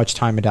spent much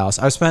time in Dallas.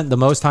 I've spent the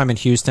most time in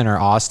Houston or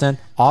Austin.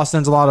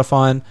 Austin's a lot of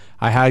fun.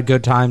 I had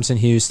good times in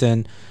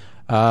Houston.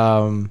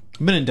 I've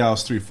been in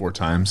Dallas 3-4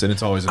 times, and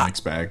it's always a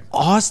mixed bag.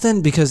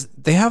 Austin, because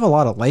they have a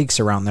lot of lakes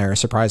around there,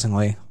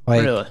 surprisingly.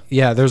 Like, really?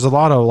 Yeah, there's a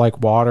lot of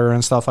like water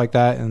and stuff like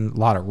that, and a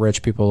lot of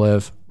rich people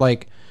live.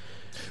 Like,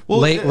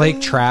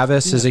 Lake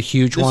Travis is a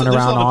huge one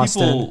around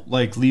Austin. There's a lot of people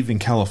like leaving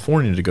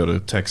California to go to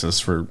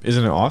Texas for.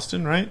 Isn't it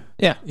Austin, right?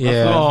 Yeah.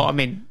 Well, I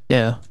mean,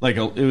 yeah. Like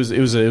it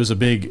was a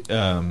big.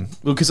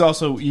 Because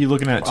also you're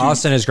looking at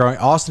Austin is growing.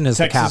 Austin is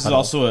Texas the capital.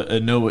 Texas is also a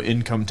no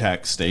income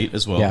tax state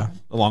as well. Yeah.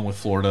 Along with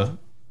Florida.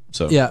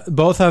 So yeah,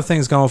 both have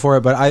things going for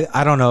it, but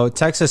I don't know.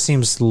 Texas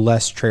seems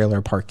less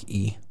trailer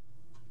park-y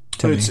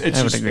to me.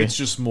 It's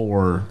just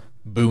more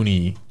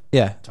boony.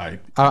 Yeah.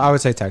 Type. I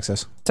would say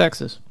Texas.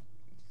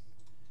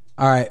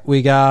 All right,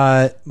 we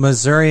got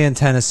Missouri and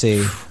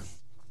Tennessee.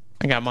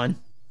 I got mine.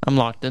 I'm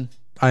locked in.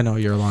 I know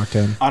you're locked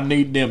in. I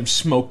need them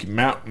Smoky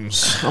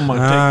Mountains. I'm gonna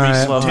take me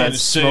some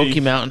Tennessee. Smoky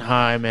Mountain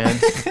High, man.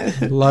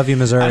 Love you,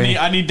 Missouri.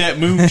 I need that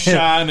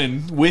moonshine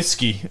and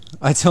whiskey.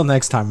 Until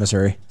next time,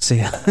 Missouri. See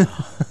ya.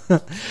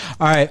 All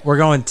right, we're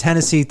going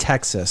Tennessee,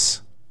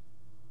 Texas.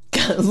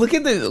 Look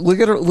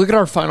at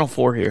our final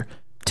 4 here.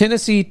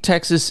 Tennessee,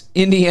 Texas,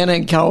 Indiana,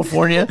 and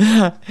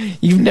California.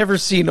 You've never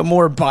seen a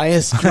more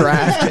biased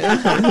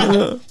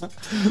draft.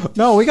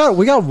 No, we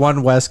got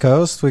one West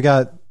Coast.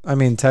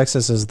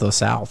 Texas is the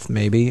South,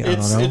 maybe. I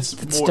don't know. It's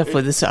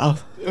definitely the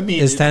South. I mean,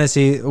 Is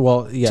Tennessee?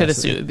 Well, yes.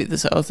 Tennessee would be the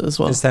South as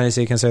well. Is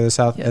Tennessee considered the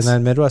South, Yes. and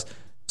then Midwest?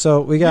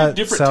 So we got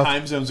different South.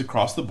 time zones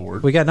across the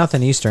board. We got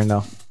nothing Eastern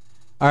though.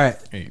 All right,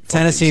 Hey, fuck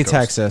Tennessee, East Coast.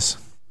 Texas.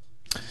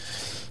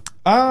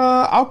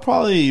 I'll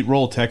probably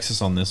roll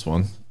Texas on this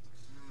one,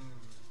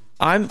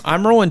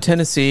 I'm rolling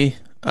Tennessee.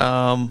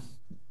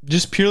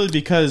 just purely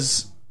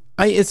because.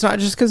 It's not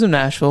just because of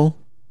Nashville.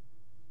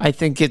 I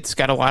think it's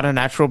got a lot of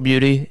natural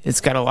beauty. It's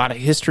got a lot of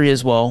history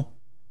as well.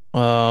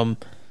 And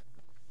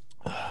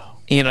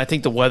I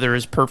think the weather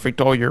is perfect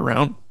all year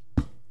round.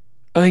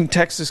 I think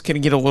Texas can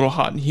get a little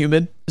hot and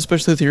humid,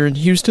 especially if you're in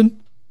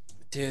Houston.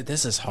 Dude,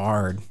 this is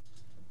hard.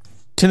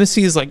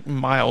 Tennessee is like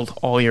mild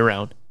all year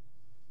round.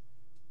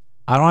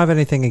 I don't have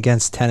anything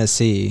against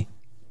Tennessee.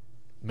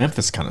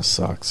 Memphis kind of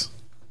sucks.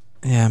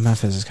 Yeah,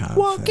 Memphis is kind of.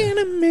 Walking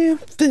in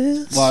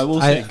Memphis. Well, I will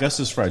say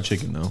Gus's fried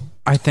chicken though.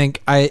 I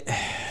think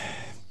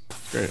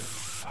Great.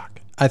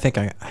 I think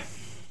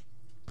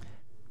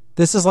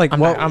this is like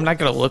I'm not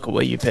gonna look at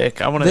what you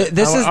pick. I want to.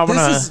 This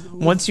is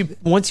once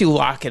you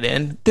lock it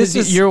in. This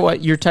is- you're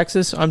what? You're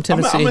Texas. I'm I'm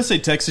Tennessee. gonna say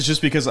Texas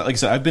just because, like I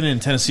said, I've been in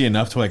Tennessee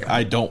enough to like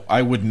I'd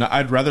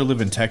rather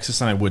live in Texas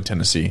than I would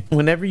Tennessee.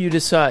 Whenever you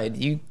decide,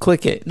 you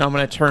click it, and I'm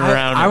gonna turn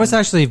around. I was and-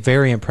 actually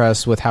very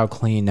impressed with how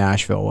clean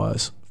Nashville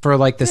was. For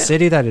like the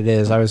city that it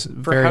is, I was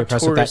very how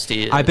impressed with that.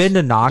 touristy it I've been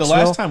to The Knoxville.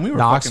 last time we were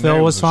fucking there, Knoxville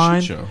it was a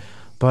fine, shit show.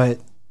 but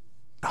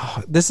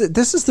this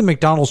is the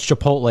McDonald's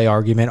Chipotle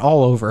argument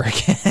all over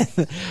again.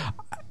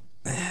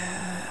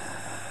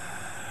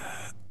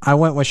 I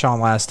went with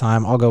Sean last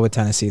time. I'll go with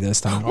Tennessee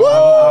this time.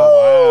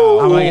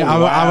 I'm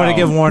gonna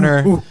give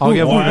Warner. I'll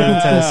give Warner to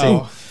Tennessee.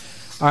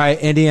 All right,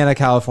 Indiana,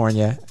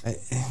 California.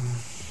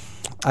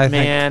 I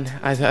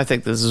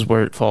think this is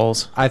where it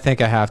falls. I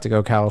think I have to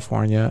go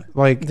California.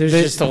 Like There's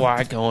just a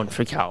lot going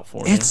for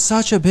California. It's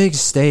such a big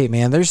state,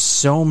 man. There's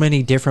so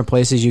many different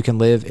places you can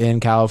live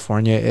in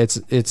California. It's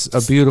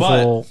a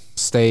beautiful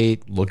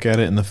state. Look at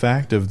it in the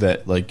fact of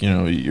that, like, you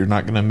know, you're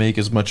not going to make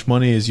as much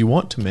money as you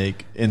want to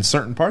make in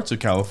certain parts of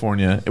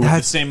California with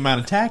the same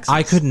amount of taxes.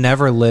 I could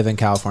never live in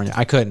California.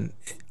 I couldn't.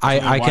 Why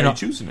I are can you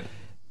choosing it?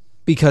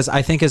 because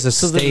I think as a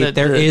state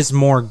there is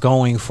more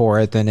going for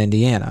it than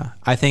Indiana.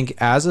 I think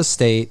as a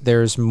state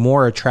there's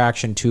more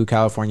attraction to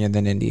California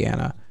than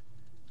Indiana.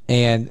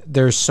 And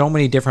there's so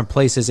many different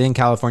places in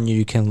California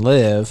you can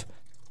live,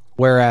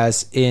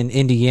 whereas in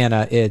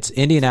Indiana it's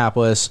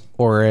Indianapolis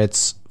or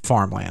it's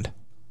farmland.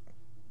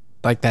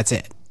 Like that's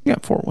it. You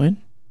got Fort Wayne.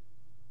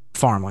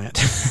 Farmland.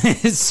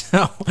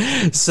 so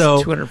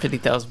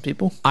 250,000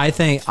 people. I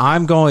think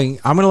I'm going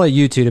to let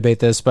you two debate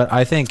this, but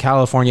I think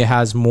California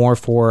has more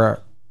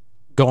for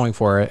going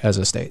for it as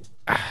a state.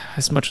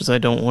 As much as I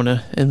don't want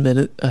to admit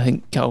it, I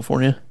think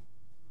California.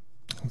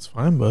 That's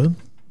fine, bud.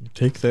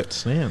 Take that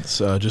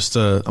stance. I'm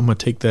gonna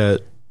take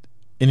that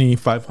any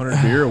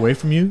 500 beer away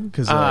from you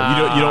because you don't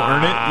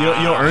earn it.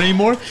 You don't earn it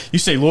anymore. You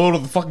stay loyal to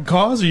the fucking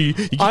cause, or you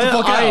get the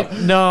fuck out.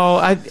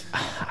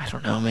 I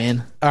don't know,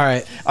 man. All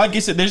right. I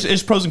guess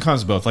there's pros and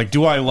cons of both. Like,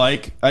 do I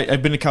like?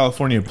 I've been to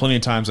California plenty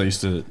of times.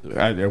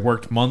 I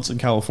worked months in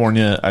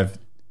California.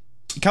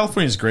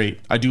 California is great.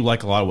 I do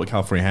like a lot of what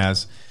California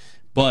has,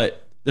 but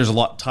there's a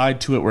lot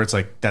tied to it where it's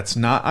like that's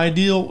not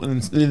ideal.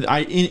 And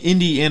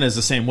Indiana is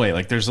the same way.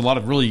 Like, there's a lot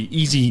of really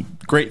easy,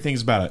 great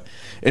things about it.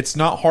 It's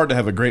not hard to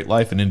have a great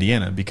life in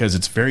Indiana because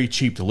it's very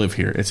cheap to live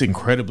here. It's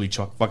incredibly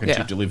fucking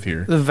cheap to live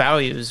here. The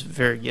value is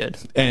very good,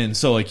 and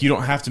so like you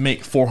don't have to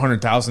make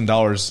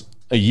 $400,000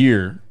 a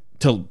year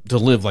to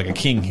live like a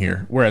king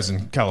here. Whereas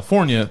in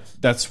California,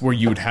 that's where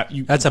you would have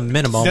That's a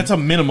minimum. That's a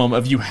minimum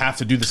of you have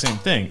to do the same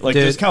thing. Like,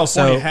 does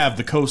California have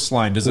the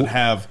coastline? Does it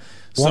have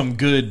some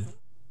good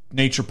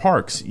nature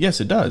parks?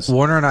 Yes, it does.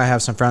 Warner and I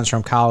have some friends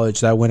from college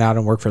that went out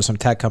and worked for some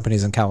tech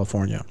companies in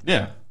California,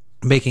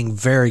 making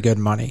very good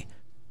money,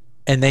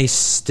 and they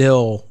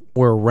still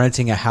were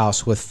renting a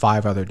house with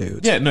 5 other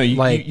dudes. Yeah, no, you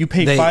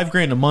pay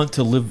 $5,000 a month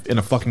to live in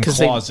a fucking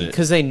closet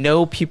because they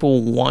know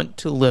people want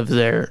to live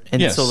there,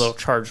 and Yes. so they'll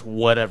charge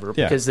whatever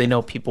because they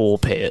know people will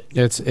pay it.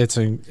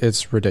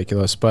 It's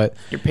ridiculous, but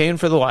You're paying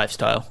for the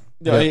lifestyle.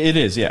 Yeah, it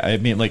is. Yeah, I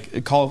mean,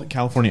 like,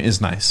 California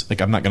is nice.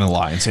 Like, I'm not gonna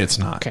lie and say it's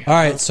not. Okay. all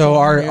right. So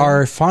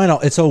our final,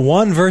 it's a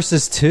 1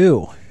 versus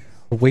 2.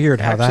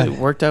 Weird how Actually, that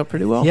worked out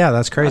pretty well. Yeah,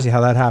 that's crazy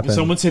how that happened.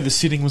 Some would say the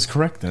seating was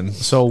correct then.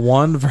 So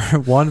 1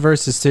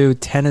 versus 2,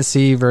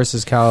 Tennessee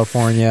versus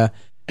California.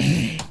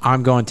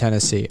 I'm going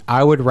Tennessee.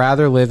 I would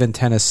rather live in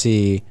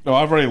Tennessee. No,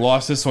 I've already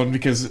lost this one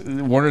because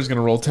Warner's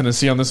gonna roll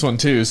Tennessee on this one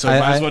too. So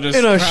might as well just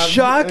In a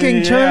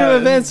shocking turn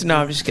of events. No,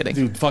 I'm just kidding.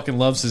 Dude fucking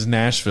loves his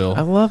Nashville.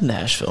 I love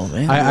Nashville,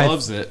 man. He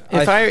loves it.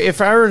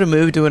 If I were to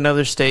move to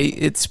another state,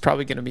 it's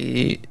probably going to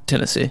be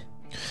Tennessee.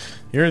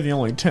 You're the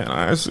only 10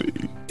 I see.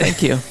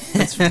 Thank you.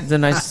 That's the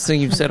nicest thing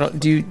you've said.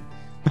 Do you?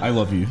 I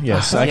love you.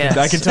 Yes, Yes.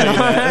 I can tell you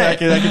that.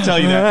 I can tell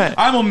you that.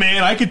 I'm a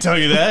man. I can tell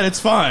you that. It's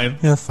fine.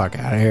 Get the fuck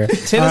out of here.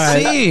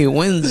 Tennessee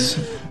wins.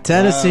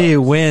 Tennessee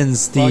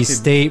wins the Fucking-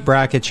 state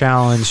bracket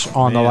challenge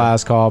on the Man,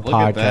 Last Call look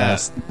at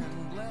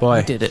podcast. Boy,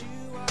 I did it.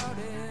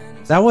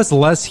 That was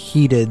less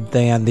heated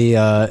than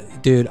the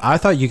dude. I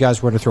thought you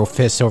guys were going to throw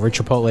fists over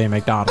Chipotle and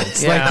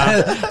McDonald's.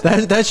 Yeah.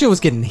 Like that shit was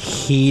getting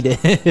heated.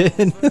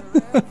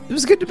 It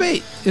was a good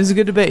debate.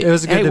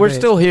 Hey, we're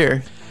still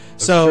here.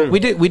 So We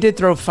did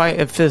throw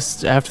a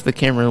fist after the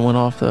camera went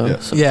off though. Yeah.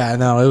 So. yeah,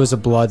 no, it was a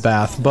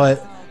bloodbath.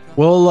 But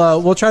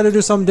we'll try to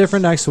do something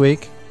different next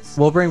week.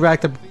 We'll bring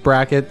back the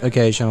bracket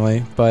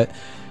occasionally. But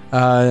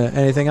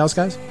anything else,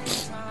 guys?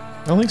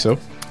 I don't think so.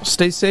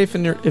 Stay safe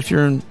if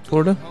you're in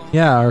Florida.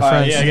 Yeah, our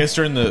friends. Yeah, I guess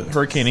during the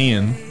Hurricane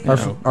Ian.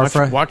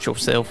 Watch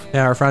yourself.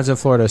 Yeah, our friends in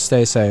Florida,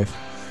 stay safe.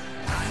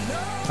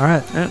 All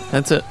right. Yeah,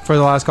 that's it. For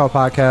the Last Call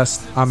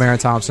podcast, I'm Aaron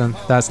Thompson.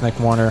 That's Nick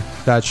Warner.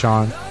 That's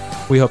Sean.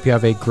 We hope you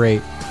have a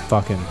great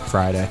fucking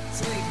Friday.